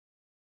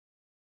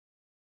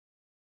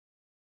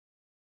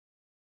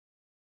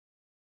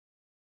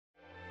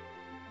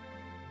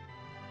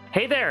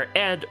Hey there,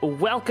 and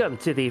welcome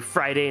to the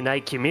Friday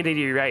night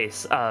community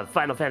race of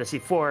Final Fantasy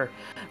IV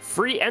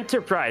Free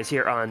Enterprise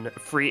here on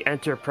Free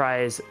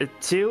Enterprise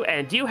 2,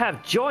 and you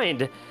have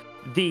joined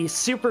the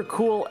Super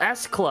Cool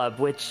S Club,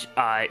 which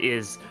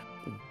is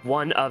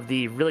one of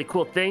the really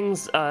cool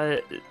things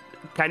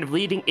kind of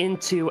leading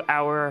into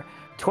our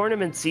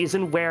tournament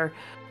season where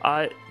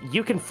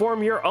you can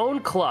form your own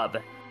club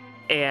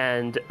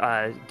and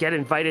get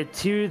invited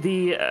to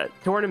the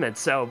tournament.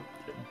 So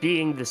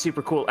being the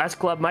Super Cool S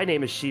Club, my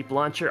name is Sheep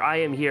Launcher. I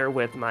am here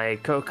with my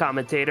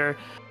co-commentator,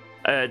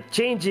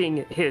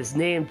 changing his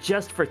name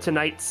just for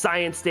tonight,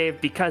 Science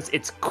Dave, because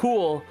it's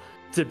cool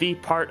to be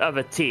part of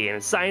a team.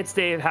 Science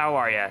Dave, how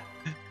are you?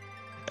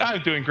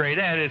 I'm doing great,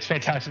 and it's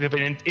fantastic to have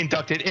been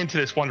inducted into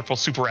this wonderful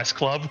Super S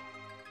Club.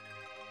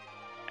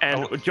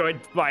 And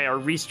joined by our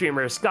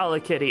restreamer, Scala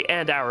Kitty,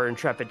 and our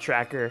intrepid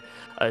tracker,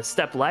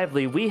 Step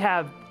Lively, we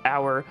have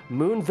our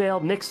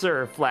Moonveil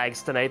Mixer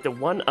flags tonight, the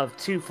one of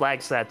two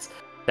flag sets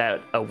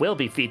that will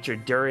be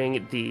featured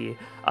during the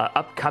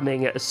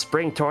upcoming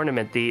spring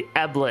tournament, the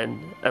Eblin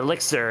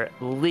Elixir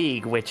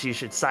League, which you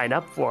should sign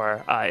up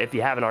for if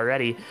you haven't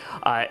already.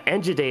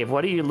 Enja Dave,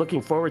 what are you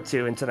looking forward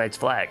to in tonight's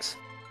flags?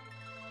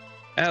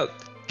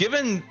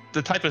 Given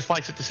the type of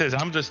flights that this is,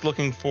 I'm just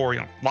looking for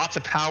lots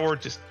of power,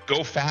 just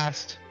go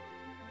fast.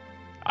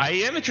 I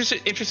am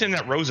interested in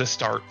that Rosa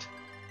start.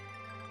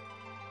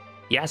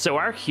 Yeah, so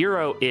our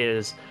hero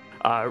is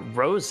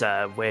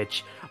Rosa,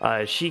 which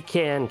she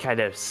can kind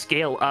of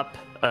scale up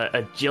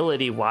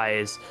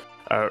agility-wise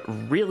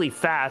really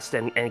fast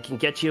and can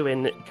get you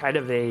in kind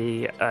of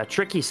a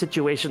tricky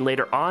situation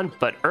later on.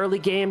 But early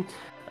game,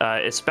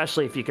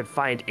 especially if you could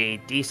find a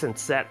decent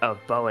set of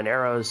bow and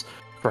arrows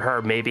for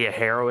her, maybe a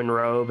heroine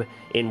robe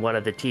in one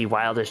of the T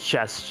Wildest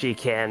chests, she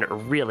can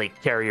really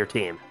carry your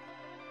team.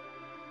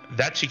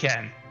 That she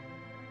can.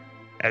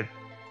 It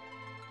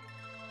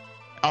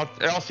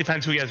also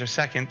depends who you guys are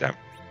second.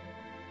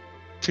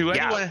 To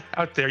anyone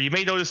out there, you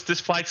may notice this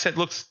flag set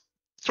looks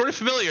sort of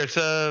familiar. It's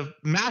a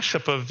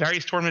mashup of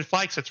various tournament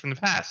flag sets from the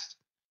past.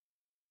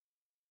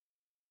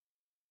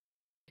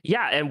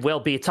 Yeah, and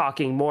we'll be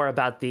talking more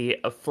about the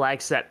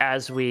flag set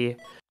as we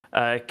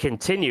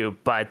continue,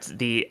 but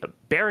the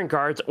Baron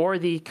Guards or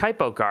the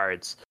Kaipo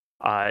Guards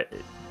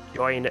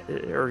join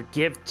or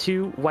give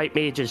two white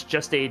mages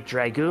just a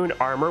Dragoon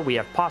armor. We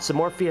have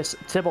Posomorpheus,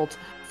 Tybalt,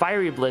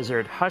 Fiery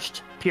Blizzard,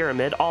 Hushed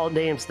Pyramid, all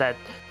names that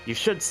you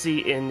should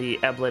see in the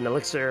Eblin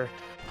Elixir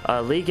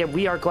League, and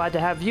we are glad to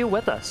have you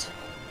with us.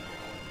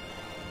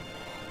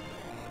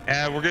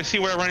 And we're going to see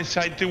what our running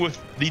side do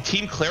with the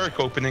Team Cleric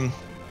opening.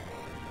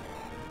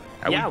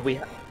 We have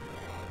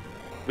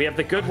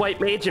the good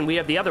white mage and we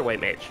have the other white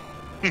mage.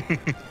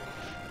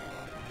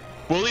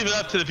 We'll leave it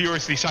up to the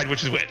viewers to decide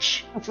which is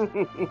which.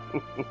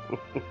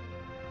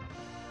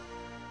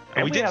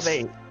 And we have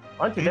a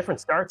bunch of different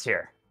starts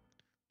here.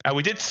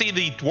 We did see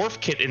the dwarf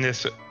kit in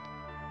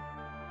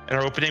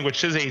our opening,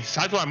 which is a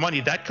sizable amount of money.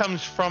 That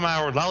comes from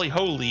our Lally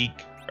Ho League.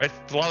 Right?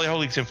 The Lally Ho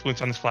League's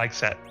influence on this flag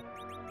set.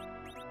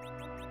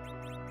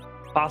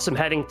 Awesome,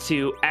 heading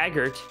to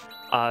Agert,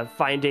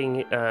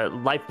 finding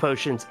life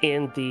potions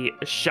in the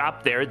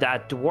shop there.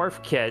 That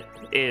dwarf kit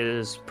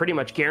is pretty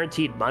much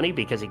guaranteed money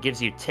because it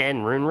gives you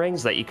 10 rune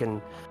rings that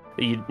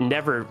you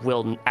never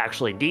will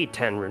actually need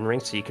 10 rune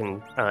rings, so you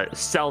can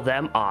sell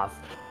them off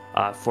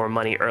for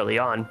money early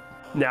on.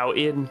 Now,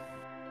 in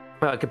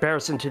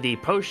comparison to the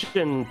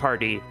potion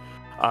party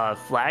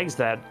flags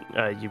that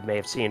you may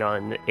have seen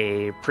on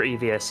a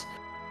previous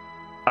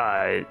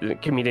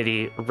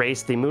community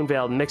race, the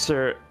Moonveil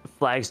Mixer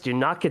flags do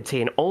not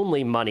contain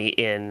only money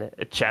in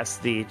chests.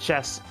 The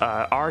chests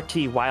are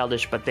T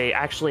Wildish, but they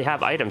actually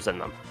have items in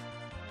them.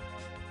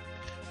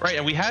 Right,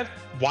 and we have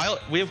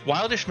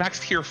Wildish Max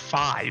Tier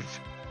 5,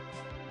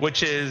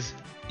 which is,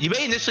 you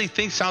may initially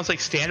think sounds like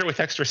standard with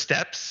extra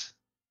steps.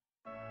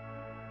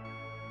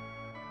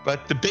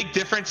 But the big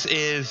difference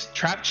is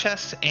trap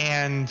chest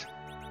and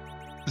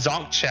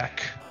zonk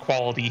check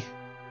quality.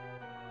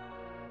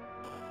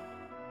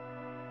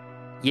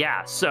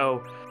 Yeah,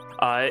 so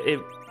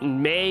it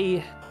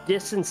may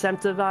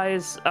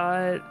disincentivize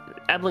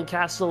Eblin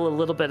Castle a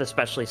little bit,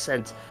 especially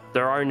since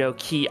there are no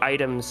key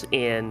items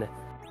in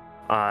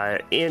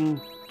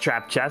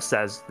trap chests,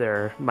 as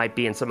there might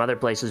be in some other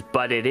places.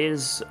 But it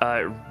is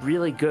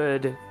really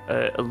good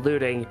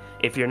looting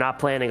if you're not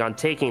planning on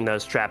taking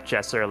those trap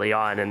chests early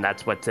on, and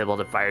that's what Tybalt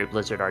and Fiery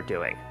Blizzard are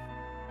doing.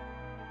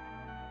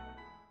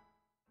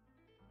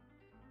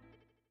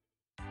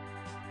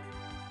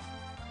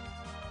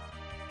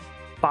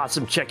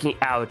 Awesome, checking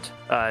out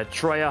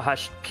Troya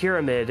Hushed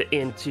Pyramid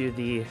into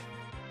the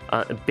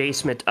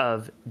basement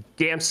of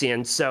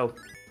Damsian. So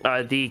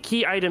the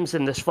key items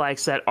in this flag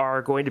set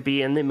are going to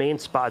be in the main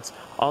spots,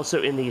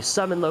 also in the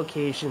summon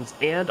locations,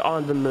 and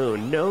on the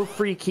moon. No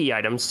free key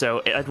items, so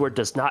Edward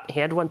does not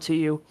hand one to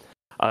you.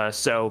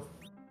 The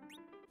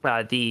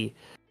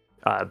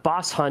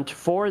boss hunt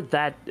for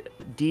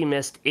that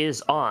D-Mist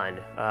is on,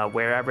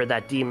 wherever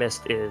that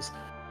D-Mist is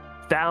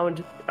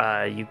bound.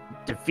 You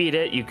defeat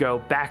it. You go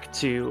back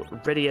to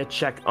Rydia,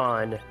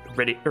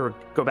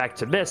 go back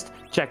to Mist,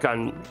 check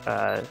on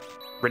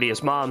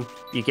Rydia's mom.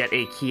 You get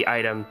a key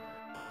item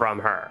from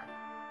her.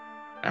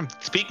 And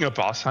speaking of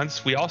boss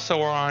hunts, we also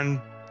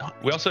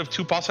have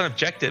 2 boss hunt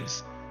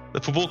objectives: the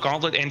Fabul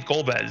Gauntlet and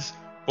Golbez.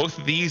 Both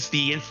of these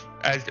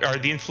are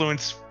the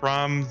influence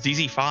from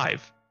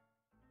ZZ5.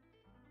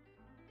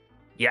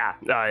 Yeah,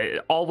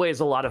 always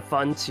a lot of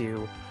fun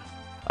to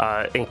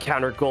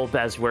encounter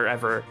Golbez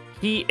wherever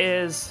he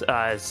is,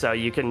 so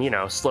you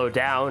can, slow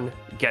down,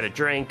 get a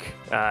drink.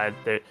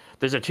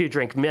 There's a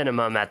 2-drink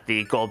minimum at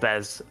the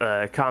Golbez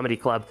Comedy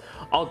Club.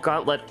 Alt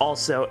Gauntlet,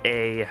 also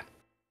a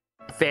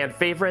fan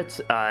favorite.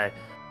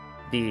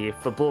 The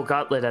Fabul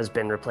Gauntlet has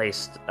been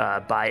replaced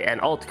by an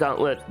Alt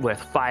Gauntlet with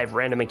 5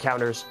 random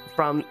encounters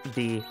from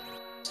the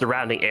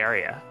surrounding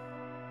area.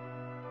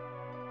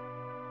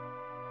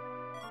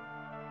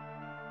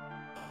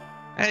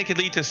 And it could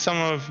lead to some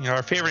of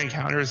our favorite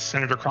encounters.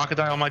 Senator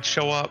Crocodile might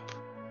show up.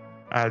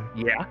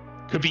 Yeah.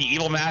 Could be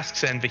Evil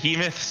Masks and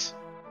Behemoths.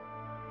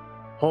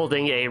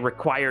 Holding a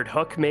required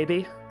hook,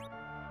 maybe.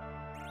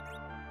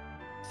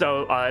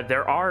 So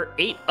there are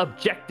 8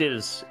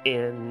 objectives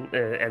and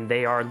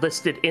they are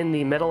listed in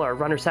the middle. Our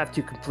runners have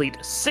to complete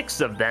 6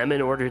 of them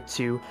in order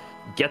to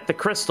get the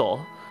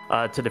crystal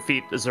to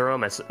defeat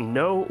Zeromus.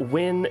 No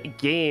win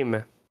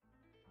game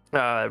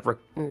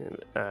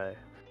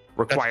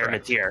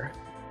requirement here.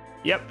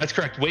 Yep. That's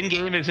correct. Win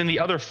game is in the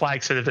other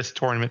flag set of this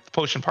tournament, the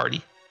Potion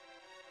Party.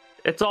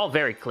 It's all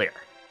very clear.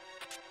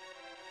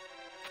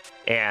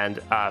 And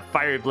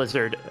Fiery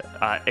Blizzard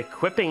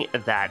equipping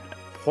that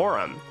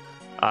Porum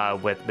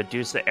with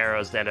Medusa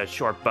arrows and a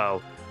short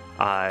bow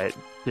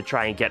to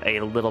try and get a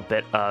little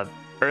bit of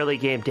early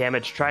game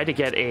damage. Try to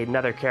get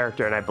another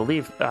character, and I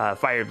believe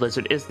Fiery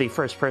Blizzard is the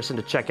first person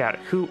to check out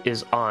who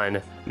is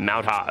on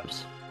Mount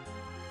Hobbs.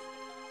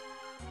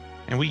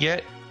 And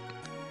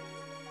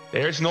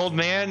there's an old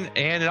man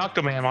and an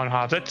Octoman on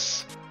Hobbs.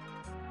 That's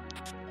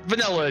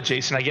vanilla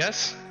adjacent, I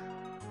guess.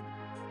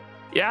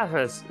 Yeah,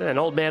 there's an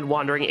old man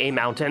wandering a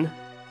mountain.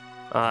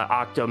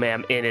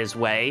 Octoman in his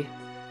way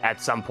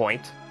at some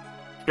point.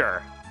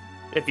 Sure,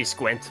 if you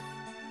squint.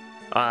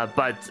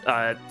 But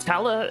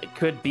Tala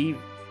could be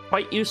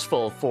quite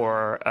useful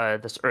for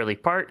this early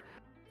part.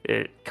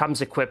 It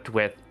comes equipped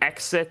with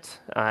Exit,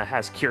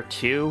 has Cure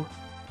 2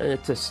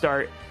 to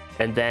start,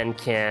 and then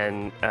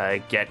can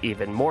get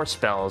even more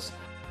spells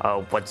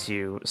once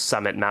you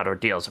summit Mount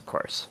Ordeals, of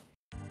course.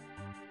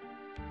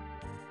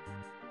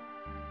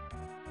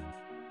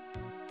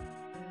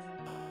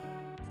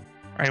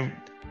 And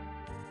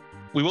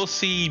we'll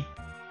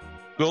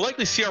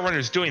likely see our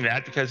runners doing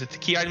that because it's a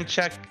key item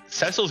check.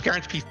 Cecil's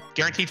guaranteed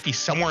to be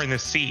somewhere in the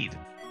seed,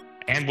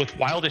 and with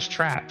Wildish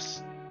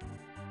traps,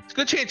 it's a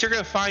good chance you're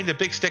going to find a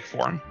big stick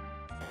for him.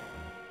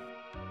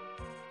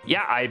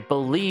 Yeah, I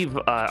believe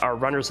our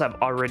runners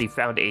have already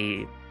found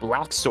a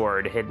black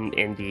sword hidden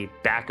in the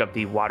back of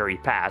the Watery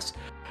Pass.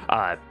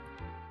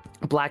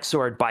 Black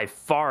sword, by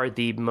far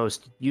the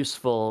most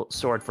useful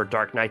sword for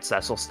Dark Knight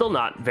Cecil. Still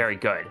not very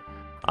good,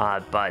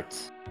 but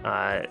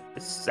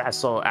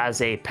Cecil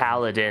as a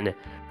paladin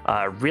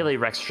really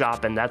wrecks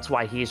shop, and that's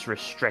why he's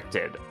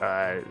restricted.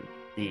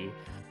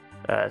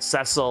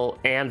 Cecil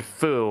and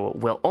Fu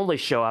will only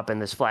show up in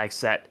this flag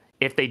set,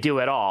 if they do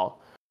at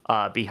all,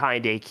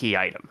 behind a key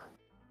item.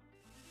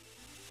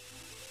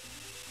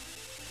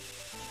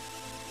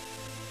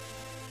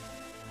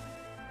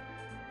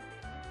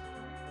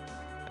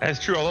 That's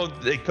true,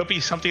 although it could be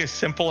something as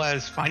simple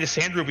as find a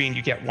sand ruby and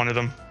you get one of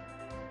them.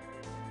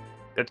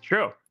 That's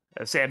true.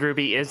 A sand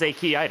ruby is a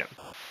key item.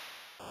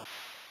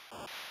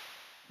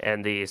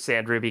 And the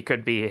sand ruby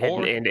could be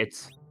hidden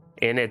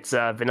in its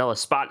vanilla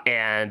spot.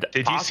 And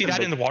did you see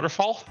that in the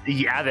waterfall?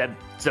 Yeah,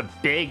 that's a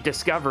big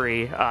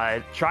discovery.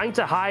 Trying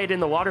to hide in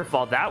the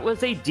waterfall, that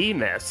was a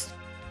D-miss.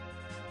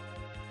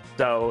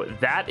 So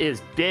that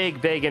is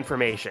big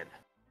information.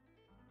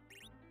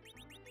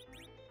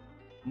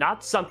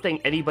 Not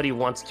something anybody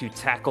wants to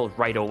tackle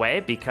right away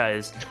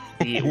because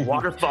the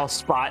waterfall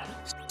spot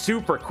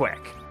super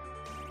quick.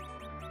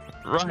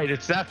 Right,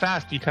 it's that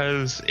fast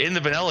because in the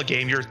vanilla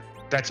game,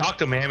 that's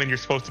Octoman and you're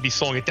supposed to be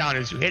slowing it down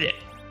as you hit it.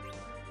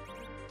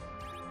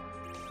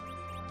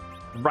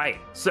 Right.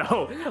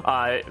 So,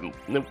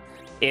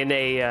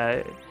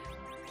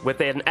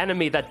 with an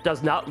enemy that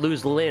does not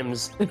lose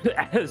limbs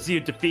as you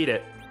defeat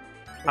it,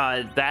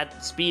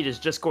 that speed is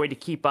just going to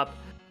keep up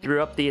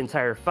throughout the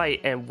entire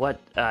fight. And what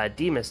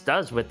Demas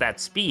does with that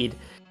speed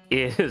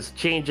is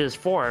changes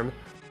form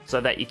so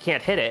that you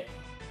can't hit it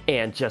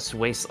and just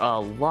wastes a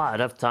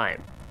lot of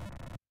time.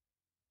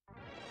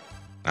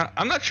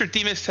 I'm not sure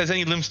Demas has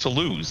any limbs to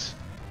lose.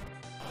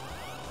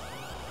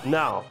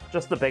 No,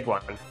 just the big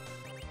one.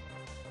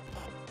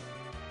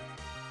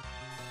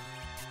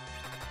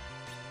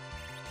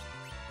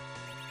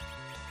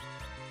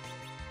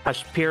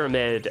 Hush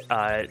Pyramid,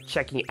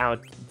 checking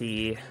out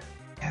the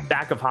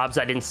back of Hobbs.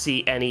 I didn't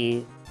see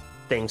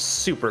anything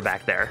super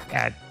back there.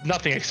 Yeah,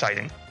 nothing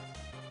exciting.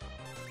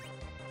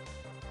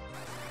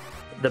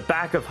 the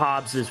back of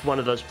Hobbs is one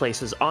of those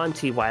places on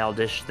T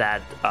Wildish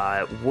that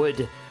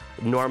would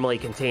normally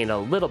contain a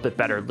little bit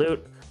better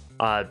loot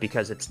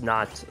because it's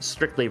not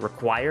strictly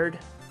required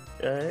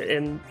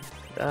in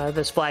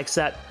this flag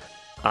set.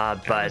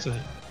 But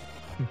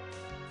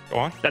go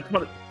on.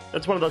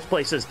 That's one of those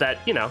places that,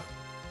 you know,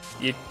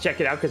 you check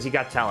it out because you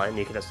got Tella and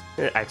you can just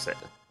exit.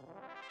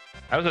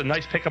 That was a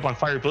nice pickup on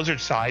Fire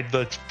Blizzard's side.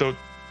 The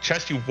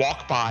chest you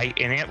walk by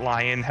in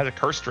Antlion has a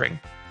curse string.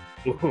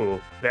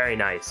 Ooh, very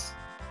nice.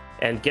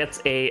 And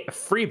gets a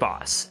free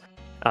boss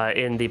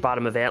in the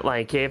bottom of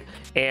Antlion Cave.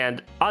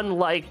 And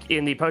unlike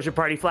in the Potion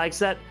Party flag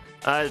set,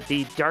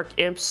 the Dark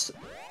Imps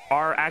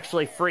are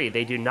actually free.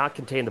 They do not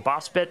contain the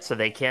boss bit, so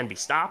they can be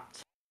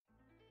stopped.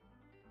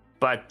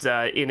 But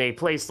in a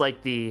place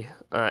like the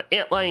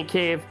Antlion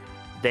Cave,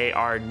 they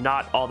are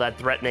not all that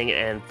threatening,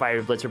 and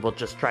Fire Blizzard will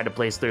just try to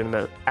blaze through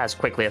them as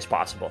quickly as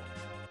possible.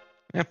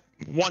 Yep.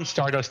 1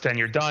 Stardust and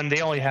you're done.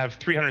 They only have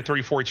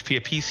 334 HP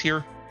apiece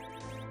here.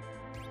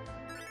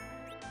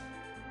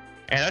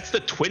 And that's the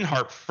Twin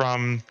Harp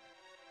from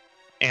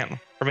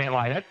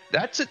Antlion.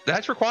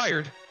 That's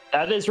required.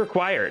 That is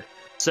required.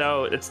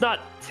 So it's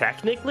not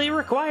technically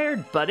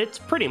required, but it's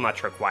pretty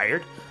much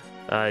required.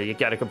 You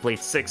got to complete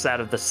 6 out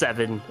of the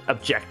 7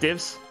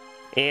 objectives.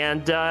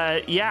 And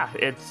yeah,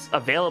 it's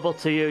available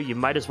to you. You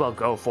might as well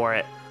go for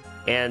it.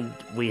 And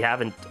we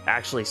haven't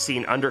actually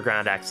seen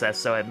underground access,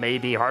 so it may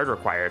be hard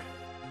required.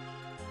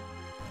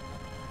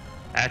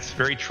 That's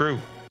very true.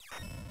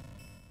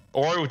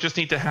 Or we just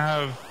need to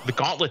have the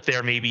gauntlet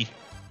there, maybe.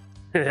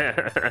 Who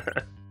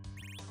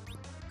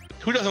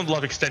doesn't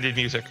love extended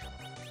music?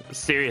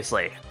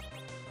 Seriously.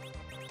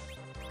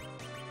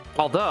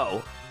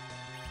 Although,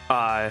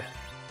 the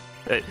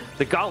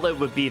gauntlet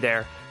would be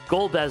there.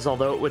 Golbez,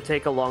 although it would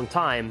take a long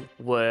time,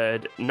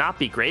 would not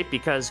be great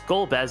because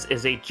Golbez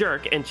is a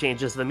jerk and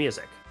changes the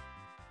music.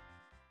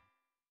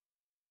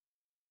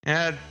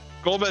 Yeah,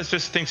 Golbez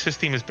just thinks his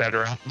theme is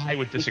better. I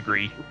would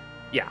disagree.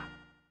 Yeah.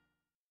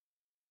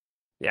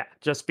 Yeah,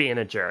 just being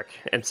a jerk.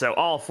 And so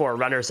all 4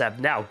 runners have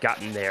now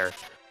gotten their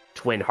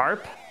Twin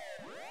Harp.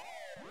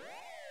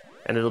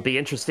 And it'll be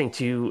interesting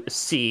to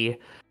see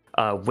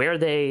where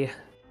they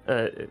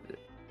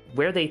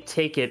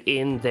take it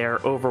in their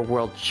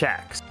overworld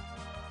checks.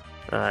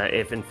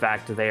 If in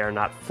fact they are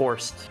not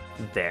forced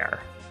there.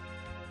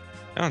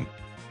 Is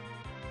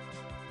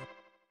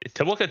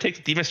Tibble gonna take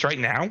the Demon Strike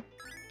now?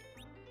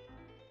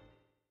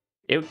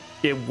 It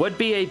would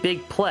be a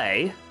big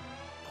play.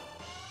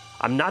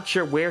 I'm not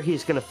sure where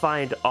he's going to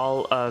find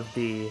all of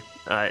the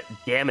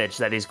damage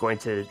that he's going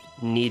to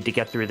need to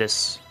get through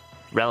this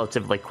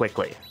relatively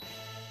quickly.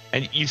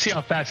 And you see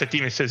how fast that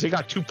Demon says. They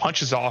got 2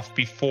 punches off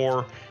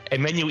before a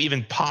menu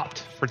even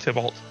popped for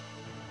Tybalt.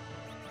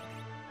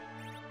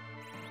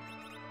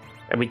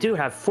 And we do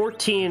have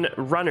 14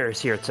 runners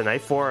here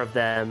tonight, 4 of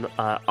them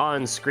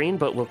on screen,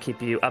 but we'll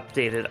keep you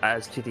updated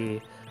as to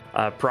the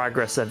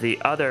progress of the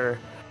other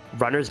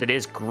runners. It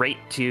is great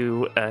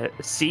to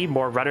see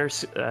more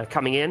runners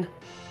coming in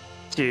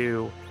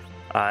to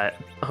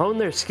hone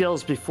their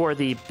skills before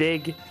the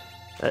big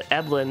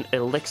Eblin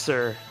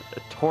Elixir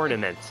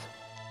tournament.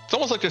 It's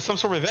almost like there's some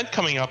sort of event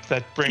coming up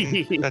that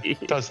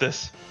does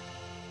this.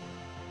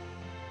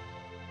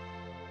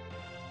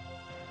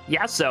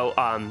 Yeah, so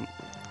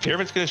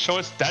Jeremy's going to show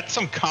us that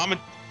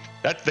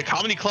the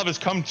comedy club has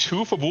come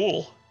to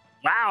Fabul.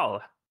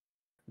 Wow.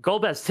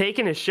 Golbez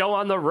taking his show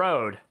on the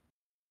road.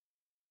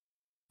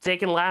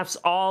 Taking laughs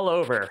all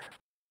over.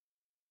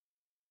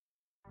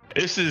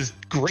 This is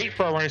great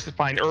for our runners to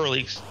find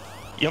early.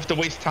 You have to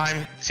waste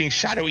time seeing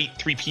Shadow eat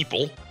 3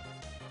 people.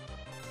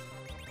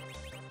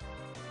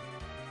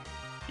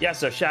 Yeah,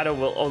 so Shadow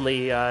will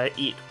only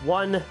eat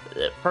 1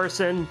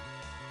 person,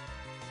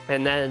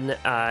 and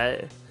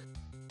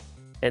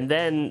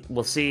then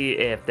we'll see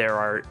if there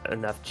are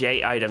enough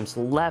J items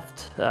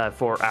left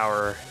for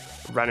our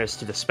runners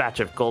to dispatch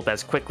of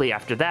Golbez quickly.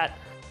 After that,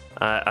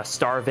 a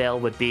Star Veil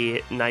would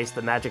be nice.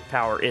 The magic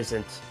power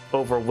isn't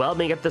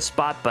overwhelming at this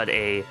spot, but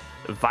a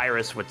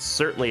virus would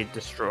certainly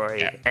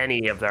destroy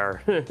any of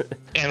their...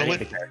 and a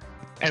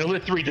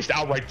Lit 3 just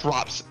outright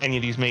drops any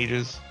of these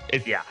mages.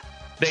 Yeah.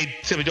 They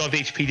simply don't have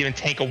HP to even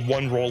tank a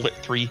 1-roll Lit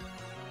 3.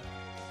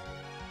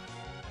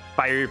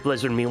 Fire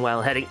Blizzard, meanwhile,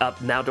 heading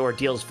up Mount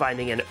Ordeals,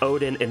 finding an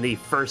Odin in the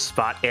first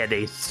spot, and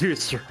a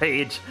Zeus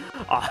Rage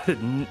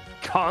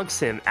conks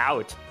him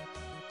out.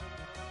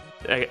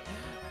 A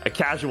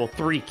casual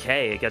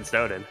 3k against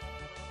Odin.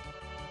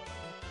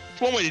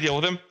 It's one way to deal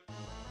with him.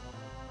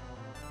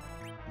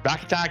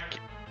 Back attack.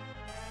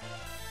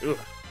 Ugh.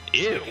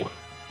 Ew.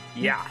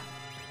 Yeah.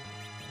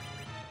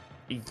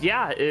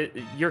 Yeah,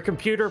 your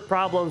computer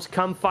problems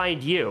come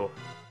find you.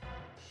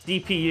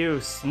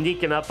 DPU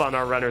sneaking up on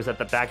our runners at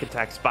the back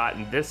attack spot,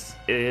 and this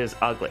is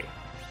ugly.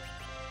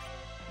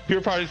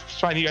 Computer problems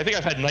find you. I think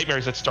I've had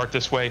nightmares that start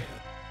this way.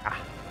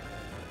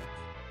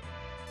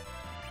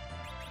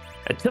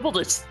 And Tibble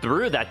just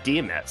threw that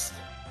D-Mist.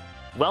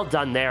 Well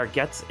done there.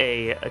 Gets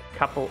a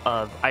couple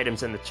of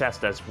items in the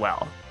chest as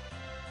well.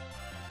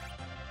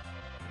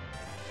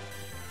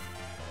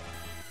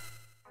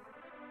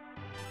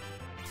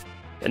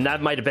 And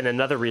that might have been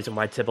another reason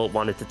why Tybalt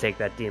wanted to take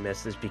that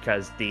Demus, is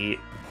because the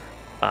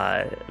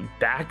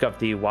back of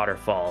the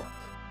waterfall,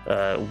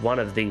 one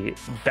of the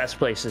best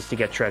places to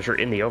get treasure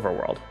in the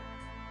overworld.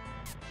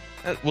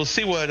 We'll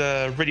see what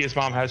Rydia's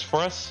mom has for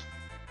us.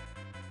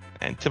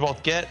 And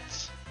Tybalt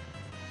gets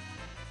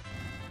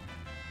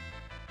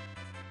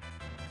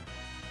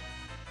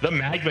the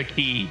magma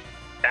key.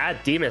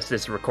 That Demus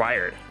is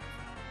required.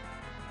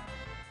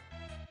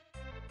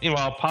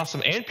 Meanwhile,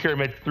 Possum and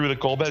Pyramid through the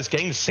Golbez,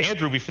 getting the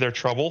Sand Ruby for their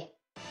trouble.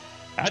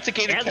 That's a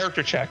gated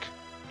character check.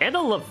 And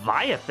a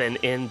Leviathan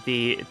in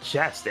the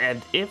chest.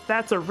 And if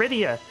that's a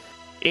Rydia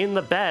in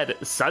the bed,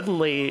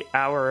 suddenly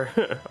our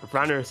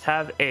runners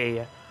have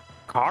a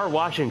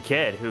car-washing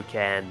kid who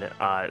can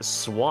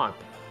swamp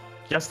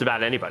just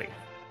about anybody.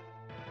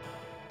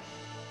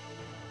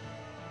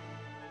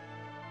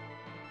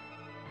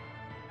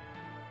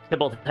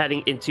 Tybalt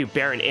heading into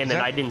Baron Inn,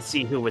 and I didn't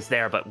see who was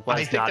there, but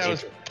was I think that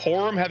was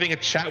Porum having a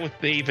chat with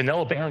the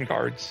vanilla Baron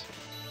guards.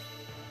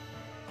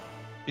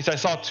 Because I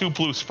saw 2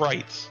 blue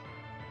sprites.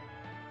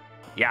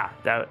 Yeah,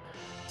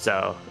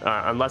 so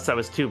unless that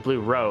was 2 blue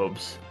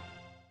robes,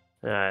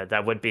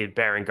 that would be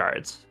Baron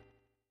guards.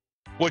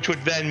 Which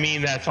would then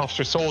mean that's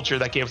Officer Soldier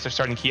that gave us their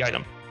starting key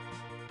item.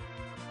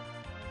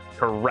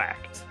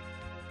 Correct.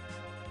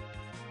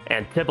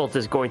 And Tybalt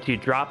is going to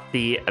drop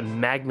the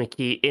magma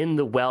key in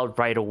the well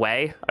right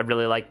away. I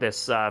really like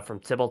this from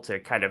Tybalt to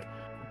kind of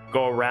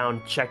go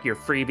around, check your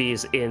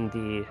freebies in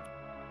the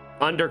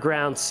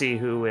underground, see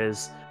who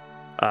is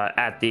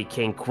at the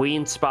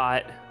King-Queen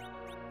spot,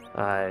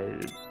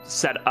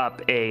 set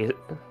up a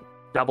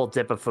double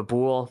dip of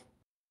Fabul.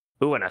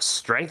 Ooh, and a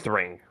strength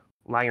ring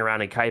lying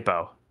around in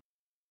Kaipo.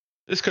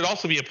 This could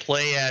also be a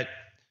play at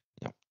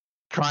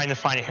trying to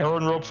find a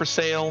heroin robe for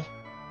sale.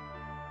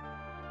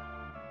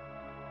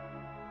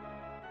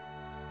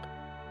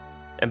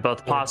 And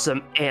both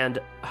Possum and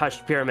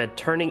Hushed Pyramid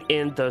turning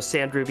in those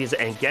sand rubies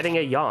and getting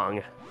a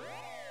Yong.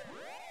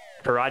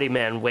 Karate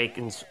Man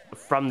wakens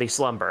from the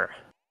slumber.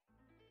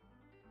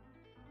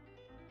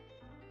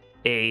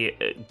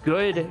 A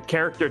good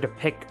character to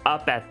pick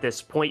up at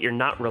this point. You're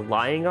not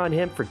relying on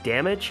him for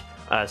damage,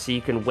 so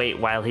you can wait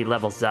while he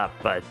levels up.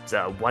 But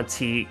once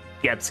he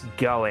gets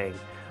going,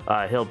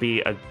 he'll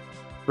be a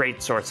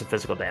great source of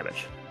physical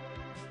damage.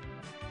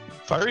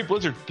 Fiery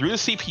Blizzard through the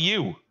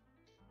CPU.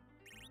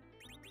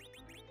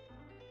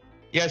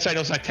 Yes, I know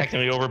it's not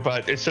technically over,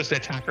 but it's just an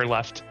attacker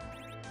left.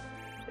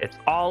 It's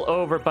all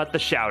over but the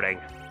shouting.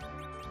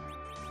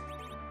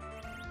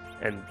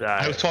 And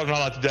I was told not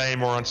allowed to die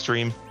anymore on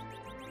stream.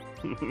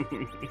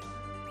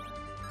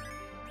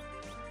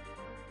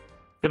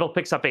 Tybalt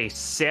picks up a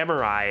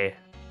samurai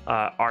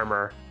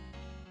armor,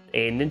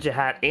 a ninja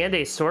hat, and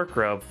a Sork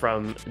robe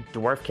from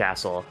Dwarf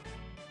Castle.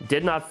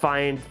 Did not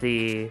find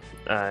the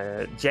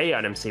J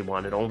on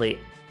MC1, and only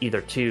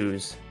either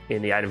 2s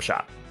in the item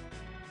shop.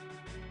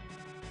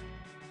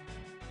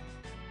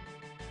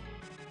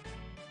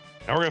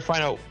 Now we're going to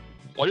find out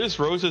what is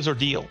Rosa's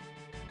ordeal.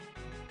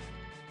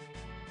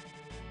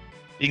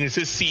 Being this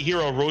is Sea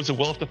Hero, Rosa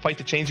will have to fight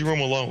the changing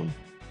room alone.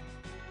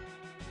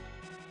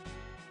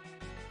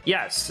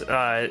 Yes,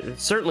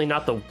 certainly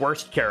not the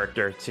worst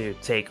character to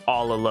take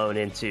all alone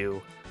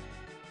into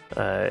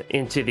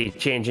the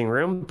changing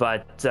room,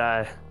 but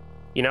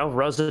you know,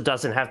 Rosa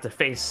doesn't have to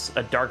face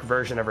a dark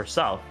version of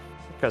herself,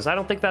 because I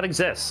don't think that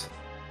exists.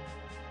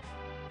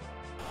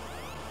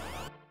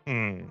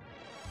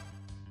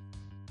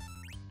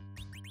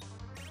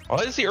 Well,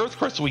 that is the Earth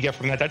Crystal we get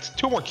from that. That's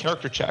 2 more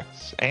character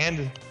checks.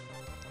 And,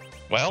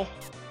 well...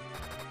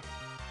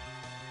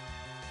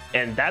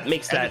 And that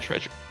makes that... the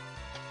treasure.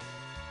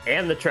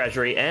 And the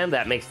treasury, and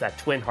that makes that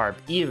twin harp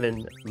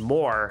even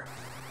more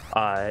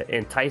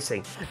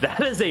enticing.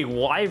 That is a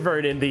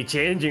wyvern in the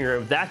changing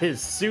room. That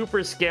is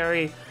super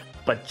scary,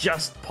 but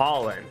just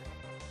pollen.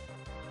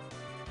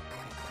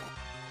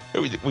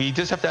 We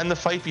just have to end the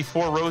fight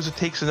before Rosa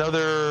takes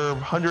another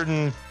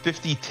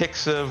 150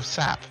 ticks of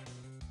sap.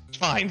 It's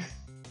fine.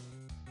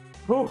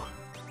 Whew.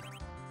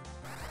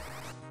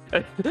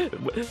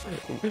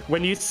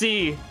 When you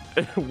see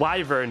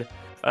Wyvern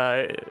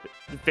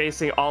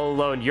facing all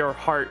alone, your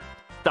heart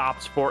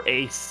stops for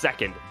a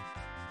second.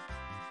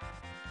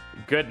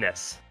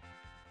 Goodness.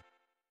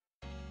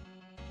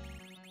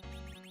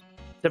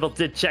 Tybalt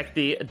did check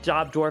the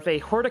job dwarf, a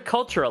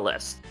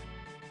horticulturalist.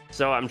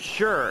 So I'm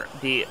sure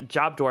the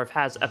job dwarf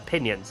has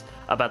opinions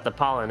about the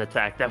pollen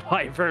attack that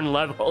Wyvern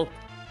leveled.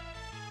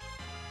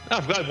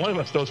 I'm glad one of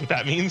us knows what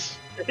that means.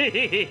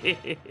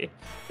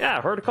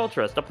 Yeah,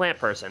 horticulturist, a plant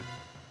person.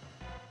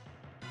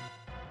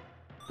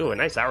 Ooh, a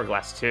nice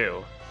hourglass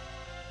too,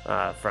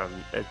 from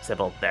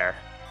Tybalt there.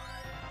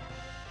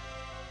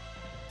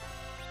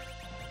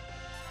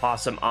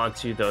 Awesome,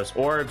 onto those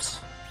orbs.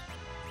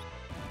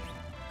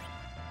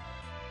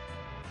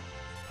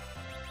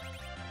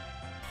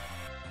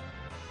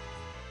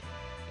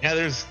 Yeah,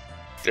 there's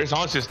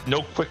honestly just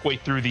no quick way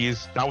through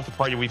these. Not with the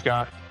party we've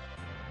got.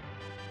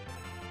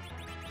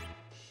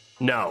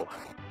 No.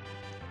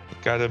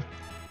 Gotta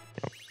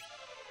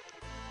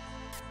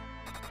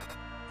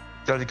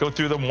Got to go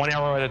through them 1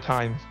 hour at a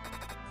time.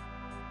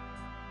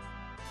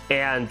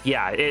 And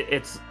yeah,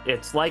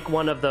 it's like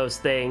one of those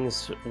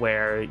things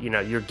where, you know,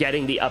 you're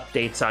getting the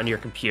updates on your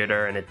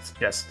computer and it's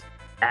just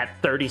at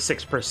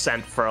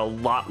 36% for a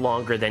lot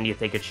longer than you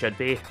think it should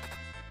be.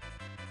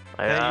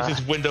 It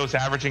uses Windows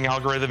averaging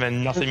algorithm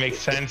and nothing makes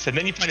sense. And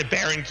then you find a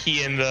Baron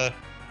key from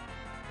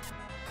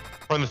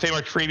the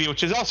Feymarch freebie,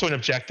 which is also an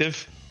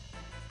objective.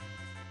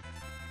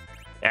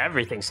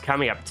 Everything's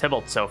coming up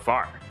Tybalt so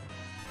far.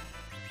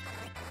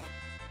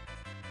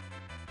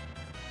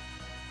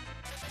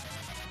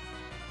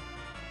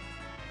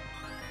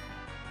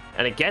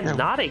 And again,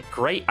 not a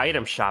great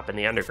item shop in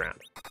the underground.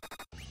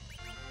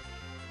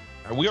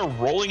 We are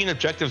rolling in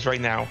objectives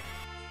right now.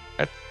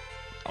 That's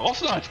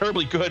also not a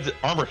terribly good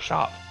armor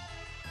shop.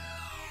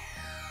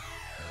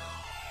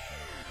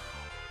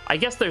 I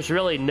guess there's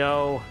really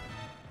no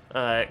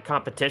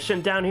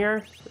competition down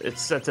here,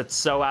 since it's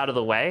so out of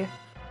the way.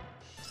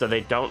 So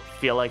they don't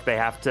feel like they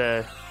have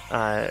to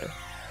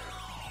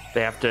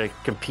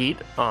compete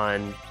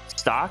on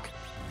stock.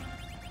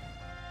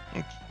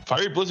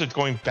 Fiery Blizzard's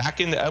going back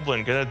into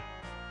Eblin, gonna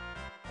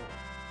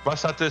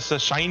bust out this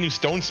shiny new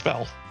stone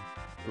spell.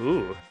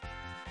 Ooh.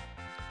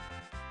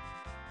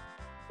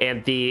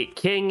 And the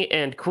king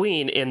and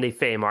queen in the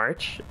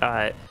Feymarch,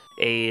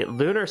 a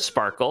lunar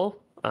sparkle,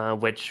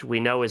 which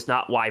we know is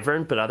not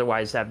wyvern, but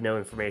otherwise have no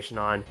information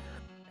on,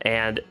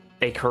 and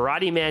a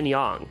karate man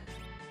Yang.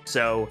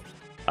 So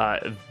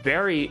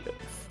very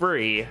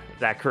free,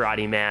 that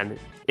karate man,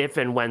 if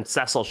and when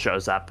Cecil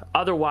shows up.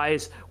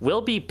 Otherwise,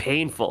 will be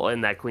painful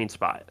in that queen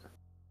spot.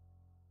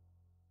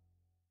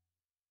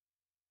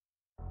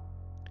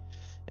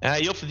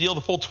 You have to deal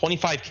the full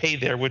 25k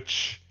there,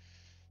 which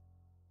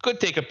could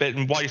take a bit,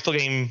 and while you're still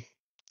getting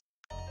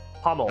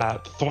pummeled,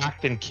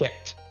 thwacked and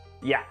kicked.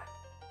 Yeah,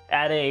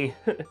 at a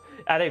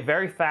at a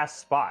very fast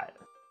spot.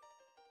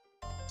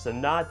 So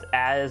not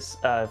as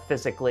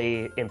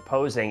physically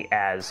imposing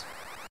as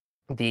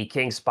the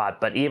king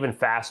spot, but even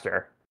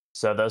faster.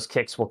 So those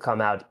kicks will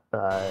come out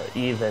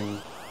even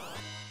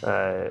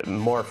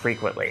more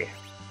frequently.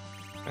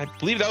 I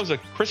believe that was a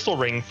crystal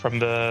ring from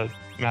the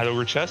Mad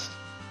Ogre chest.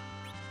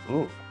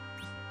 Ooh.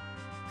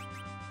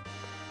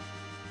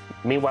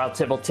 Meanwhile,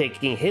 Tybalt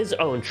taking his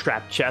own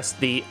trap chest,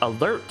 the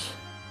alert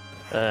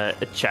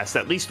chest,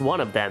 at least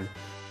one of them,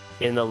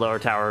 in the lower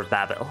tower of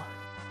Babel.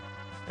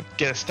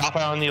 Get a stop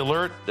out on the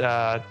alert.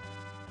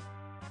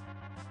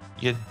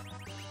 You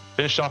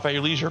finish off at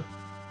your leisure.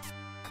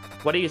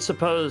 What do you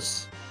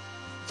suppose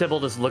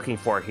Tybalt is looking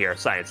for here,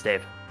 Science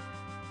Dave?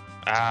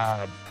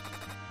 I'm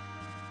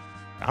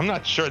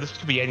not sure. This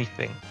could be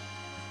anything.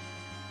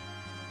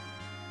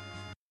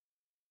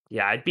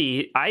 Yeah, I'd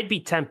be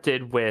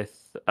tempted with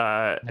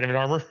Enemy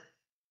armor.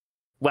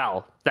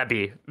 Well, that'd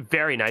be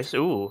very nice.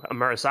 Ooh, a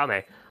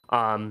Murasame.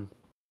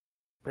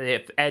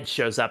 If Ed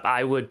shows up,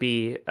 I would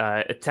be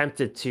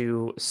tempted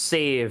to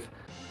save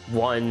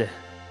 1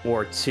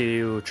 or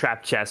 2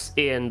 trap chests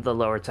in the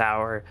lower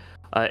tower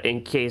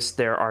in case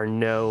there are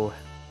no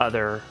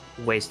other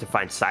ways to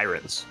find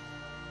sirens.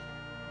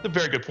 That's a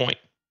very good point.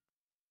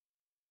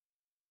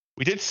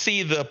 We did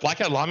see the Black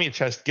Eyed Lamia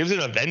chest gives it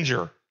an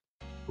Avenger.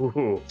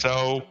 Ooh.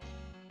 So,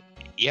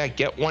 yeah,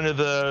 get one of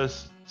the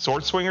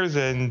sword swingers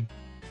and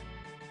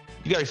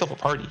you got yourself a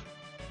party.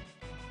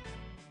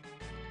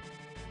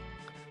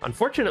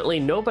 Unfortunately,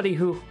 nobody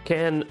who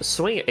can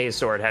swing a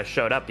sword has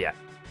showed up yet.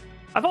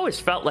 I've always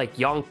felt like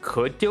Yang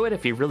could do it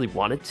if he really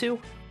wanted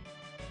to.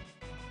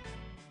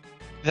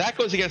 That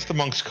goes against the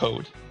monk's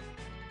code.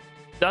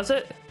 Does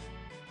it?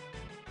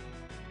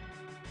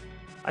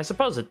 I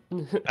suppose it...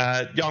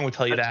 Yang would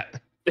tell you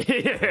that.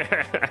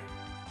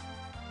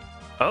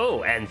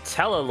 Oh, and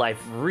Telelife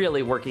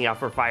really working out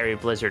for Fiery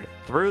Blizzard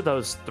through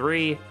those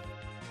 3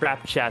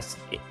 trap chests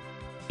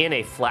in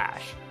a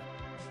flash.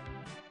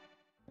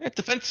 Yeah,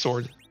 defense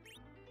sword.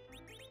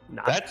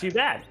 Not too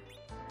bad.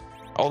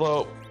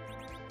 Although,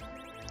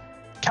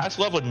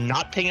 Castle Level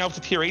not paying out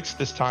the tier 8s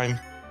this time.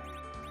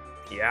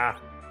 Yeah.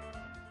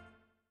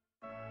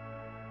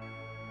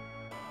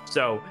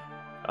 So,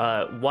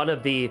 one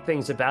of the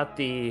things about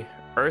the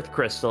Earth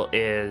Crystal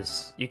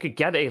is you could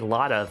get a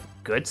lot of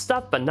good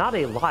stuff, but not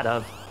a lot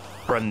of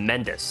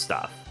tremendous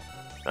stuff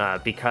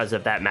because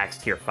of that max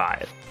tier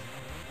 5.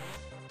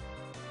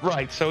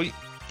 Right, so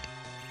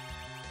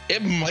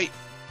it might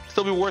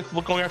still be worth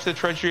going after the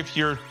treasury if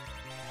you're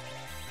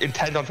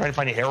intent on trying to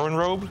find a heroine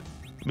robe,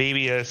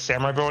 maybe a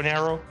samurai bow and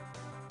arrow.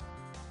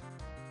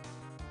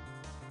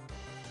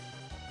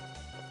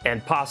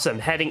 And Possum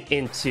heading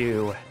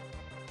into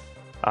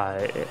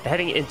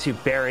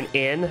Baron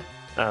Inn,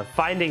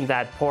 finding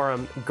that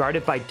Porum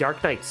guarded by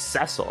Dark Knight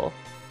Cecil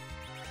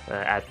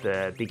at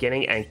the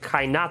beginning, and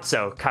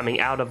Kainatsu coming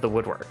out of the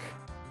woodwork.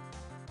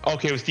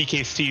 Okay, it was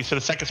DKC, so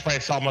the second sprite I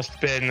saw must have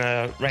been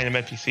a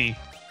random NPC.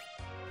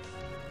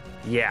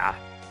 Yeah,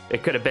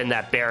 it could have been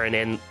that Baron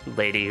Inn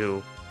lady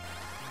who...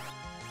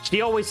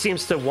 She always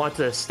seems to want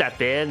to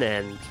step in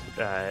and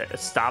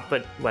stop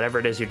at whatever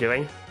it is you're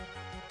doing.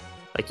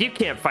 Like, you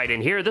can't fight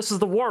in here, this is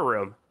the war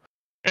room.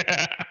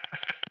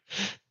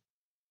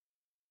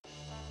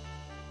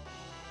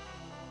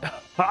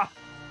 Ha!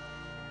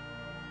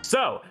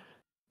 So,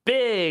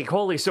 big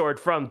Holy Sword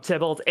from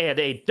Tybalt and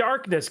a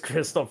Darkness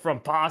Crystal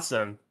from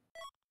Possum.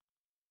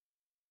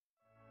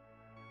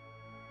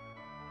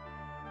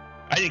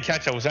 I didn't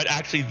catch that. Was that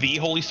actually the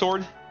Holy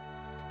Sword?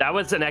 That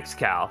was an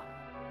X-Cal.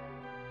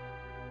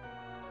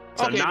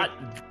 So Okay, not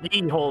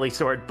the Holy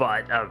Sword,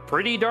 but a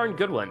pretty darn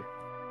good one.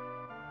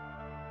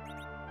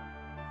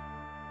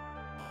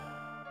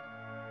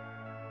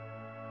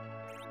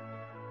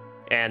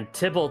 And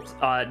Tybalt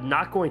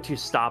not going to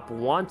stop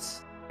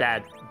once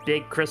that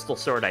big crystal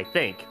sword, I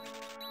think,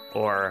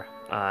 or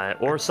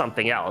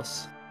something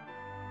else.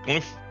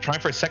 Trying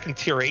for a second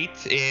tier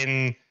 8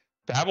 in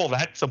Babel,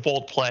 that's a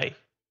bold play.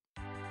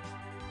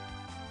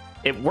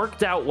 It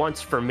worked out once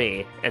for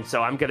me, and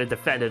so I'm going to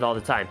defend it all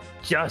the time.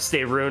 Just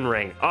a rune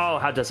ring. Oh,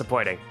 how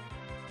disappointing.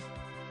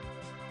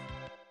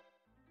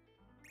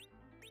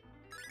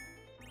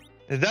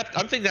 I'm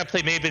thinking that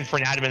play may have been for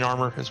an adamant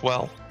armor as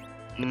well.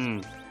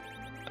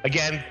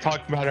 Again,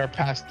 talking about our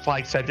past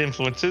flag set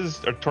influences,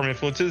 or tournament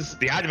influences,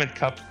 the Adamant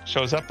Cup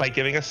shows up by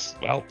giving us,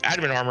 well,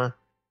 adamant armor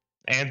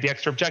and the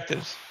extra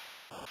objectives.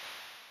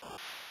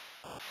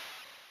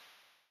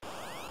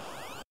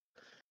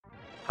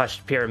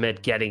 Hushed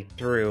Pyramid getting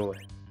through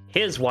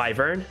his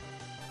Wyvern.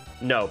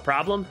 No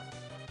problem.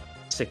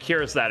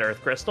 Secures that Earth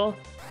Crystal.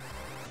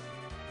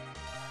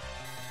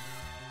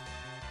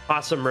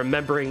 Possum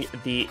remembering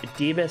the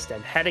Demist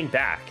and heading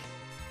back.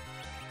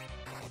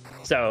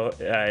 So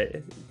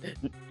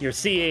you're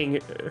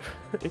seeing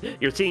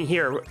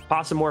here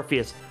Possum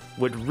Morpheus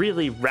would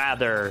really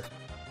rather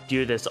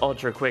do this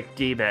ultra quick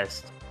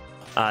Demist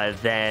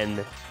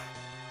than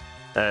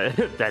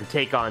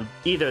take on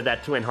either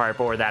that Twin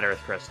Harp or that Earth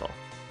Crystal.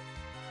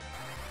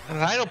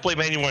 I don't blame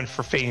anyone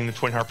for fading the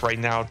Twin Harp right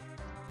now.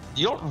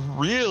 You don't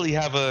really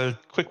have a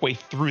quick way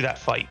through that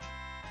fight.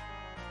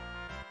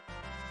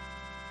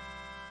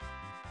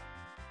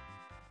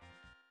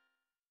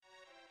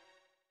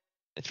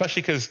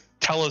 Especially because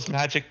Tella's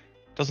magic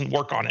doesn't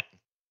work on it.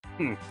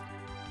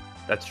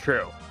 That's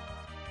true.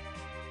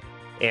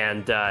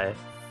 And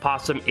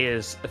Possum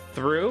is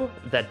through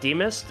that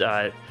Demist.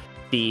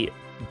 The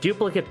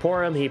duplicate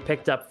Porum he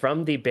picked up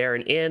from the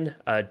Baron Inn.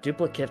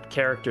 Duplicate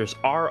characters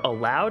are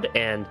allowed,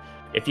 and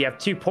if you have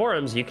 2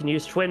 Porums, you can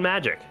use Twin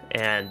Magic,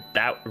 and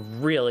that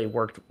really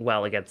worked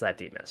well against that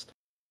Demist.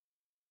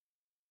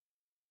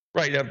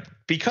 Right,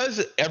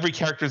 because every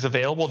character is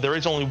available, there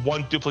is only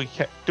one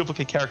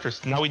duplicate character,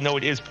 so now we know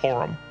it is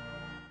Porum.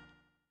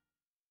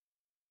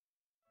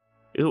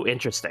 Ooh,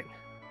 interesting.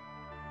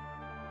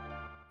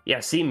 Yeah,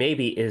 see,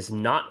 maybe is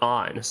not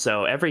on,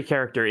 so every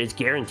character is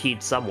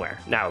guaranteed somewhere.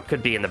 Now, it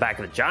could be in the back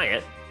of the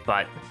Giant,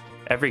 but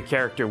every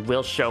character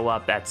will show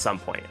up at some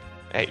point.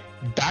 Hey,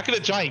 back of the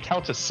Giant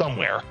counts as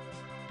somewhere.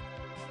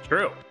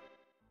 True.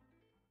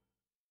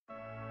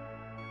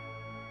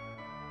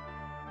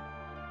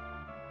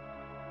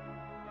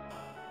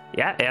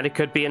 Yeah, and it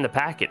could be in the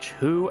package.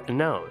 Who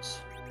knows?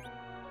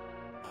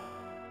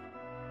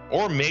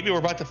 Or maybe we're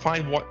about to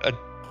find one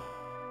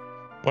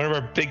of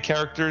our big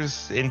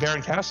characters in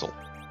Baron Castle.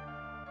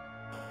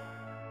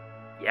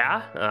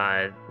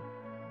 Yeah,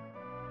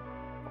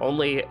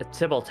 only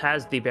Tybalt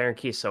has the Baron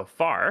Key so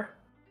far.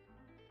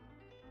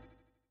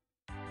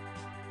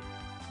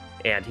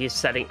 And he's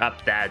setting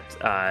up that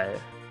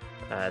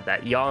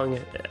that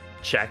Yang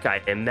check.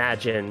 I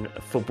imagine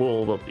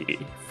Fabul will be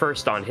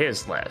first on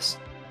his list.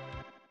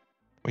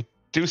 We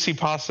do see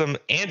Possum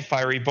and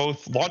Fiery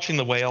both launching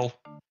the whale.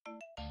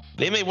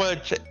 They may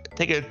want to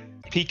take a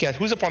peek at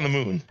who's up on the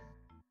moon.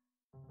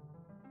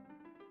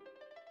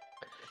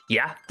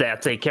 Yeah,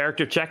 that's a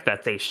character check.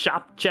 That's a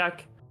shop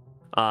check.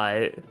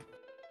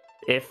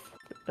 If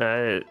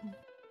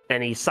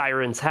any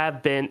sirens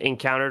have been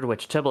encountered,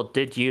 which Tybalt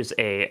did use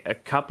a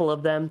couple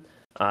of them,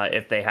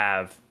 if they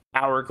have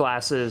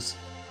hourglasses,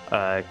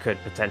 could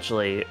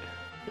potentially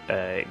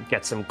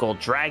get some gold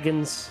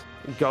dragons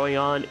going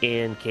on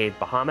in Cave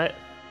Bahamut.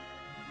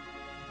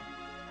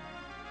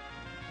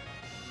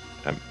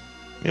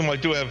 Meanwhile, I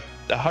do have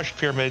the Hush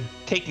Pyramid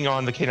taking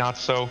on the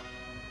Kenatsu.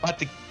 But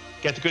to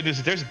get the good news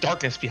is there's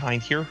darkness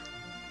behind here.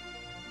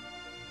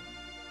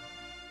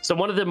 So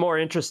one of the more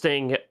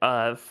interesting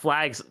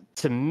flags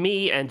to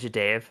me and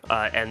Jadave,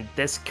 and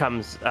this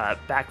comes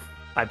back,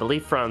 I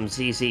believe, from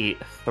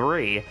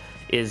ZZ3,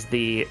 is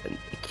the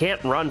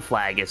can't run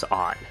flag is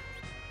on.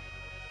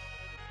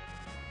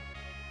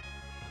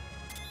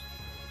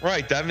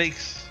 Right, that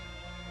makes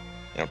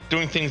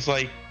doing things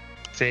like,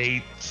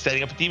 say,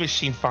 setting up a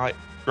D-Machine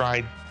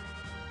ride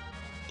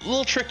a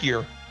little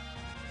trickier.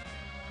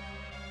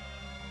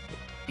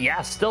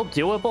 Yeah, still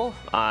doable,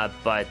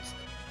 but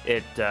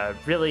it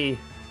really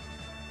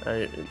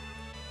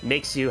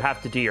makes you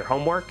have to do your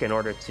homework in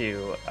order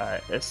to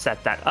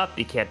set that up.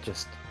 You can't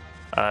just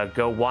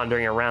go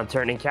wandering around,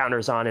 turn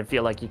encounters on, and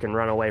feel like you can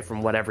run away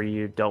from whatever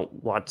you don't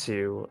want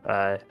to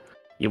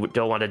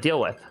deal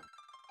with.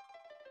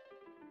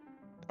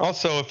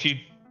 Also,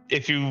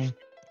 if you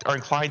are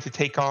inclined to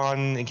take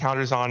on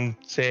encounters on,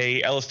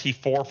 say,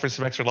 LST4 for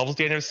some extra levels at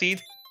the end of a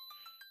seed,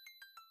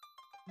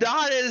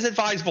 not as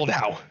advisable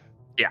now.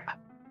 Yeah.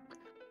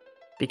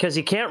 Because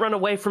you can't run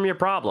away from your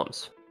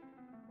problems.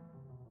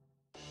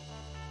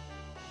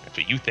 That's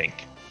what you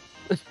think.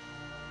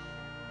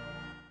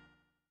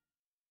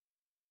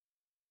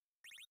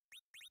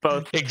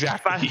 Both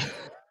Exactly.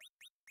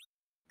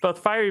 both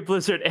Fiery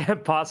Blizzard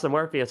and Possum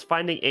Orpheus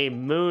finding a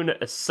moon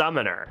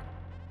summoner.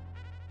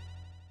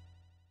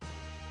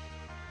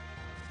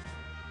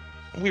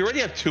 We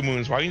already have 2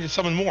 moons. Why do you need to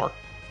summon more?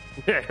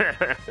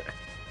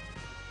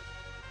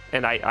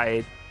 And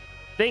I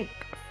think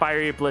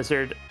Fiery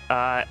Blizzard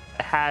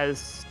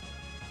has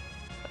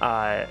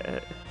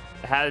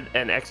had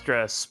an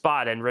extra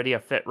spot and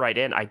Rydia fit right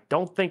in. I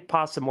don't think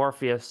Possum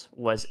Orpheus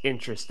was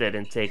interested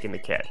in taking the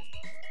kid.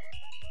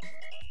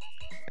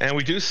 And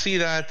we do see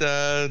that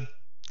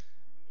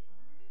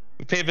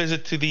we pay a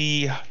visit to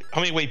the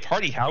Hummingway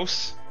Party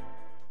House.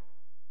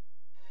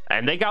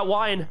 And they got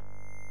wine.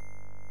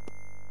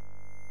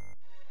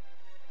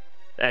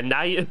 And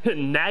now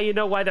you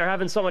know why they're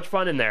having so much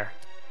fun in there.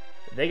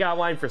 They got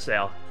wine for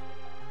sale.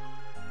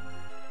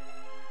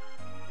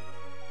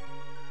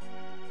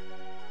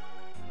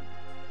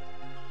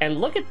 And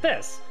look at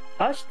this.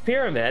 Hushed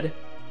Pyramid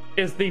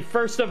is the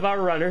first of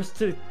our runners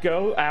to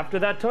go after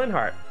that Twin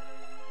Heart.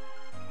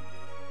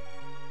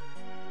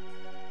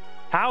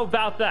 How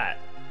about that?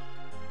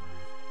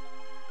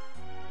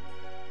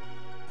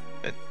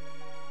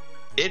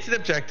 It's an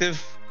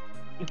objective.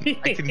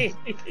 I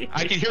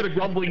can hear the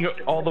grumbling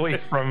all the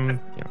way from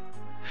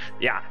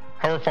Yeah.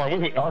 however far away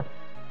we are.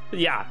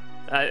 Yeah.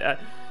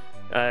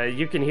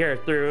 You can hear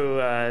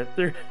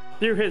through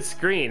his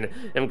screen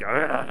him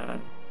go.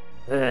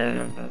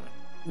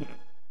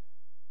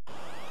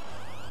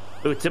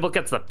 Ooh, Tibble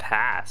gets the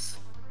pass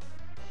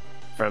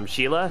from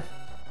Sheila.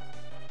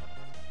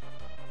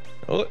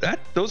 Oh,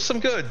 those are some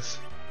goods.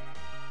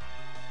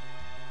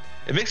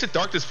 It makes the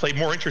Darkness play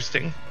more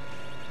interesting.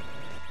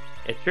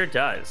 It sure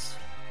does.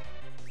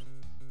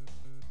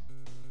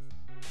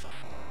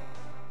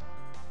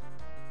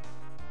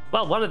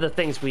 Well, one of the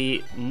things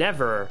we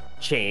never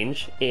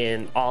change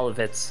in all of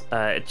its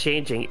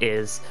changing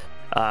is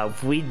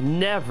we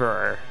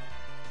never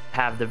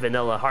have the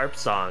vanilla harp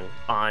song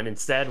on.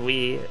 Instead,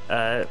 we,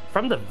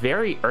 from the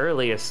very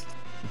earliest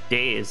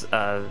days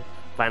of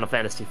Final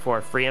Fantasy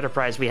IV Free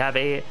Enterprise, we have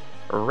a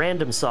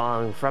random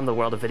song from the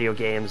world of video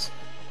games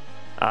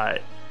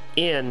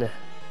in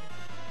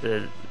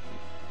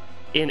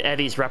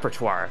Eddie's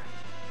repertoire.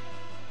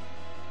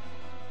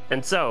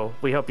 And so,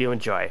 we hope you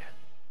enjoy.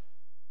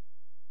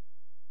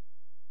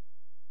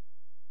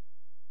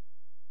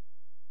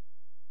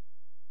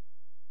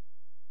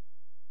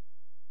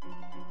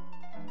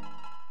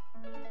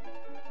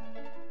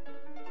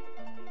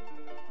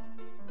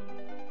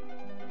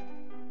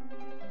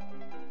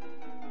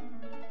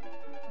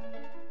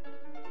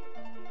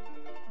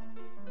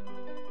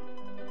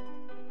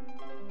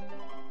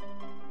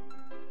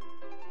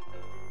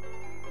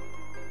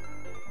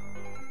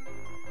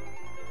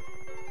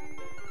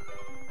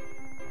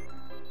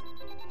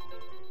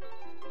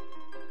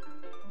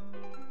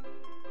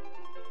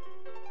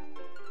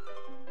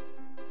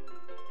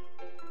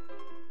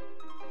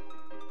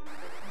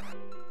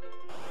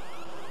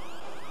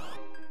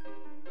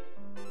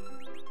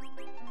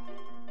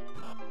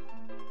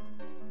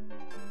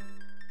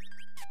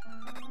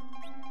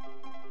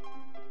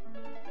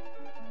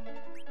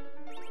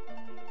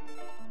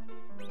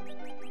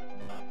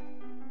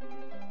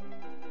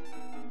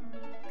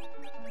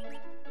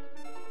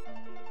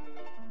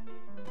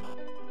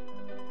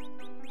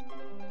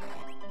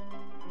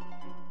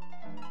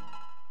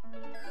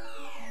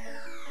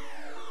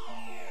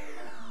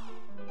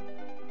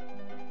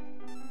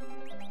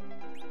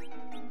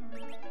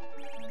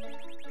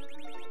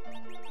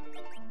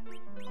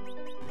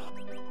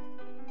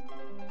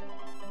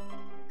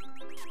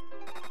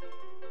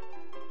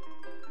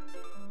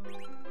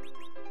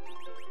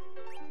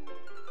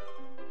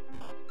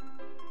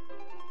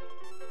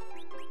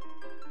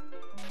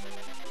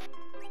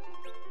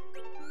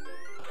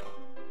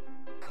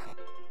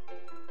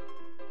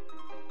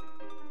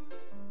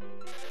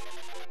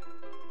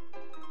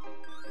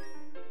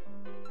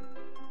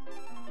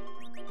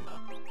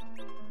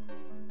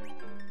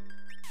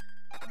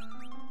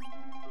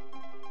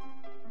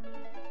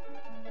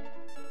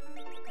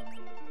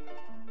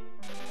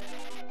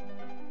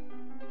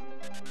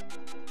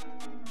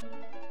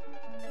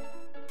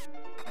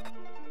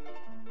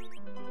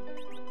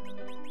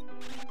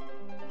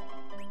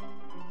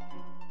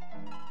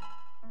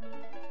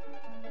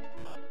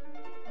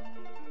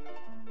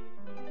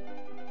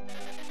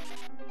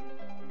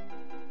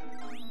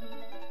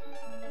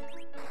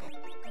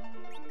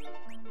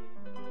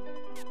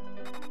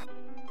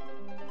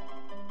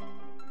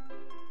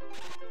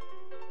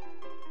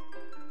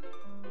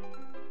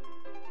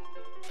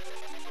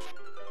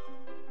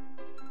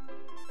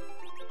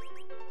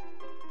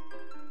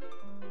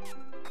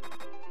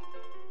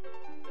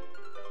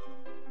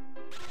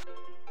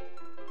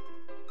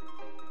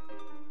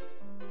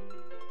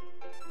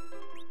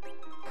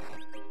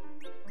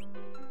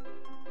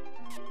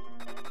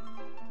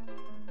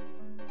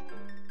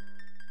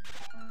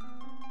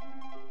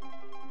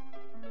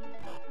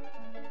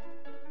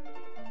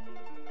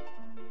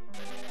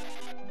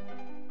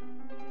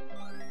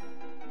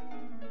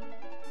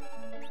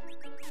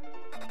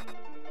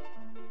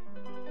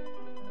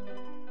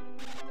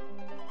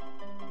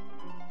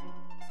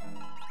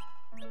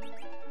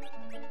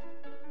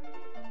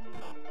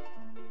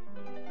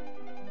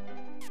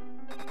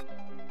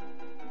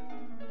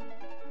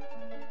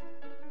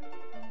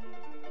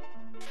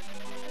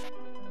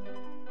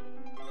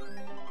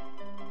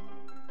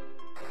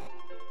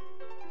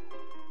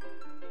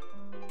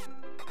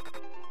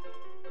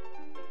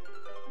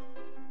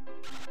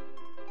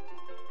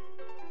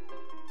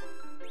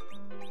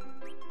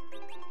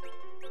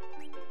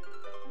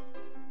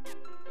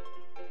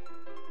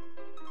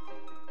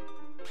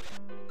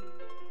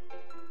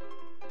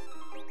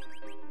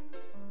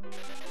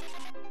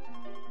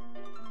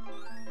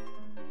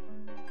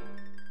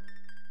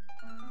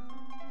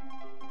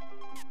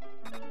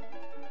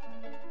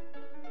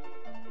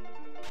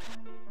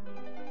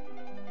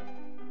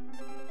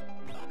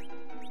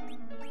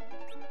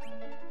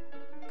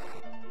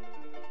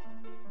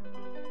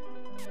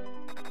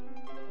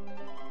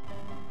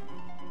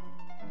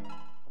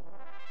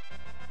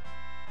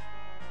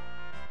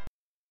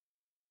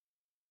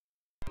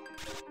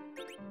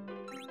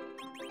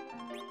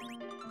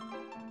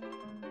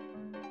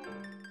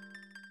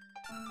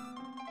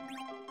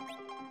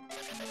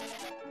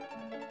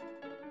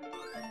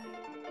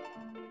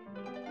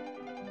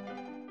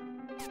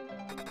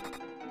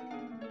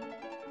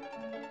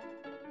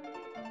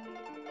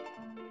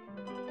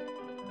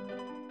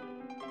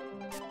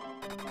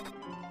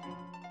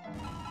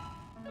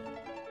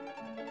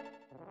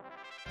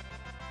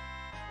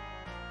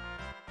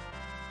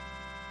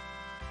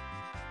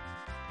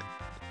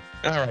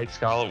 All right,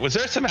 Scarlet. Was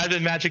there some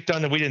admin magic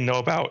done that we didn't know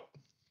about?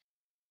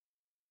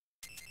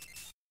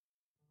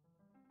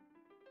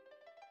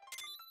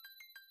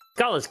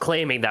 Skull is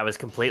claiming that was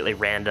completely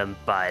random,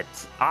 but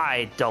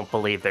I don't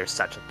believe there's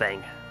such a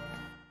thing.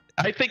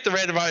 I think the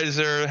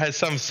randomizer has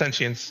some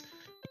sentience.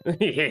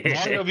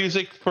 Mario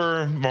music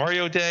for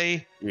Mario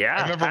Day. Yeah.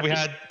 I remember we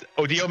had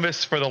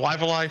Odiomus for the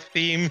Live Alive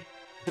theme.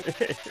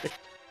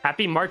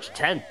 Happy March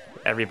 10th,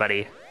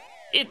 everybody.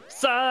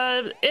 It's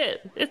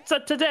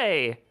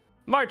today,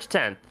 March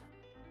 10th.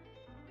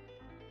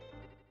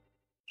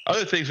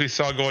 Other things we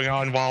saw going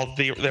on while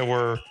there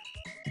were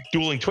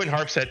dueling twin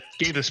harps that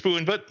gave the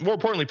spoon, but more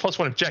importantly,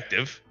 +1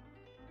 objective.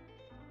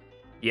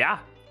 Yeah.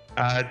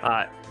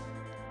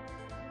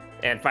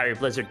 And Fiery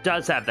Blizzard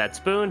does have that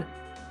spoon.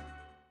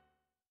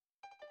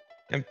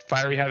 And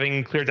Fiery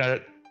having cleared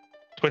that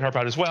twin harp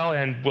out as well,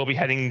 and we'll be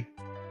heading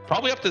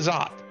probably up to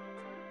Zot.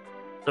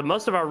 So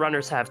most of our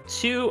runners have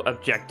 2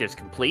 objectives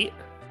complete,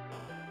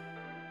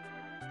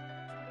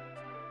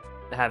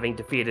 having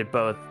defeated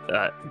both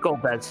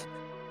gold beds.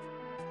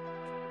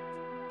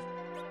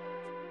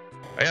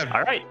 Yeah.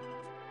 All right.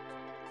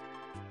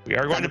 We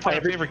are going to play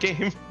our favorite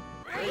game.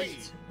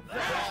 Great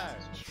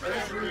Vast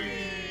Treasury!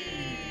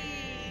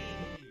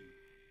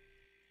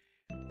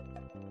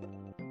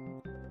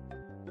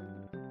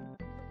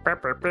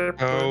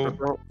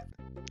 Oh,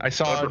 I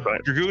saw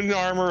Dragoon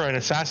armor, an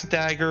assassin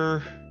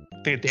dagger,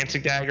 I think a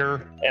dancing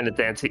dagger. And a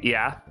dancing,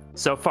 yeah.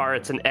 So far,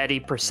 it's an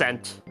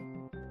 80%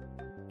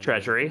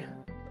 treasury.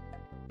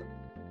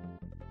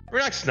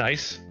 That's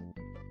nice.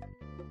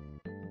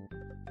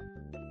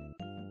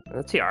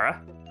 A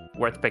tiara,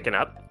 worth picking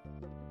up.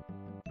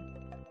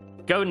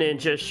 Go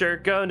ninja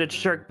shirt, go ninja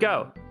shirt,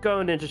 go. Go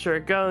ninja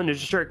shirt, go ninja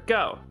shirt,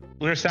 go.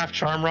 Lunar Staff,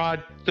 Charm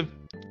Rod, the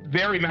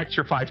very max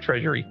Tier 5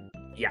 treasury.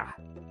 Yeah.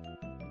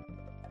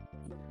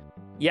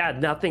 Yeah,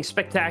 nothing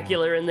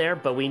spectacular in there,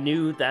 but we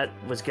knew that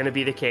was going to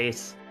be the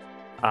case.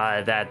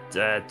 That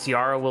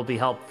tiara will be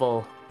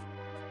helpful.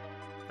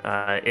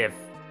 If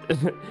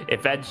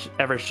if Edge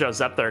ever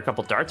shows up, there are a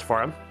couple darts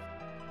for him.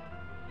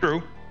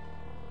 True.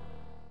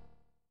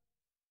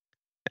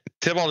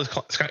 Tybalt is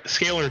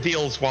scaling her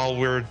deals while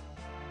we're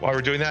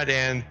doing that,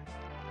 and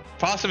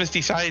Possum has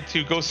decided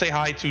to go say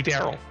hi to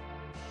Daryl.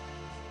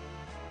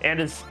 And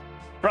his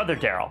brother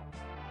Daryl.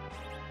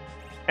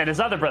 And his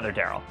other brother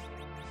Daryl.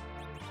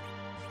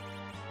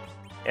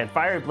 And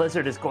Fiery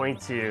Blizzard is going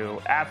to,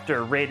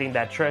 after raiding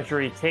that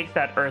treasury, take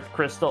that Earth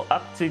Crystal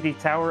up to the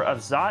Tower of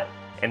Zot,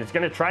 and it's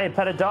going to try and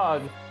pet a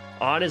dog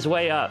on his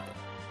way up.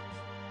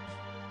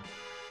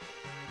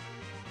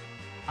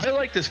 I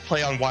like this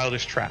play on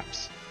Wildest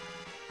Traps.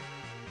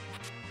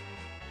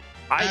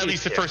 At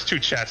least the first 2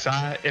 chests.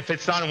 If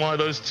it's not in one of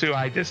those 2,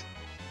 I just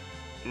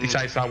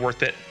decide it's not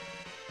worth it.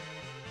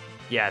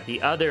 Yeah,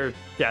 the other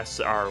chests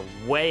are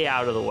way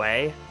out of the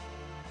way,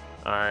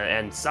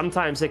 and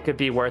sometimes it could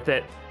be worth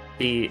it.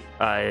 The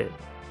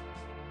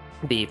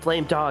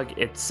Flame Dog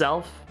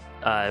itself,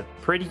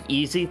 pretty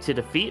easy to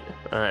defeat,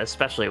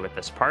 especially with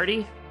this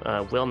party.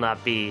 Will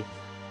not be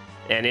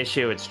an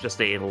issue. It's just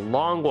a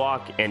long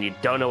walk, and you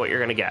don't know what you're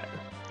going to get.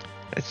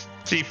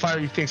 See,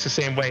 Fiery thinks the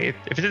same way.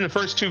 If it's in the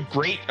first 2,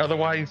 great.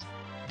 Otherwise,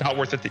 not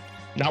worth it.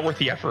 Not worth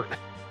the effort.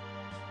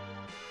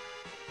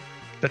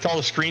 That's all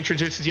the screen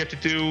transitions you have to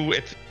do.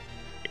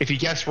 If you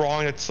guess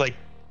wrong, it's like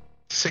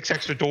 6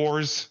 extra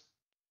doors.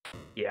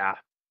 Yeah.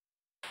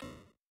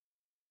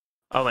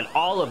 Oh, and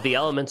all of the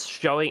elements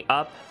showing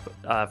up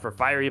for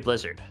Fiery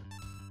Blizzard.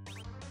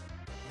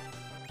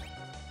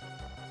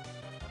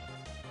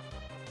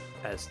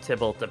 As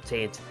Tybalt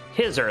obtains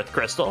his Earth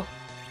Crystal.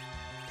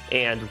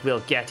 And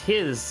we'll get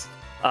his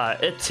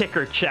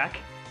ticker check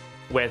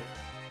with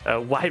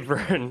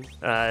Wyvern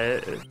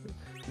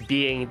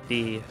being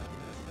the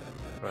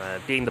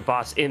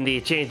boss in the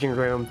changing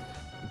room,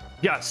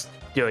 just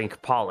doing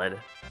Pollen.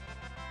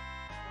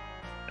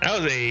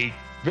 That was a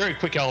very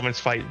quick elements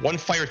fight. 1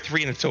 fire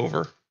 3 and it's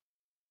over.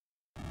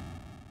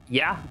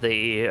 Yeah,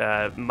 the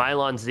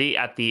Mylon Z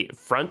at the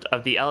front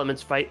of the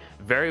elements fight,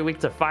 very weak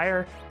to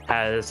fire,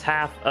 has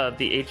half of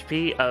the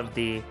HP of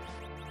the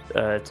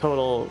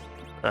total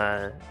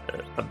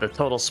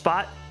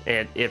spot,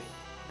 and if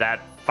that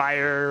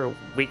fire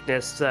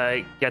weakness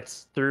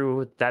gets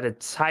through that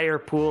entire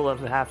pool of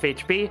half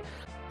HP,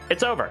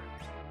 it's over.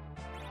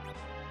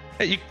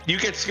 Hey, you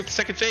get to skip the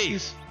second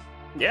phase.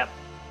 Yep.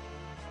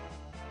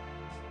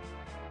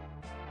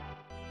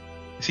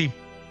 See,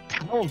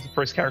 Talon's the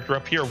first character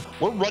up here.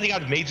 We're running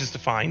out of mages to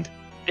find.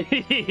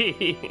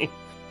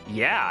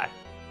 Yeah.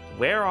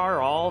 Where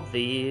are all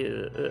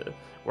the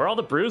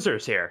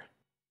bruisers here?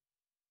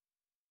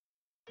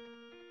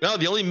 No,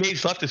 the only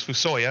mage left is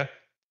Fusoya,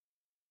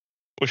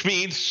 which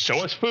means show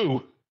us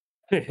Fu.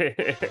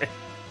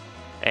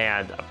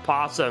 And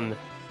Possum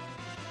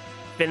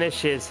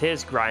finishes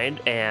his grind,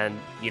 and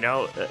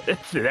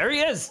there he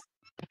is.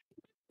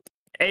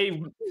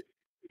 A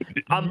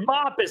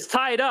mop is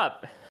tied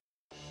up.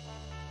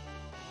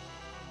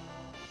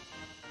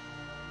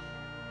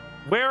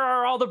 Where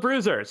are all the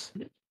bruisers?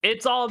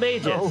 It's all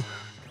mages. Oh.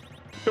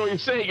 So what you're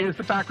saying is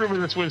the back room of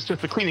this was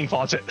just a cleaning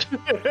closet.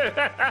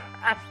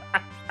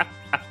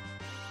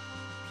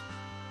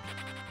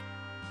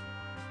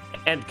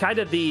 And kind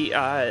of the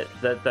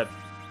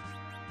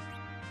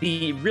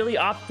really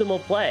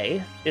optimal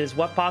play is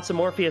what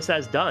Morpheus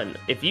has done.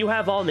 If you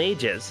have all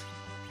mages,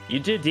 you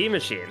do D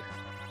Machine.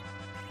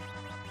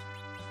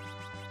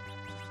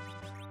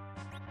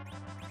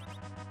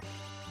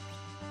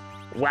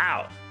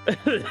 Wow.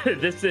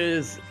 this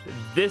is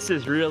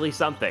really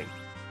something.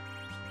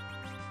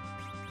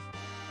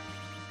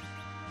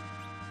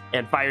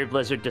 And Fiery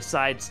Blizzard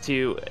decides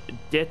to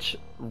ditch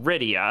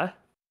Rydia.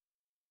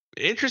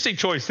 Interesting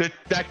choice.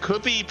 That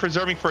could be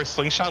preserving for a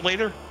slingshot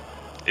later.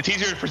 It's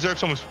easier to preserve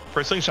someone for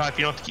a slingshot if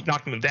you don't have to keep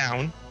knocking them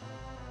down.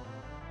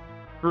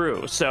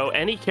 True. So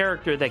any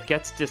character that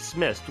gets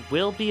dismissed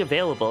will be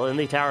available in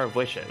the Tower of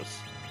Wishes.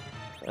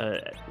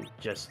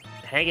 Just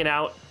hanging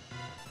out,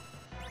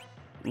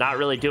 not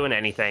really doing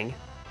anything.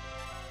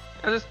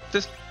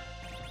 Just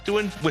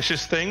doing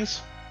wishes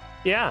things.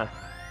 Yeah.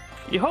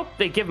 You hope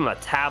they give him a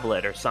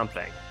tablet or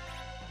something.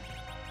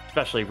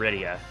 Especially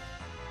Rydia.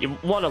 You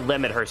want to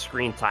limit her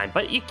screen time,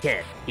 but you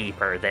can't keep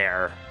her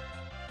there.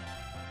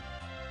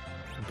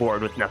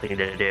 Bored with nothing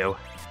to do.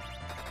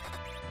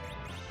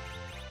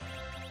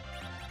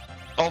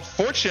 Oh,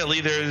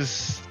 fortunately,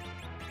 there's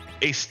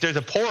a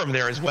Porum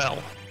there as well.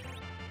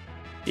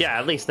 Yeah,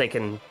 at least they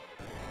can...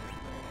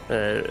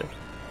 at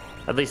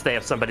least they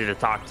have somebody to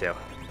talk to.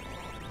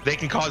 They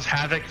can cause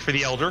havoc for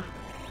the Elder.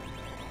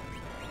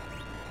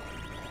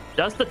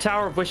 Does the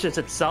Tower of Wishes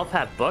itself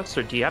have books,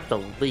 or do you have to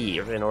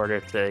leave in order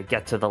to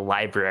get to the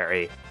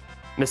library?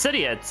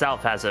 Mysidia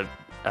itself has a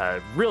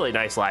really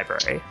nice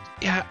library.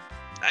 Yeah,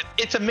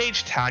 it's a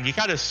mage town. You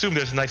gotta assume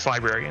there's a nice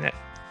library in it.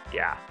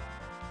 Yeah.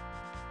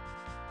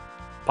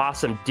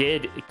 Possum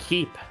did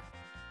keep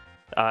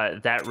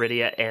that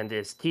Rydia and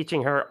is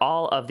teaching her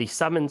all of the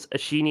summons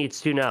she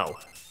needs to know.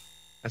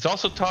 It's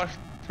also taught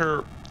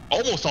her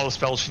almost all the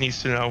spells she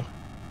needs to know.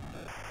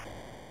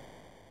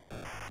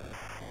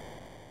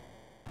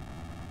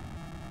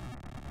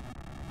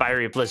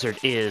 Fiery Blizzard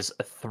is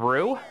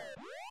through.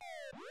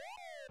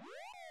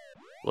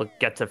 We'll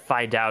get to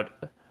find out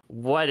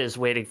what is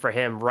waiting for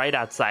him right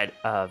outside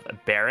of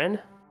Baron.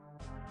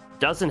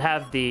 Doesn't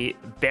have the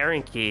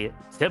Baron key.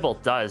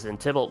 Tybalt does, and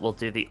Tybalt will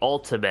do the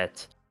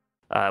ultimate.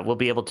 We'll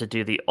be able to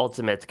do the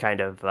ultimate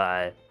kind of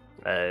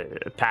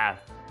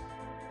path.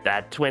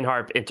 That Twin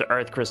Harp into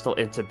Earth Crystal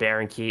into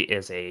Baron key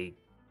is a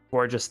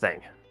gorgeous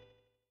thing.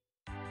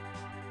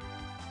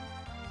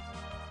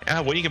 Yeah,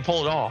 when you can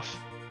pull it off.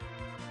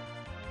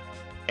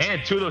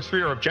 And 2 of those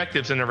 3 are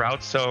objectives in the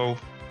route, so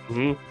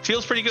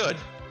feels pretty good.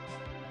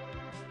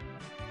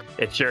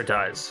 It sure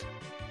does.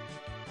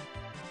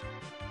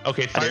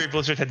 Okay, Fiery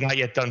Blizzard had not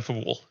yet done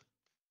Fool.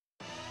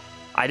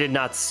 I did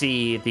not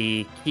see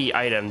the key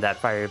item that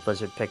Fiery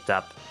Blizzard picked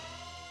up.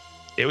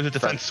 It was a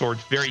defense sword,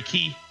 very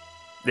key.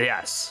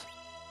 Yes.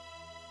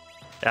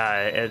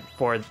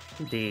 For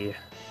the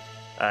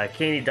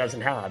Kaney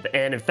doesn't have.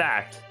 And in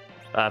fact,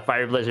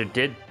 Fiery Blizzard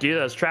did do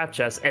those trap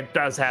chests and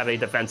does have a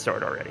defense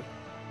sword already.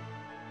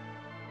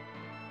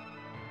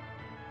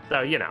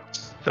 So, you know.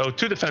 So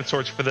 2 defense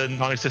swords for the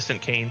non-existent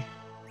Kane.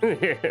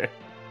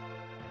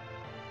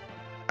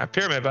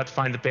 Pyramid about to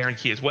find the Baron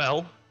key as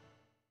well.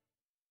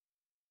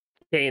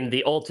 Kane,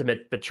 the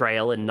ultimate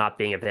betrayal in not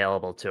being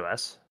available to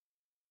us.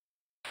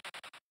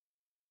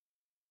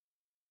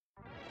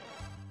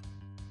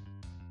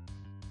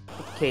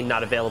 Kane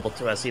not available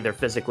to us either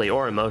physically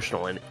or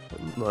emotionally.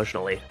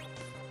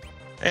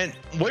 And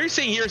what you're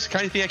saying here is the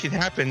kind of thing that can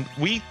happen.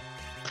 We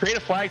create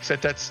a flag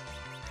set that's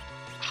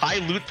high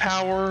loot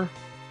power,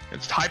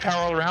 it's high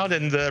power all around,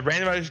 and the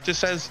randomizer just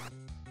says,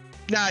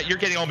 nah, you're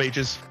getting all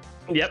mages.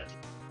 Yep.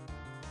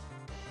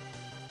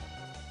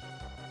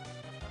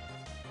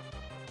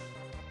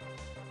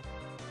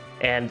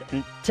 And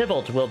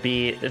Tybalt will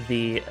be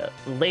the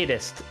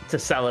latest to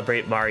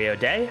celebrate Mario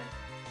Day.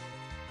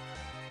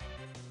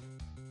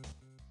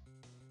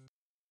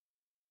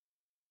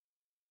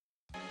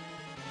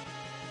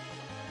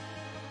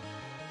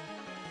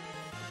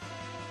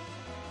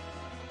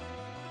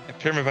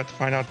 Pyramid about to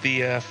find out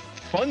the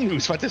fun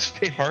news about this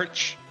day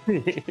march.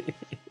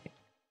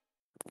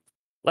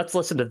 Let's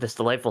listen to this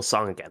delightful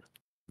song again.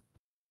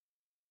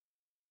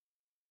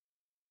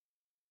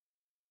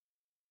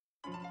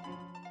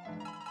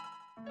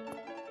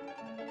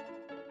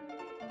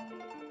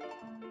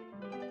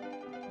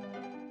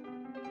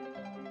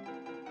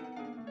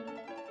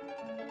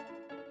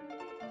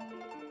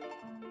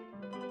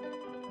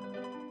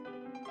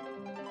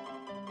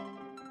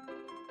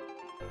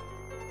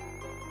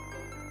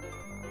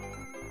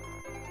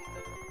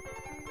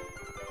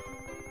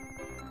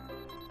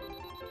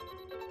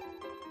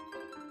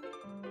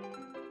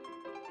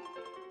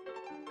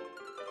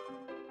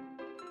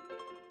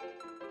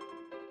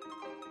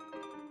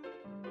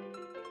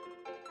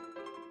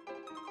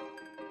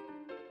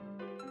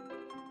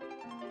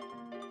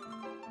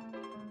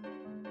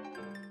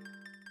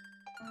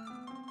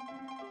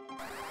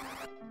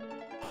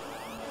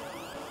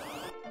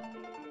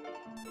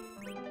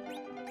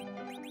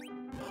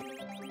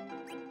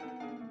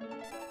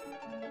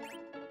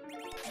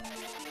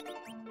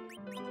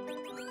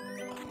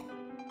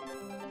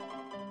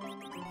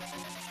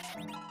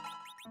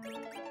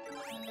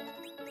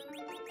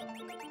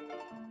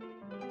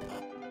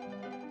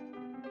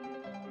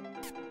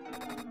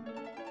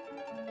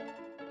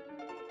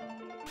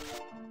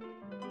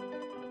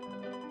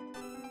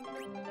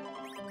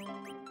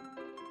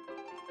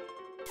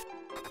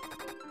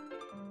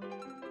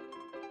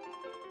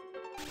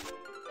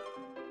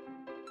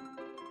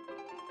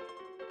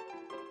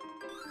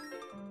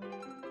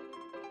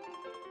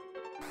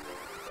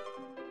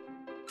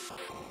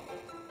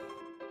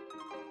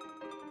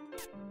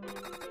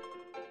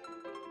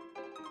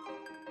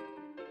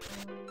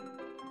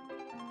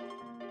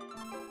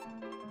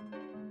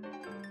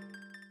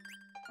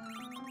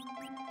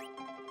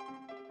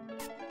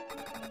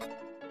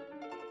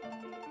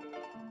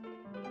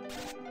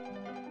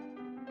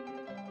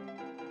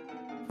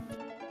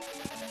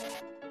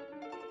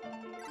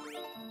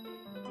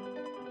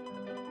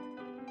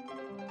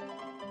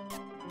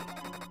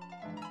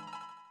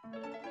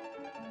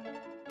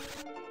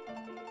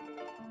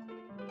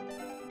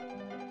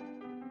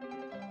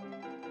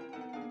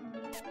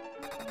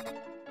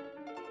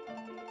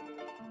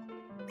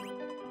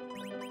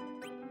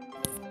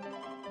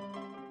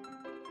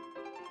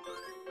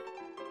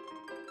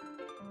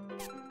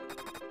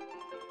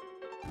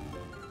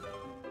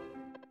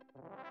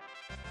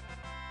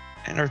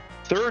 And our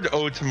third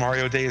Ode to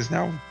Mario Day has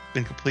now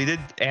been completed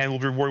and will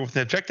be rewarded with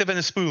an objective and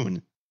a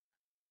spoon.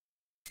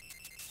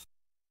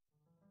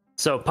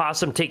 So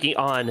Possum taking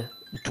on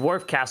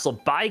Dwarf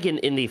Castle. Baigen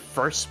in the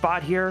first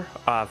spot here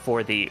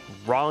for the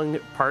wrong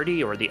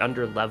party or the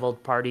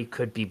under-leveled party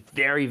could be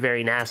very,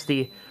 very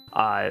nasty.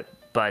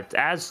 But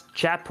as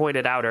chat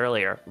pointed out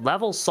earlier,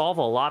 levels solve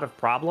a lot of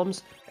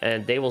problems,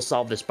 and they will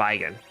solve this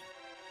Baigen.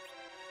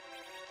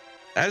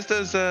 As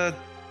does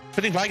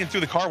putting Baigen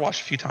through the car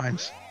wash a few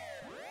times.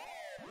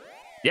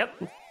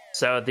 Yep.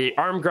 So the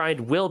arm grind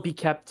will be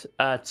kept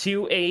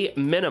to a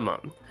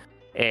minimum.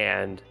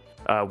 And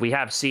we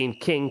have seen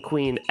King,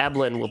 Queen,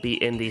 Eblin will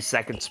be in the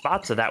second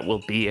spot, so that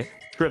will be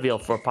trivial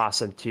for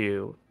Possum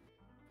to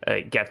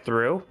get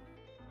through.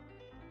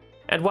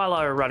 And while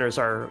our runners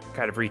are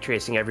kind of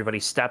retracing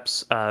everybody's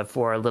steps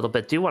for a little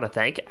bit, do want to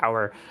thank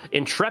our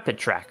intrepid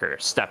tracker,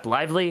 Step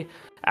Lively,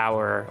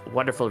 our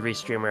wonderful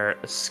restreamer,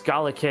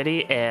 Scala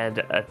Kitty,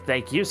 and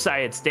thank you,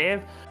 Science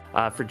Dave,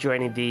 for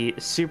joining the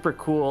super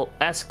cool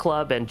S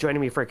Club and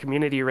joining me for a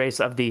community race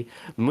of the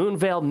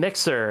Moonveil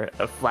Mixer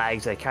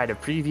flags, a kind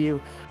of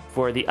preview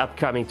for the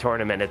upcoming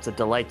tournament. It's a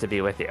delight to be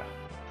with you.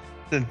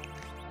 And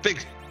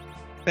big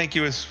thank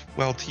you as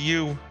well to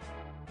you,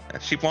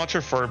 Sheep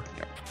Launcher, for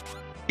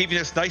keeping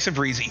us nice and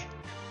breezy.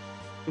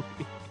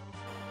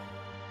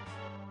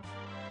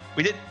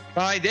 We did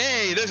find,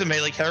 hey, there's a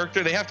melee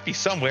character. They have to be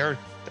somewhere.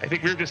 I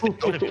think we were just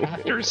out of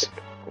actors.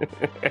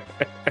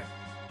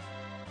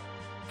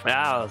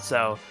 Wow,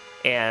 so,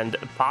 and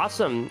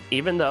Possum,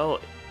 even though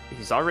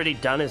he's already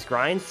done his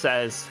grind,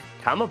 says,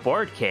 come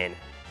aboard, Kane.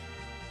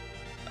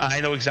 I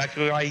know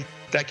exactly why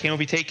that Kane will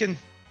be taken.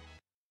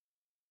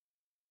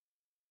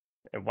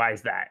 And why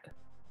is that?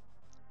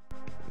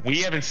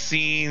 We haven't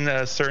seen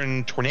a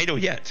certain tornado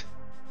yet.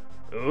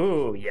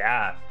 Ooh,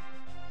 yeah.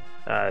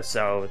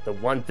 So the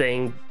one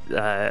thing,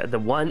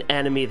 the one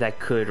enemy that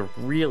could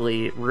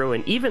really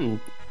ruin even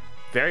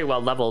very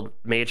well leveled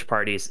mage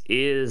parties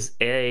is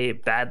a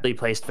badly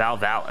placed Val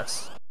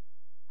Valis.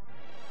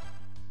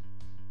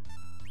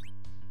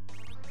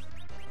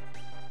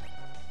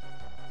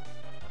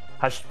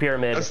 Hushed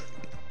Pyramid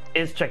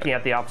is checking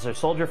out the officer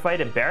soldier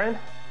fight in Baron.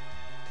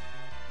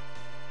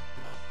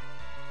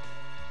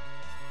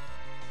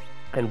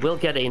 And we'll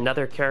get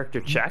another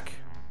character check.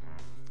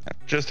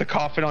 Just a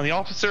coffin on the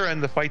officer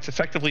and the fight's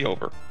effectively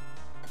over.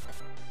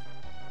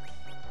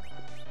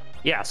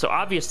 Yeah, so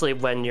obviously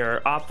when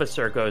your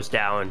officer goes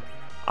down,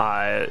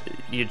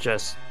 you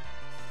just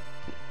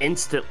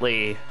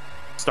instantly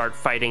start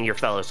fighting your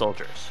fellow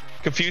soldiers.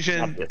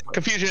 Confusion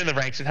in the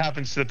ranks. It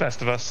happens to the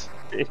best of us.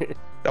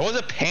 That was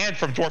a pan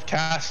from Dwarf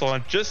Castle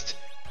and just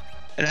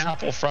an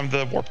apple from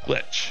the warp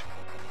glitch.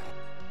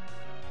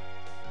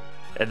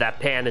 And that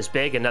pan is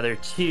big. Another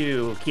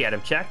 2 key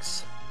item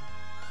checks.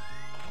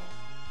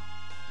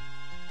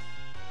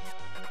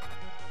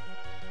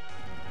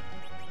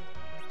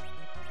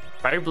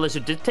 Fire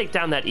Blizzard did take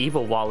down that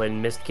evil wall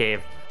in Mist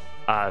Cave.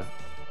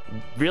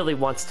 Really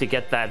wants to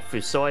get that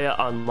Fusoya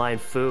online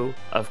Fu.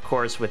 Of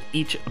course, with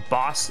each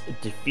boss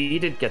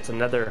defeated, gets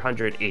another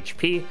 100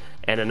 HP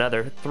and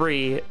another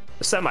 3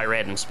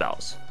 semi-random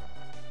spells.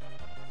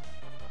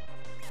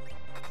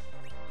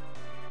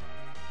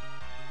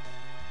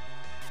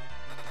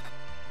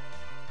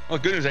 Well,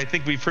 good news. I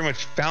think we've pretty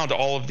much found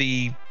all of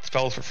the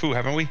spells for Fu,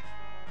 haven't we?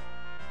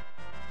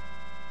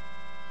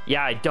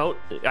 Yeah,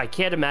 I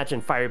can't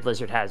imagine Fire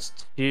Blizzard has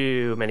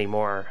too many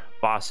more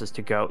bosses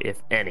to go,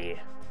 if any.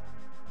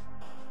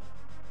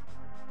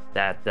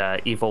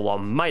 That evil wall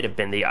might have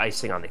been the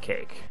icing on the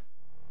cake.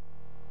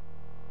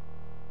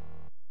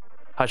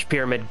 Hush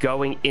Pyramid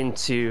going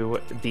into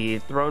the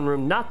throne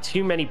room. Not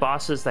too many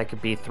bosses that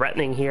could be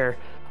threatening here.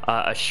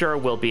 Assure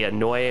will be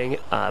annoying,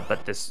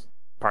 but this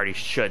party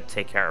should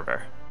take care of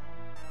her.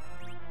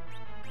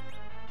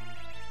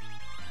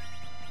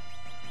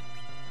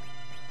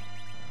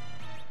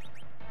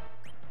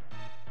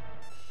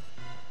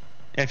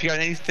 And if you got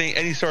anything,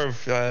 any sort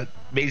of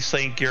mage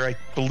slaying gear, I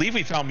believe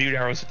we found mute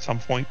arrows at some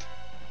point.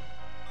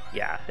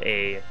 Yeah,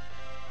 a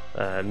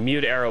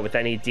mute arrow with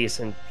any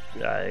decent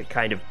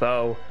kind of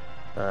bow,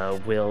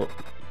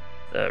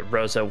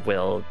 Rosa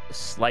will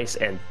slice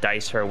and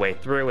dice her way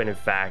through, and in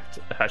fact,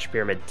 Hush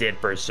Pyramid did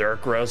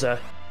berserk Rosa.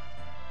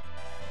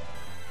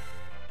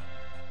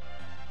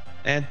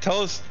 And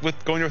tell us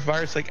with going with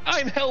virus, like,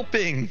 I'm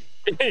helping!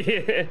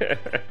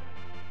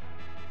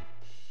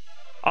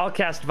 I'll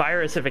cast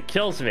virus if it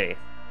kills me.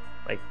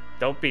 Like,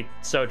 don't be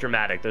so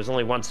dramatic. There's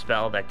only one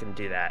spell that can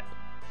do that.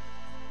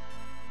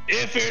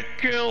 If it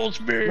kills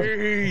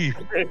me!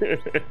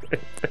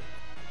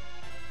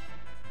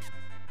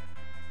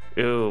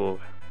 Ooh.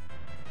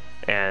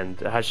 And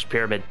Hush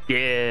Pyramid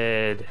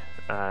did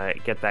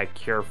get that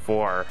Cure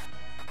 4.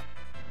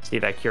 See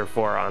that Cure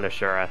 4 on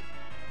Ashura.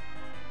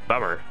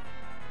 Bummer.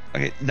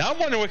 Okay, now I'm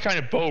wondering what kind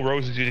of bow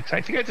Rose is using, because I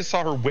think I just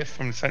saw her whiff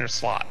from the center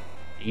slot.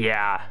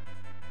 Yeah.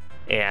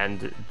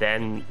 And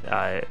then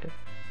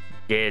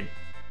did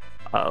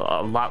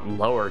a lot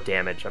lower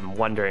damage. I'm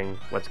wondering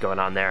what's going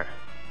on there.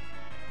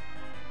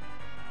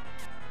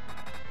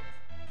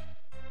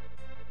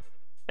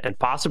 And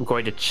Possum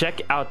going to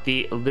check out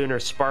the Lunar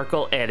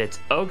Sparkle, and it's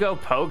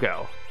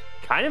Ogopogo.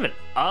 Kind of an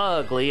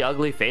ugly,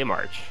 ugly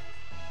Feymarch.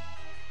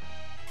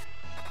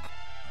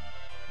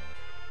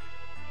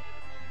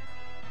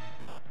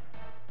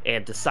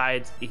 And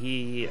decides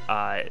he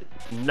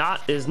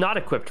is not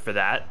equipped for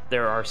that.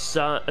 There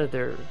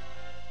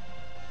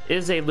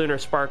is a Lunar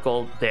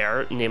Sparkle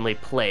there, namely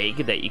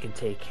Plague, that you can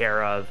take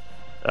care of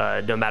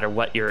no matter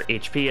what your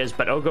HP is.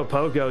 But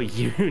Ogopogo,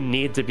 you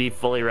need to be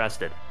fully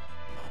rested.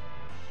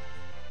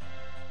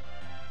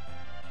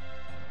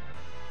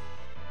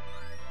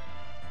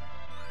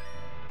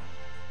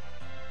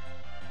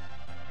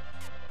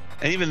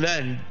 And even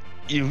then,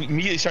 you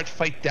immediately start to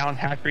fight down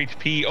half your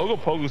HP.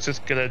 Ogopogo's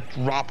just gonna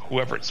drop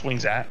whoever it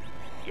swings at.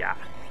 Yeah.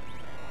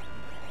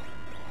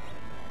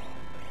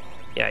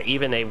 Yeah,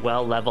 even a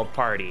well-leveled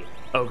party,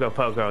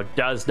 Ogopogo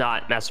does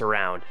not mess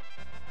around.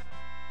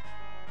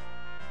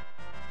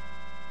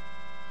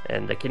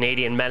 And the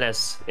Canadian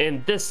menace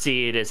in this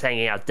seed is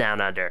hanging out down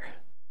under.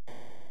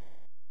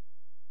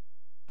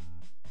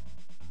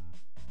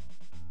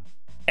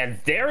 And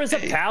there is a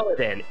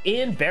paladin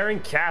in Baron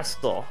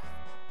Castle.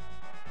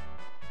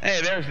 Hey,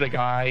 there's the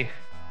guy.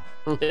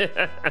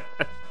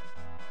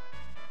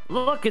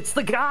 Look, it's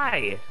the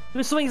guy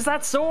who swings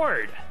that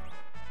sword.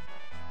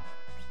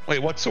 Wait,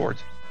 what sword?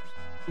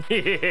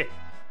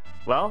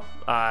 Well,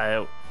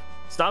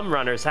 some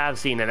runners have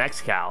seen an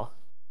X-Cal.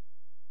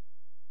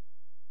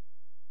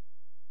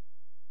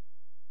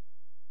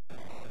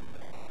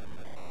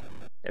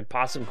 And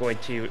Possum going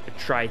to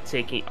try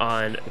taking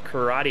on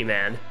Karate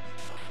Man.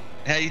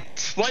 A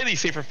slightly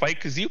safer fight,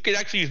 because you can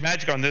actually use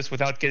magic on this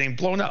without getting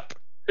blown up.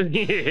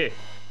 Yeah,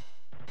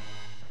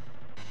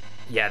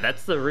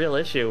 that's the real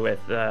issue with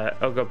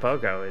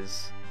Ogopogo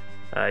is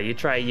you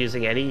try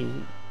using any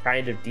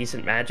kind of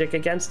decent magic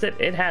against it,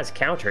 it has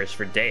counters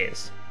for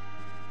days.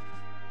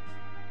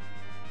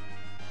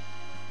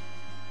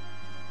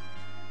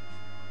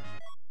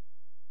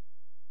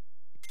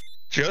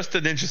 Just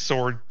a ninja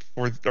sword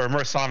or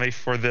Murasame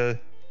for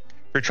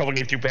trouble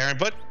getting through Baron,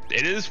 but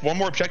it is one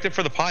more objective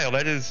for the pile.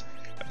 That is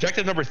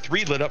objective number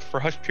 3 lit up for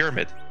Hush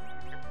Pyramid.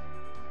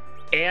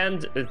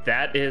 And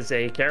that is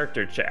a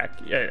character check,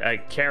 a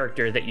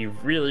character that you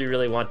really,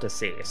 really want to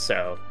see.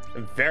 So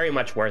very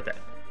much worth it.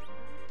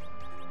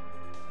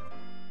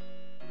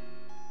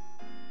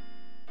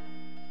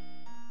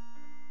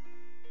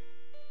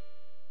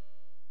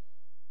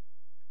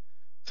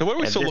 So what are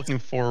we still looking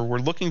for? We're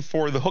looking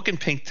for the hook and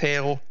pink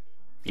tail,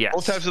 yes,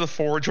 both types of the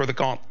forge, or the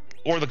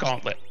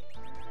gauntlet.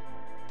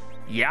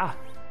 Yeah,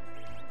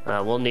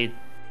 we'll need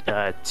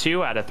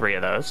 2 out of 3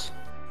 of those.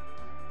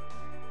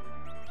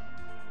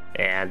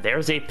 And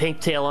there's a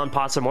pink tail on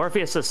Possum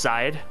Morpheus'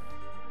 side.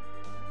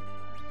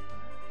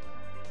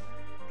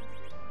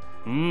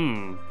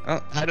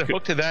 Add a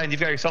hook to that, and you've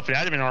got yourself an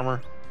adamant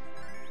armor.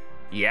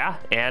 Yeah,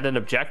 and an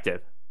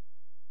objective.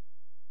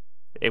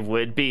 It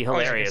would be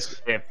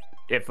hilarious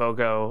if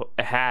Ogo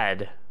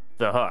had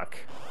the hook.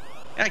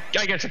 I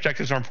guess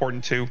objectives are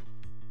important too.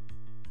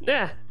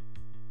 Yeah,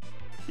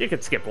 you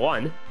could skip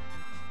one.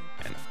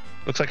 And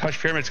looks like Hush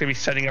Pyramid's gonna be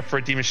setting up for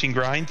a D-Machine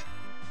grind.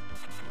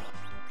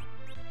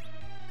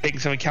 Taking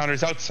some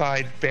encounters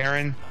outside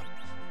Baron.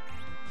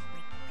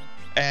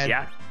 And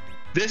yeah,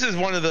 this is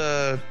one of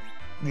the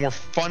more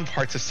fun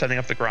parts of setting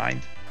up the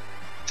grind.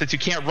 Since you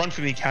can't run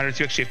from the encounters,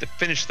 you actually have to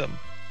finish them.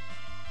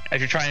 If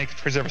you're trying to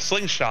preserve a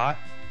slingshot.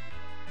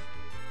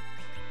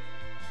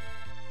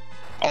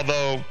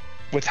 Although,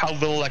 with how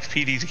little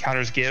XP these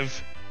encounters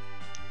give.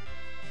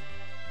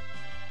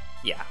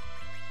 Yeah,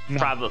 no.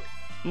 Probably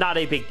not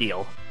a big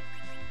deal.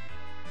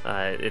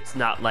 It's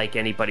not like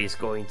anybody's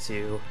going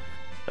to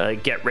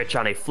get rich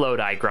on a flow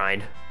die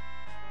grind.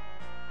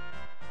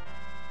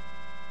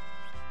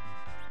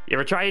 You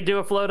ever try to do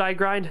a flow die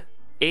grind?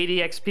 80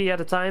 XP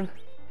at a time?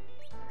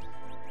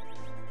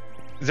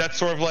 Is that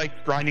sort of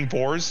like grinding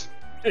boars?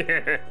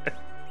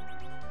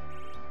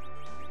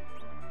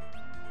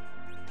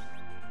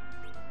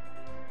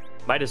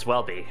 Might as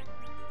well be.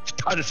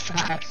 Not as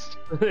fast.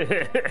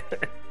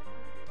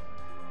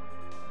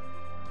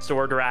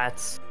 sword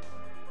rats.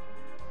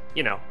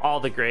 You know, all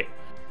the great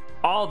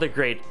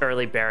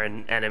early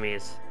Baron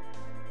enemies.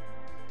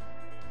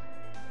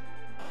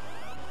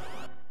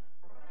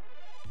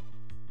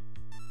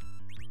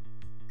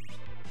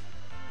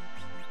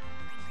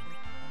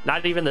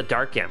 Not even the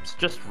dark imps,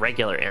 just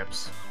regular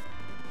imps.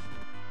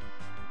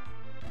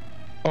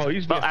 Oh, it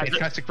used to be a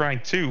fantastic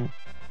grind too.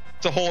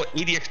 It's a whole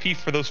 80 XP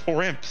for those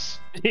 4 imps.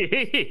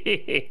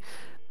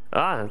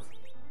 Ah,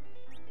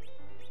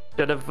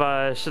 should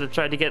have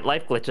tried to get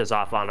life glitches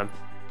off on them.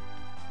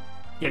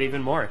 Get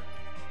even more.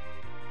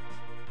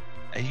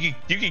 And you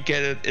could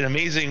get an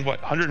amazing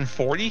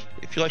 140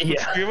 if you like the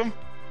 3 of them.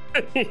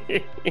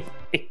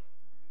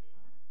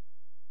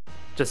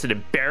 Just an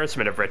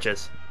embarrassment of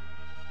riches.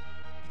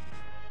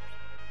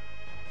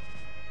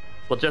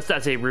 Well, just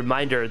as a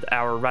reminder,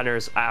 our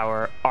runners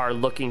are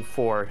looking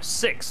for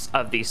 6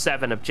 of the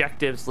 7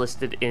 objectives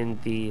listed in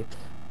the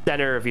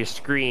center of your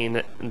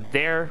screen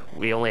there.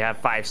 We only have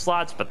 5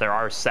 slots, but there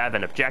are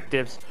 7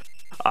 objectives.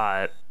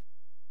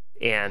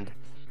 And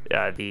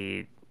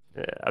the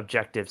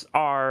objectives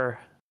are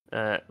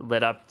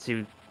lit up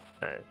to...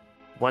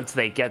 once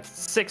they get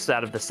 6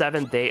 out of the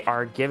 7, they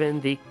are given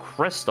the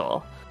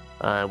crystal,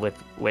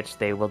 with which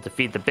they will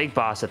defeat the big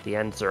boss at the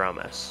end,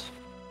 Zeromus.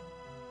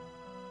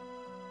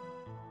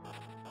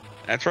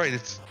 That's right.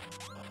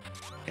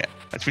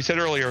 As we said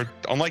earlier,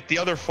 unlike the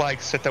other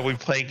flag set that we're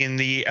playing in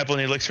the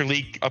Ebony Elixir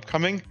League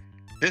upcoming,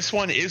 this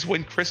one is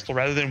win crystal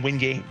rather than win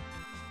game.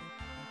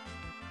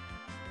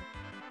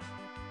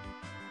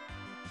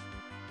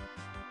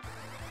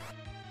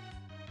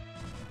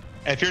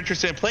 And if you're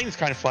interested in playing this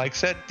kind of flag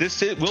set,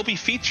 it will be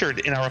featured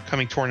in our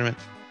upcoming tournament.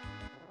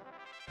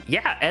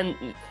 Yeah, and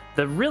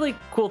the really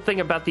cool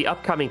thing about the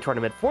upcoming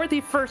tournament, for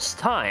the first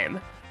time,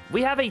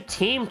 we have a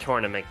team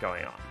tournament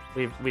going on.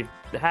 We've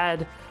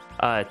had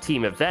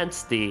team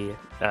events, the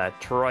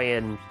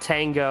Trojan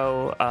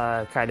Tango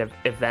kind of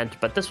event,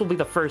 but this will be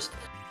the first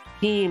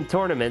team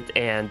tournament.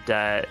 And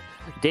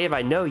Dave,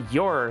 I know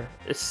you're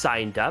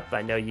signed up.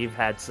 I know you've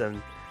had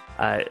some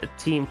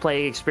team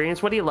playing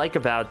experience. What do you like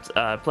about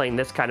playing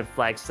this kind of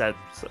flag set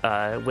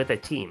with a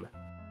team?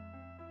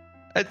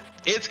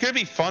 It's going to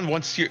be fun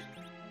once you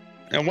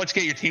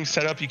get your team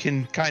set up. You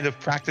can kind of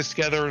practice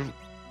together,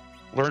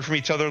 learn from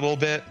each other a little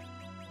bit.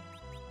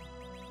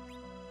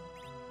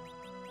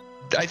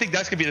 I think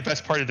that's going to be the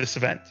best part of this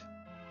event.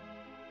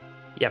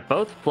 Yeah,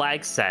 both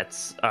flag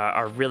sets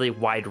are really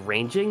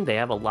wide-ranging. They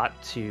have a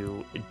lot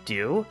to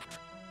do.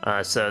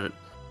 So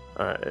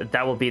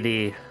that will be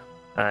the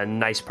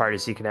nice part,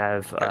 is you can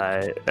have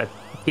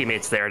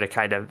teammates there to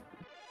kind of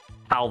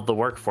help the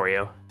work for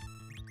you.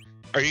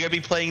 Are you going to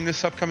be playing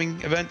this upcoming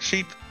event,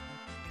 Sheep?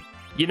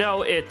 You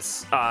know,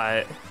 it's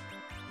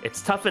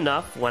tough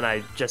enough when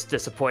I'm just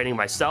disappointing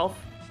myself.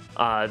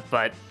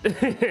 But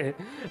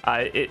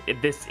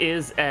this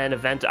is an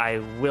event I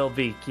will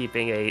be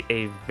keeping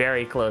a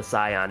very close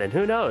eye on, and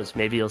who knows,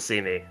 maybe you'll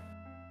see me.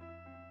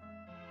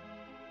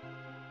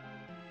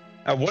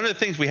 One of the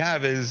things we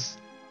have is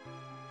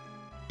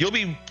you'll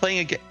be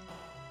playing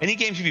any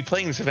games you'll be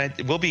playing this event,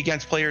 it will be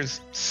against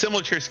players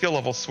similar to your skill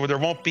levels, so there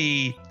won't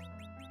be,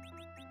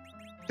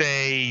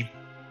 say,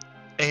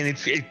 an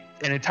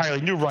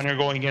entirely new runner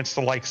going against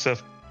the likes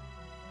of,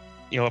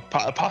 a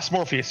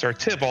Posmorpheus or a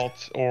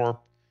Tybalt or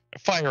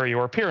Fiery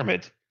or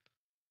Pyramid.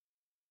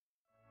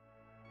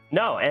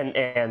 No,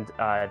 and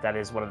that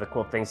is one of the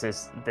cool things,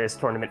 is this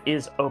tournament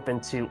is open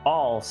to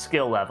all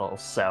skill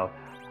levels, so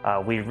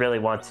we really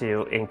want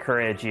to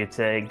encourage you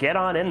to get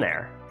on in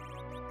there.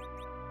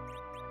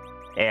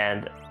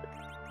 And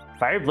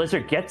Fire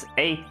Blizzard gets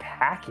a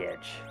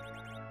package.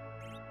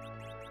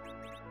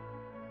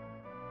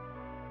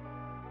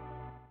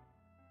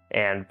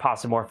 And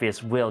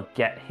Posmorpheus will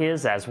get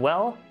his as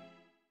well.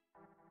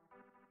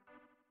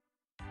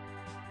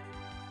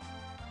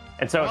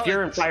 And so if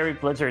you're in Fiery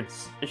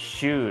Blizzard's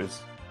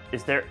shoes,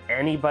 is there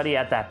anybody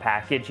at that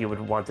package you would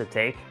want to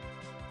take?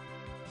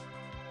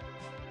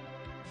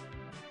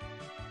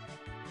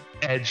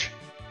 Edge.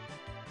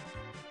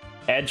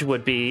 Edge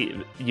would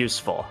be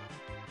useful.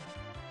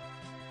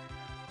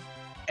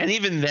 And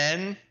even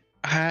then,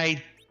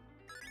 I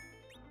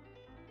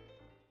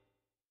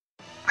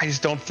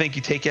just don't think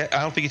you take it.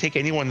 I don't think you take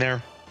anyone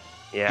there.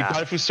 Yeah. You've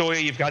got a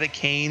Fusoya, you've got a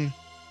Kane.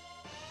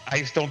 I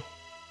just don't.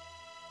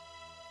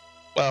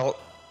 Well,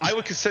 I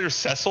would consider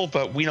Cecil,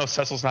 but we know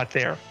Cecil's not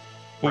there.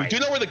 But right. We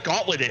do know where the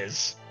Gauntlet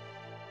is.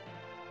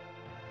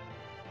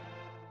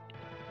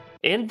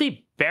 In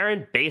the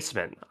Baron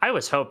basement. I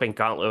was hoping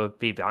Gauntlet would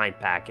be behind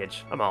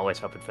package. I'm always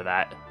hoping for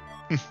that.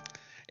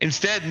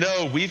 Instead,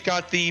 no, we've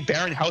got the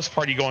Baron house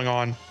party going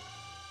on.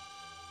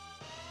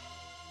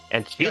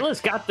 And Sheila's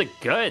got the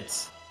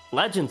goods.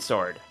 Legend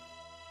Sword.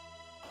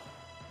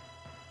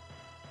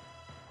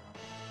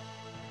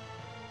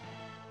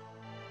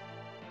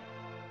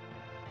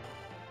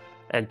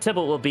 And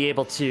Tybalt will be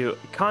able to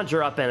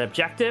conjure up an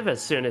objective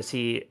as soon as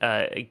he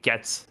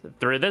gets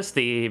through this.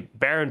 The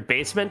Baron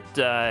basement,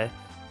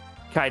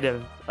 kind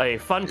of a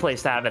fun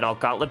place to have an Alt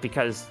Gauntlet,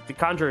 because the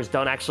Conjurers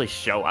don't actually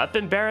show up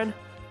in Baron.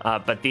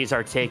 but these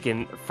are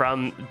taken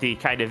from the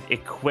kind of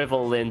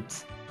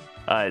equivalent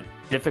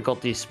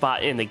difficulty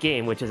spot in the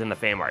game, which is in the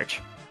Fey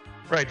March.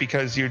 Right,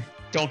 because you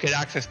don't get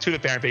access to the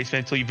Baron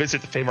Basement until you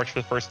visit the Fey March for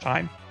the first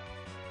time.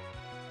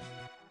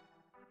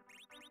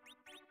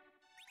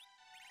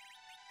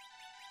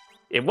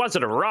 It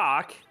wasn't a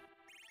rock.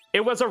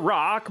 It was a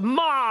rock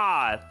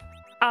moth.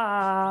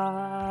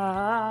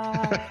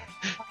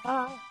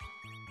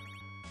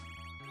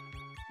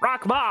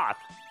 Rock moth.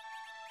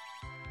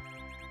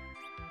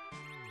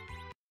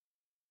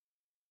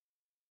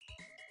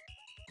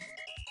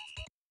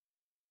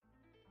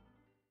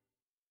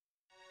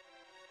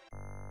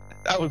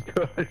 That was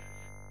good.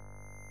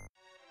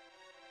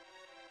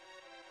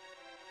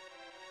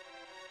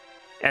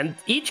 And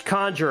each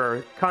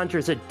conjurer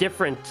conjures a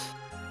different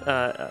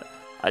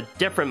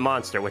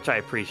monster, which I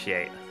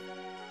appreciate.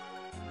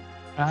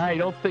 I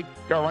don't think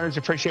our runners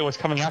appreciate what's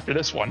coming after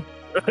this one.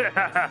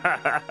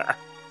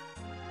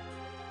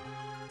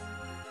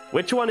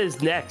 Which one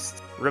is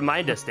next?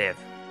 Remind us, Dave.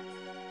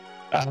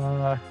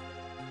 I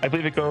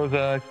believe it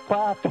goes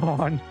clapped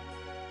on.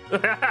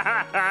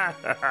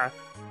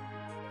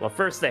 Well,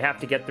 first they have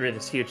to get through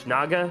this huge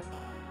Naga,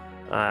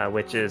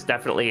 which is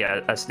definitely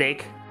a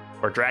snake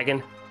or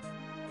dragon.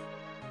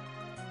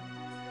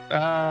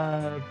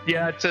 Yeah,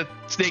 it's a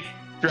snake,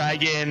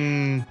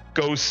 dragon,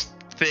 ghost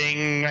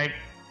thing.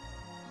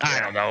 I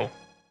don't know.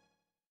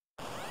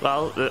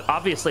 Well,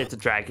 obviously it's a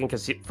dragon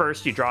because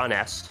first you draw an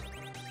S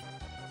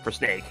for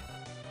snake.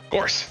 Of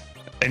course.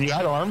 And you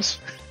add arms.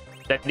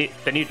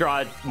 Then you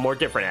draw a more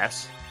different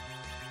S.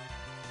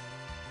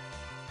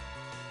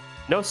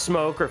 No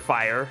smoke or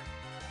fire.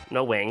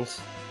 No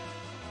wings.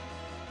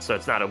 So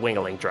it's not a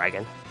wingling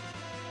dragon.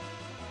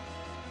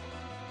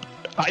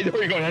 I know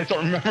where you're going. I just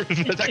don't remember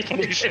this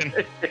explanation.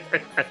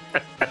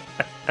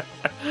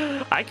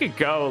 I could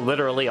go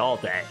literally all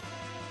day.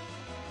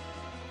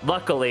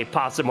 Luckily,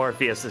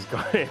 Possumorpheus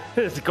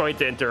is going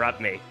to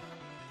interrupt me.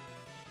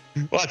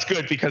 Well, that's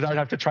good because I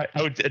would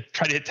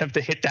try to attempt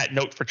to hit that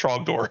note for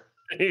Trogdor.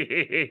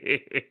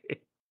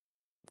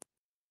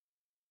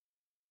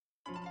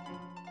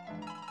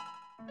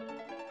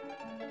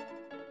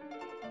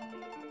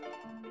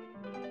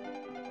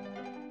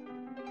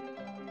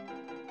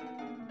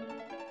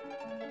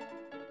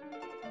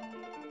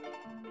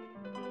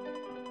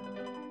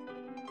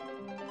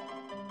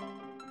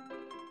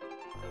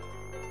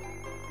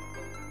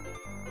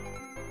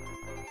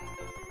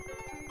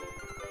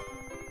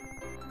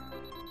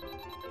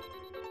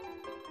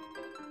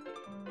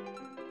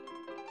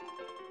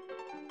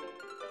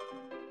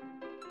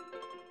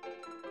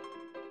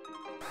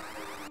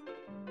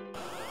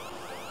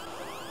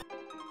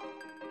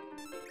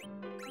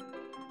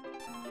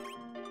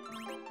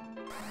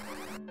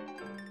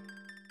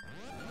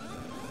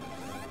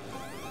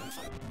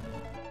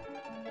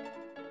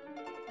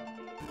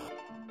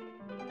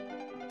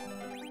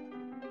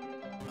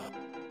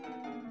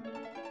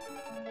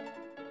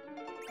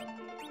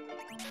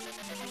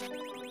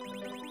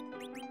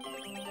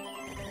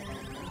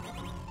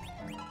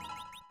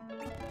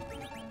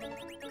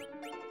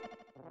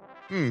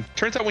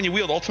 Turns out when you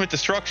wield Ultimate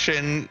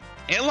Destruction,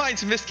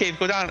 Antlines in Mist Cave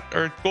go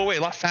away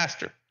a lot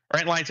faster. Or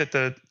Antlines at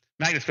the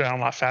Magnets go down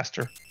a lot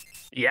faster.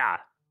 Yeah.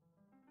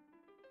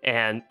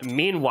 And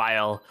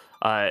meanwhile,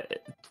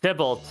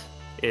 Tybalt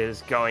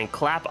is going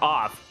clap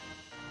off,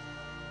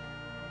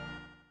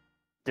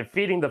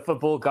 defeating the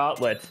Football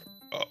Gauntlet.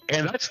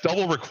 And that's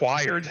double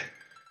required.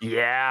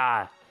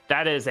 Yeah,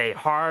 that is a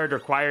hard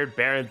required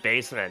Baron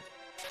Basement.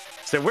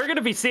 So we're going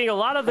to be seeing a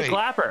lot of the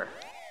Clapper.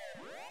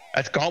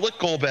 That's Gauntlet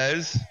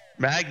Golbez,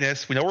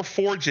 Magnus, we know where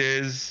Forge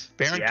is,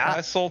 Baron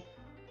Castle,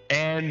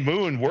 and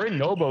Moon. We're in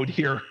no mode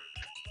here.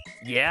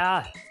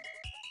 Yeah.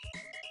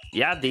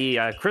 Yeah,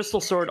 the Crystal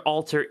Sword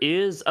Altar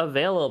is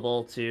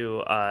available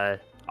to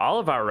all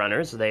of our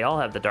runners. They all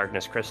have the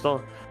Darkness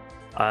Crystal.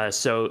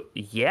 So,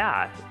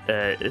 yeah,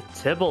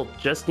 Tybalt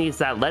just needs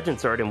that Legend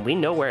Sword, and we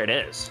know where it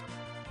is.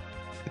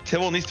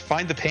 Tybalt needs to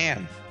find the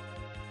pan.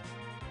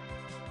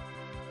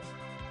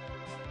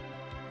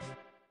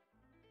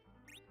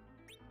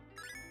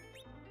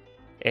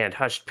 And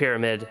Hushed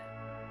Pyramid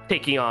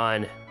taking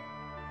on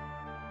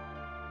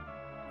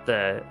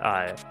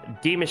the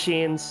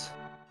D-Machines.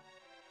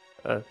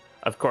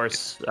 Of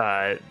course,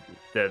 the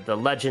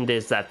legend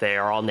is that they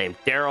are all named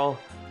Daryl.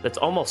 That's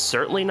almost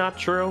certainly not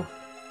true.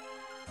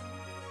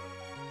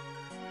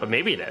 But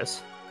maybe it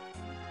is.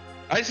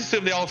 I just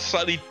assume they all have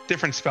slightly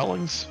different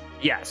spellings.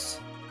 Yes.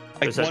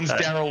 Like one's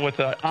Daryl with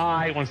an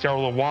I, one's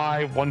Daryl with a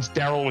Y, one's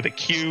Daryl with a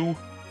Q.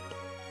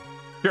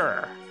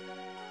 Sure.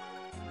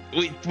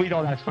 We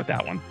don't ask about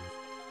that one.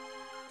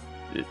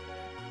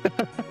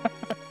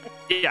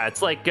 Yeah,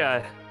 it's like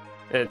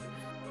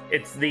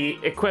it's the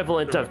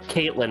equivalent of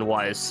Caitlyn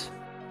was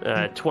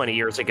 20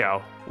 years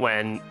ago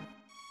when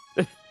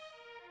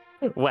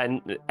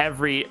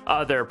every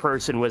other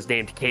person was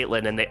named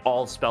Caitlyn and they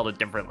all spelled it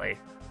differently.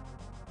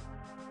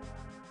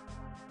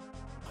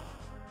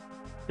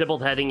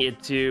 Tybalt heading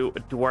into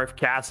Dwarf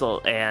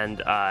Castle,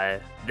 and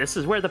this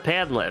is where the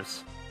pan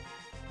lives.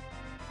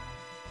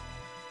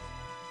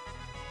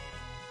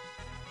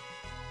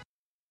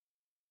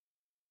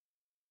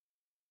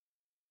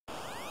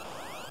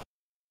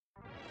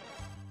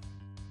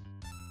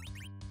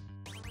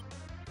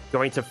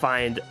 Going to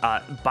find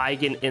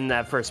Baigen in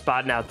that first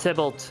spot. Now,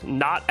 Tybalt,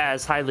 not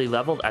as highly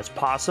leveled as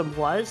Possum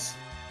was,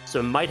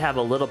 so might have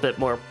a little bit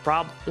more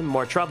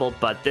trouble,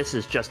 but this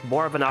is just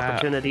more of an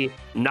opportunity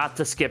not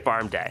to skip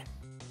Arm Day.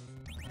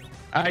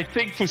 I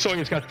think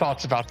Fusoya's got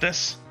thoughts about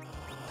this.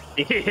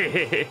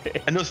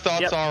 And those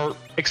thoughts are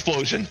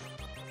explosion.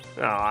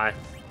 Oh, I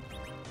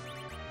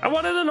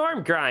wanted an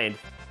arm grind.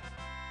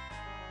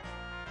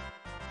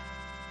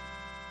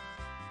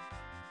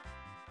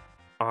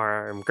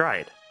 Arm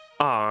grind.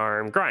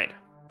 Arm grind.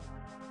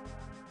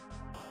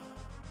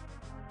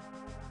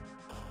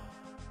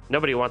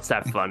 Nobody wants to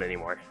have fun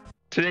anymore.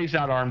 Today's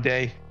not Arm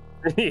Day.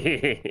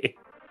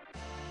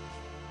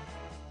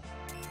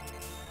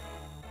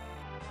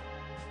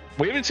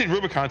 We haven't seen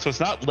Rubicon, so it's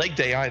not leg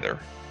day either.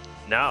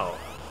 No.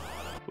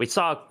 We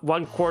saw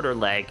 1/4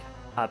 leg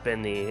up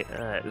in the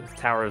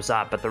Tower of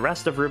Zot, but the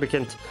rest of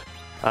Rubicon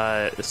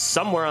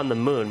somewhere on the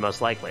moon,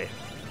 most likely.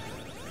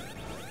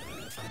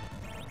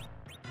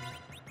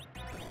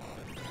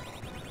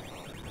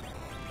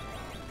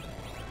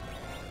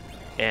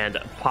 And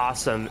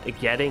Possum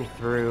getting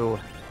through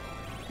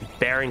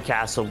Baron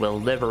Castle will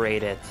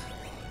liberate it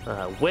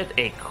with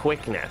a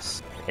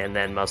quickness, and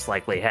then most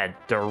likely head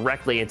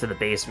directly into the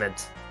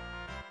basement.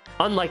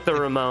 Unlike the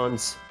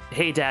Ramones,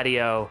 Hey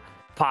Daddy-O,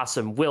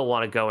 Possum will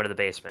want to go into the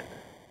basement.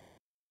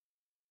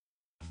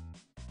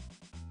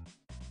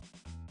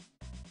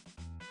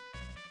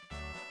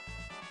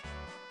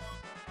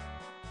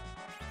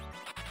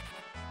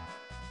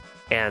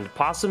 And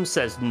Possum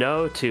says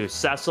no to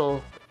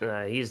Cecil.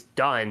 He's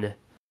done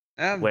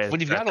with when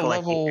you've got a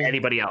level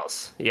anybody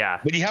else. Yeah.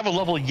 When you have a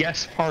level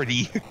yes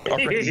party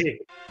already.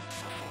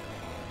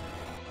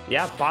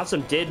 Yeah,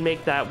 Possum did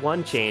make that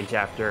one change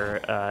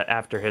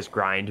after his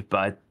grind,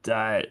 but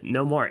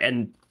no more.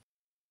 And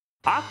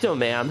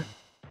Octomam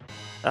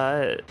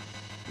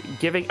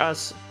giving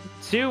us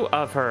 2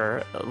 of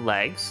her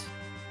legs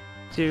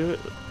to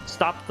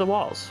stop the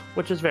walls,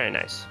 which is very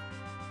nice.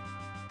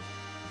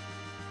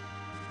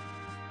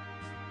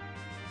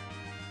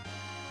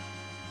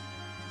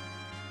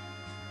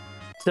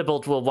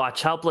 Tybalt will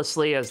watch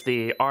helplessly as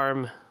the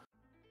arm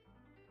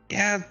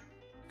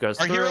goes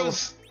through.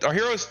 Our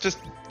heroes just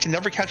can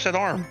never catch that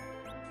arm.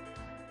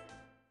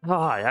 Oh,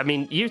 I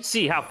mean, you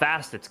see how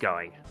fast it's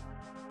going.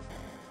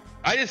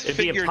 It'd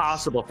be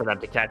impossible for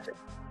them to catch it.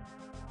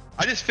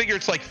 I just figure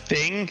it's like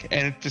Thing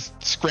and just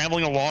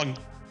scrambling along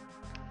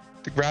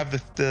to grab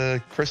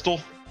the crystal.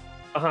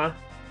 Uh-huh.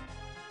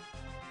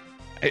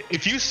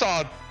 If you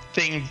saw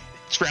Thing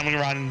scrambling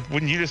around,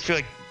 wouldn't you just feel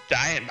like,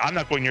 I'm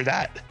not going near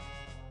that?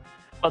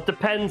 Well, it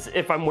depends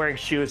if I'm wearing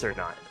shoes or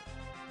not.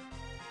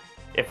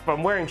 If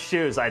I'm wearing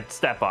shoes, I'd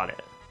step on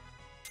it.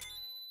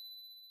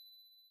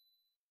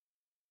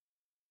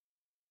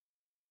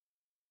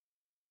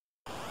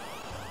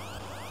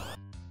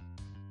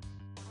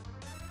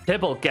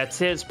 Tybalt gets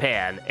his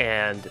pan,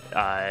 and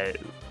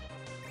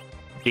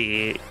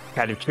the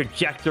kind of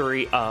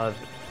trajectory of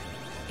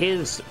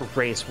his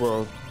race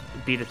will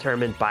be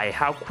determined by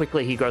how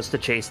quickly he goes to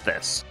chase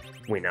this.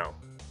 We know.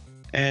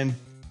 And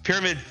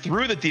Pyramid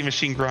through the D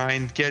Machine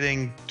grind,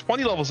 getting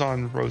 20 levels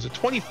on Rosa,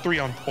 23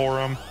 on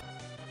Porum.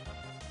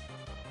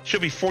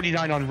 Should be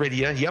 49 on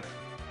Rydia, yep.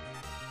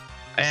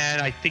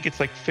 And I think it's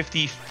like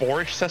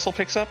 54-ish Cecil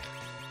picks up.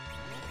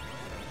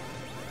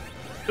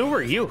 Who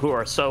are you who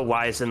are so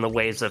wise in the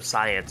ways of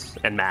science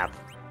and math?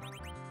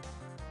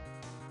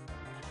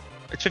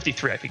 It's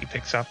 53, I think he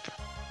picks up.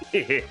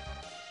 A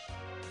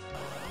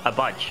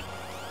bunch.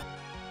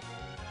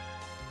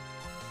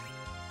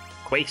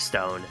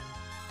 Quakestone.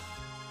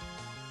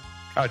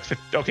 Oh, it's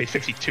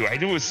 52. I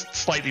knew it was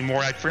slightly more.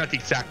 I forgot the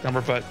exact number,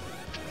 but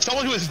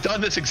someone who has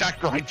done this exact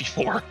grind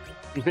before.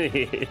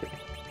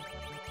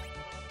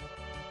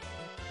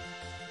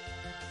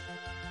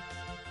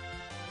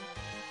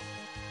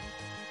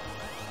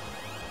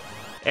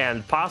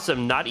 And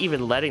Possum not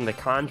even letting the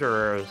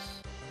Conjurers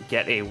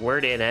get a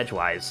word in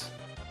edgewise.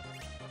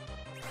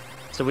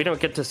 So we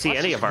don't get to see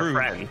That's any of our rude.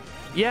 friends.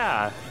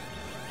 Yeah.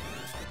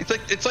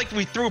 It's like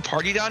we threw a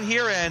party down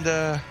here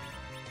and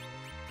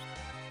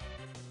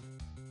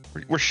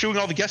we're shooing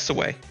all the guests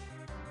away.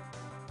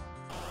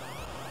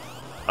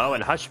 Oh,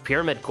 and Hush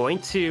Pyramid going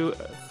to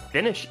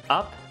finish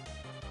up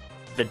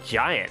the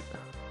Giant.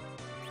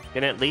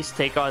 Gonna at least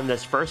take on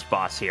this first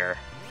boss here.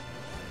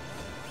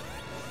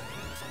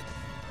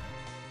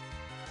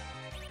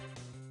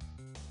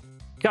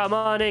 Come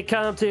on and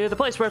come to the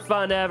place where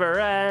fun never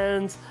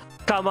ends.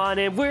 Come on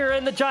in, we're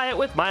in the Giant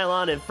with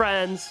Mylon and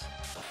friends.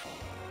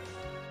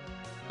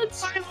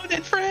 It's Mylon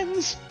and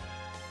friends.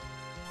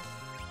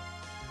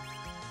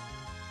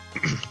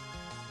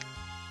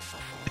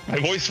 My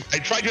voice, I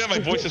tried to have my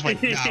voice as my, nah,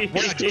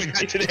 we're not doing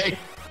that today.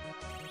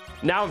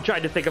 Now I'm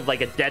trying to think of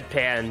like a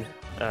deadpan,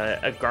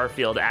 a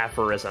Garfield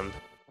aphorism.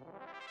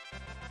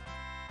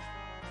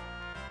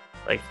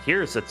 Like,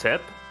 here's a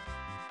tip.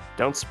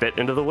 Don't spit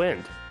into the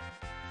wind.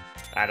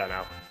 I don't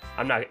know.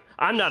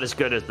 I'm not as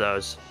good as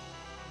those.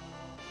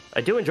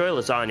 I do enjoy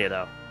lasagna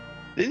though.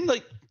 Didn't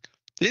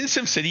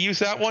SimCity use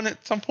that one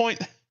at some point?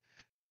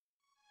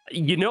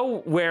 You know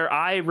where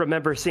I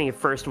remember seeing it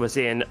first was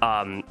in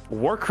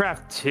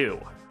Warcraft 2.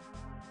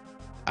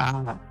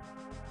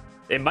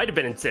 It might have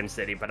been in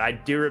SimCity, but I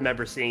do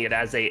remember seeing it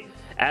as a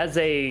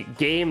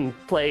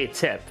gameplay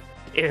tip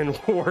in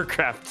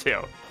Warcraft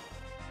 2.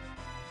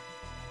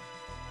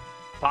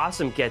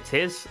 Possum gets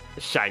his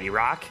shiny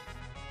rock.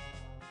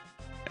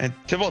 And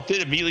Tybalt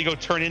did immediately go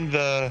turn in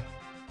the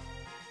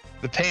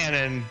pan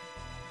and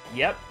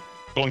Yep.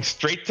 going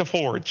straight to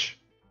Forge.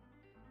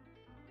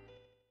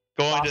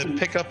 Going Possum. to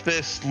pick up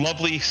this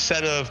lovely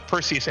set of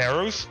Perseus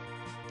arrows.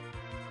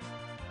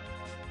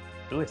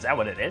 Ooh, is that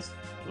what it is?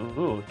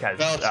 Ooh, because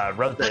Well,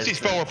 Rosa Perseus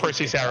bow or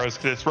Perseus arrows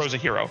because it's Rosa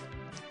Hero.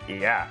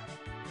 Yeah.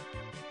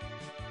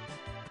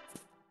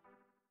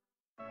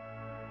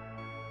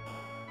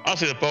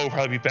 Honestly, the bow would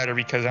probably be better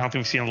because I don't think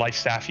we've seen a life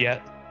staff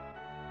yet.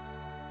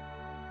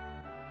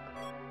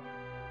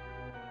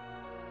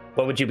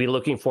 What would you be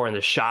looking for in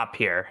the shop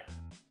here?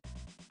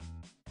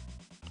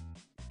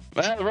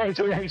 Well, right,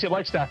 so we haven't seen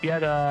life staff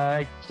yet.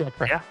 Yeah.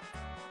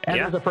 And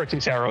Yeah. the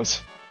Perseus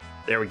arrows.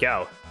 There we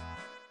go.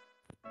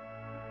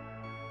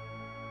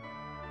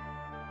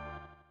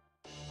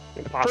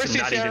 Possum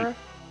Perseus not even, arrow.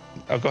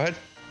 Oh, go ahead.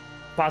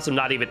 Possum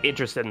not even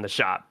interested in the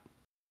shop.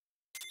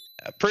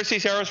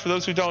 Perseus arrows, for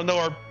those who don't know,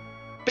 are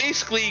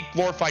basically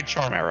glorified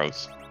charm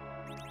arrows.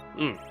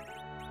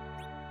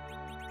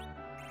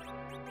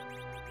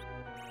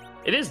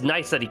 It is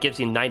nice that he gives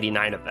you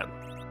 99 of them.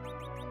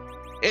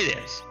 It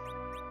is.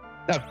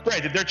 Now,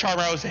 granted, their charm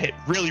arrows hit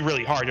really,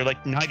 really hard. They're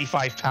like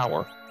 95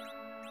 power.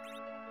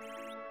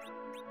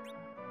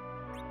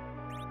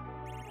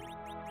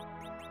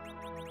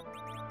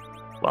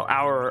 Well,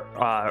 our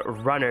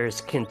runners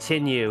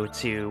continue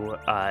to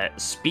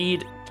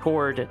speed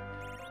toward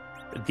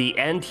the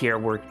end here.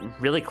 We're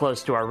really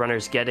close to our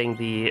runners getting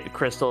the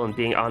crystal and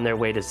being on their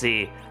way to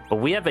Z. But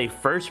we have a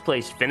first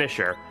place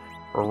finisher.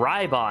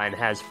 Rybon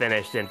has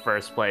finished in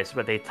first place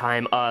with a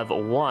time of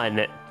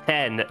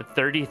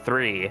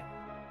 1:10:33.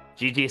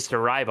 GG's to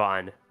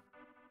Rybon.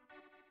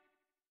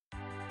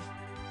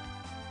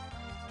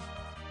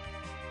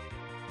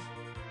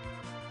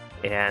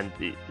 And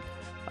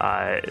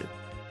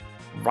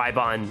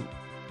Rybon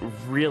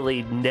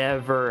really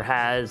never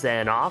has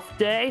an off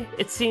day,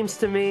 it seems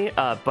to me,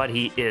 but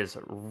he is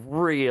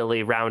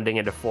really rounding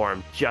into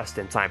form just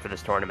in time for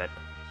this tournament.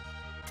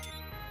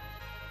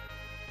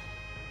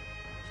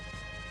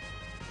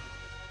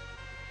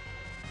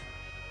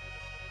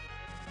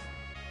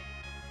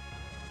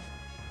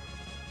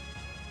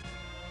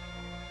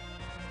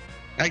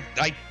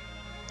 I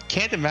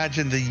can't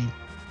imagine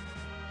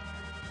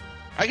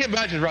I can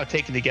imagine the route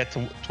taken to get to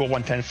a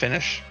 110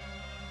 finish.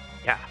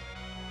 Yeah.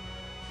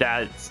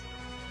 That's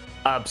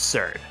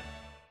absurd.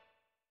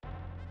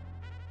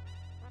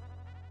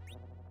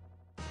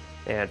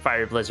 And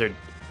Fire Blizzard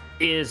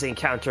is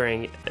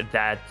encountering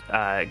that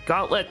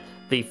gauntlet.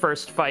 The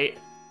first fight,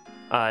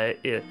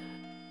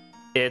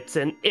 it's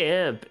an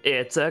imp,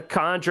 it's a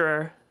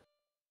conjurer.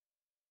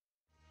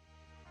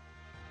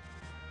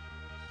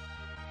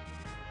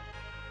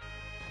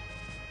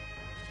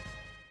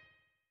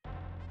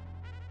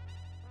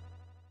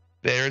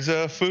 There's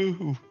a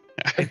foo.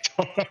 I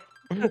don't know.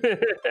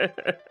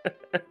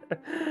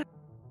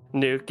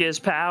 Nuke is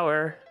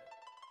power.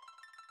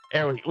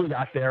 There we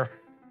got there.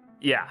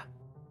 Yeah.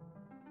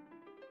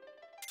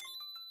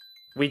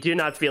 We do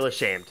not feel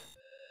ashamed.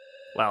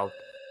 Well,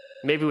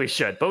 maybe we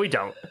should, but we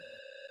don't.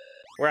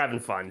 We're having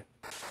fun.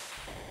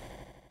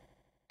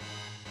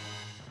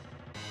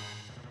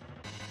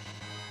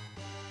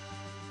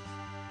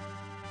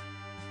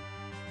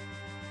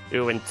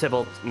 Ooh, and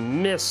Tybalt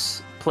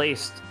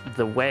misplaced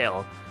the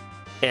whale.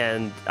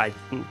 And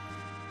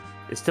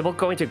is Tybalt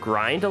going to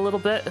grind a little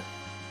bit?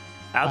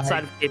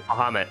 Outside of Cape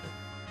Bahamut.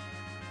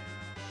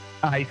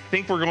 I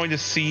think we're going to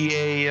see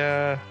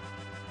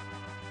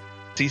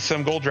see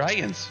some gold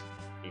dragons.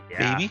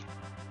 Yeah. Maybe.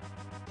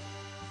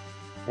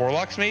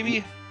 Warlocks,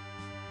 maybe?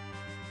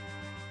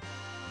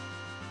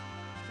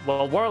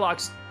 Well,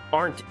 Warlocks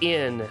aren't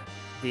in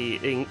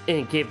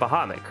Cape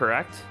Bahamut,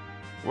 correct?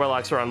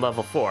 Warlocks are on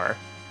level 4.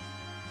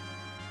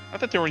 I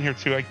thought they were in here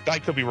too. I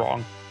could be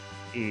wrong.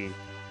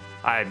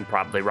 I'm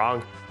probably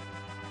wrong.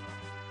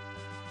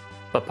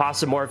 But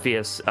Possum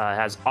Morpheus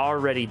has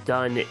already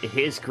done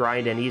his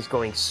grind, and he's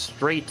going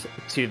straight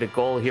to the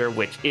goal here,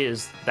 which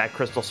is that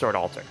Crystal Sword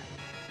Altar.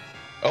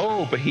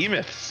 Oh,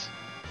 behemoths.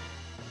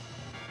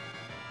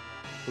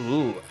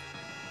 Ooh.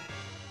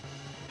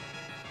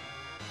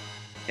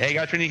 Yeah, you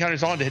got Trinity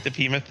counters on to hit the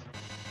behemoth.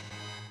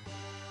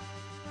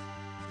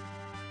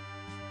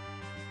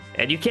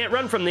 And you can't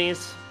run from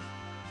these.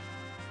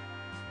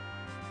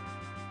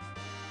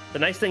 The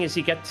nice thing is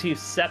you get to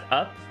set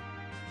up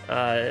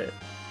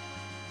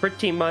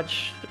pretty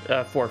much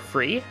for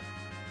free.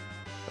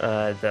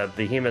 The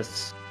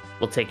behemoths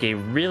will take a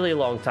really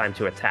long time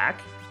to attack,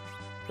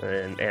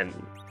 and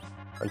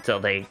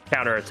until they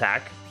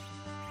counterattack.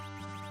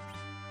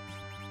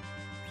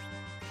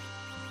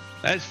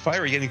 That's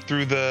Fiery getting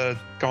through the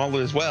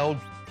gauntlet as well.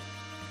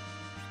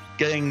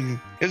 Getting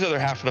his other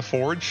half of the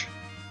forge.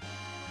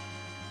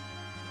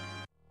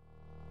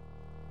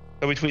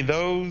 So between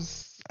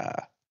those,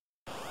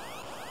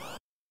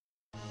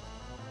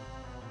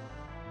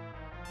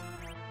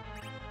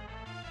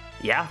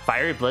 Yeah,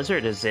 Fiery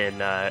Blizzard is in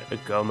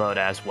go mode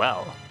as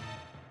well.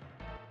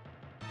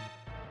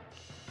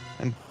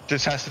 and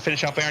just has to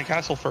finish out Baron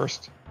Castle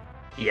first.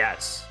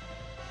 Yes.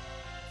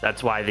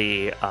 That's why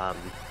the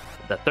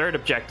third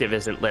objective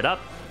isn't lit up,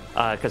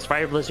 because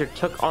Fire Blizzard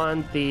took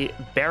on the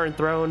Baron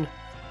Throne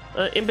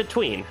in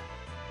between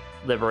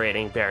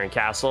liberating Baron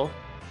Castle.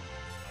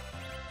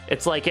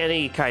 It's like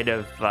any kind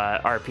of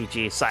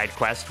RPG side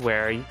quest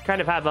where you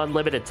kind of have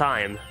unlimited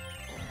time,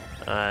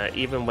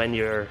 even when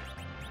you're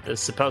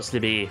supposed to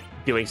be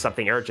doing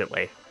something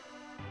urgently.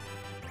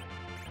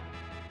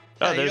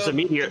 Oh, there's a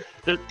meteor.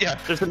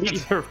 There's a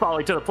meteor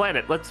falling to the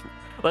planet. Let's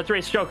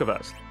race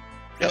chocobos.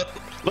 Yeah,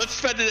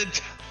 let's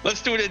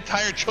do an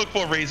entire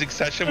chocobo raising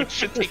session, which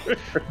should take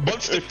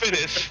months to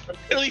finish.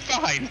 It'll be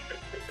fine.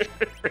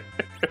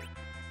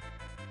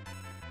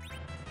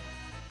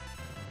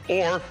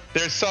 Or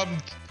there's some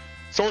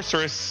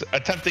sorceress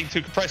attempting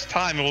to compress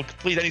time and will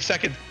complete any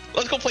second.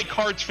 Let's go play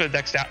cards for the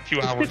next few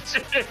hours.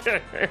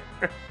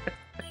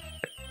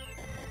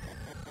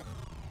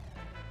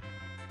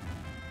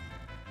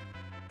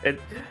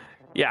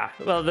 Yeah,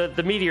 well,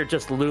 the meteor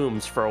just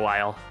looms for a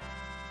while.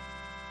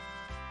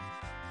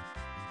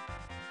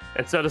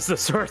 And so does the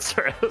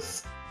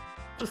sorceress.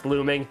 Just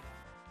looming.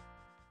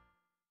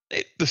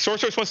 The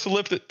sorceress wants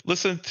to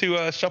listen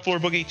to Shuffler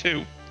Boogie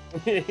too.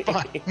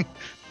 Fine.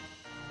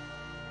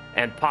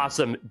 And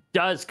Possum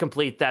does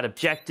complete that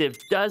objective,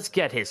 does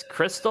get his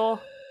crystal,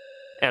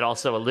 and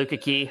also a Luca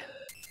key.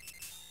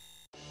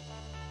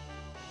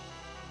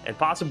 And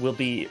Possum will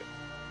be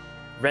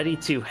ready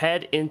to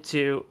head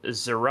into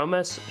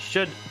Zeromus.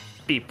 Should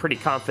be pretty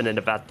confident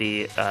about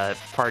the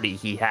party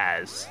he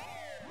has.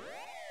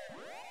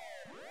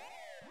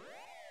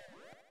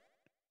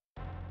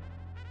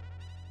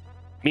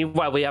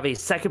 Meanwhile, we have a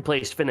second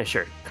place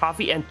finisher.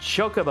 Coffee and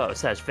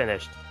Chocobos has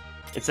finished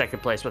in second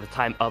place with a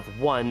time of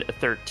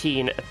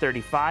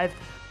 1:13:35.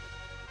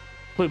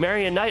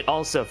 Plumerian Knight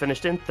also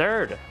finished in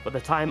third with a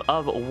time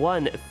of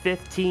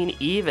 1:15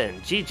 even.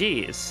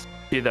 GG's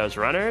to those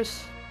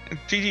runners.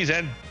 GG's,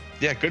 and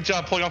yeah, good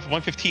job pulling off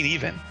 1:15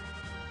 even.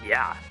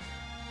 Yeah.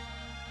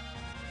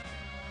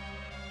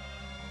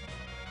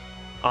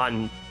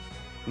 On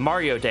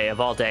Mario Day of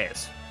all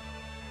days.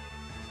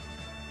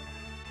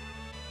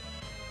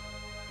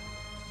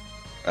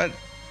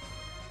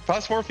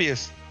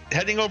 Morpheus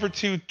heading over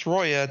to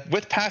Troya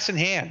with pass in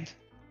hand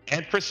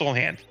and crystal in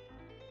hand.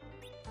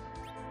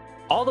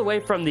 All the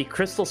way from the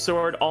Crystal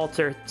Sword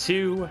altar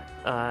to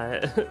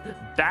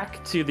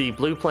back to the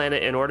blue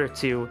planet in order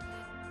to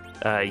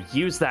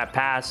use that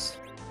pass.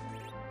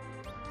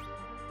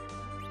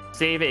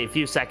 Save a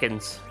few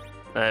seconds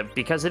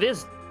because it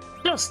is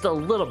just a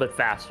little bit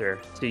faster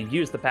to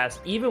use the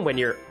pass even when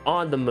you're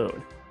on the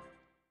moon.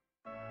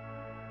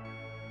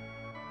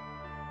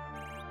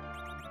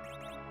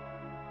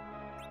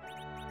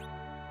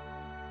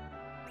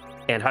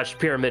 And Hush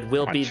Pyramid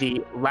will be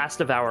the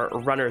last of our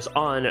runners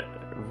on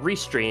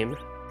Restream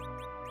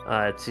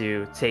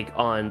to take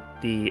on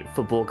the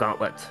Fabul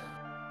Gauntlet.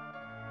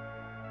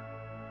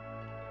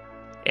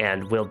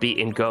 And will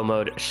be in go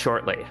mode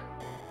shortly.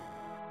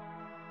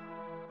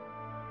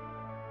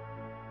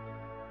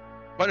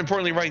 But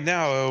importantly right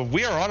now,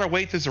 we are on our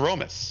way to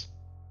Zeromus.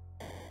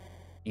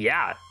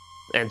 Yeah,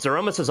 and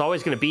Zeromus is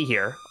always going to be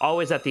here,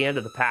 always at the end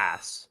of the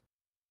pass.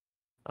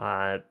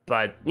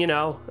 But, you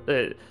know,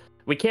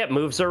 we can't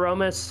move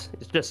Zeromus.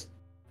 It's just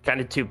kind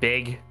of too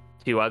big,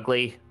 too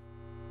ugly,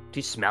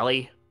 too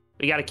smelly.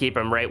 We got to keep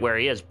him right where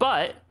he is,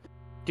 but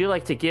do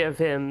like to give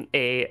him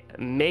a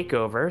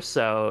makeover.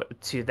 So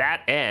to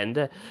that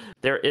end,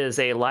 there is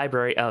a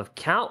library of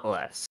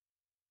countless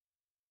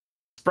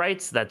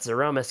sprites that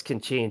Zeromus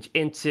can change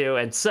into.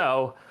 And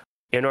so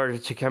in order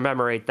to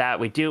commemorate that,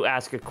 we do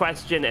ask a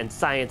question, and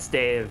Science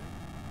Dave,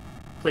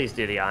 please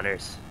do the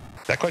honors.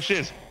 That question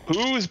is,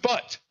 whose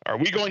butt are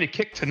we going to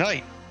kick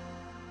tonight?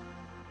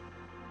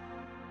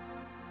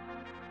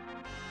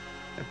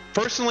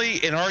 Personally,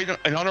 in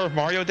honor of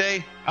Mario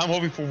Day, I'm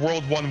hoping for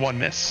World 1-1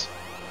 miss.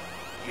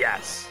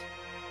 Yes.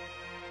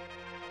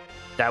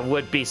 That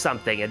would be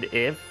something. And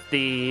if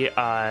the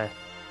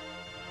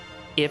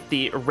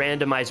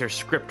randomizer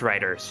script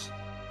writers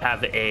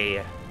have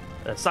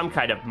some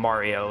kind of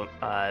Mario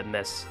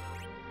miss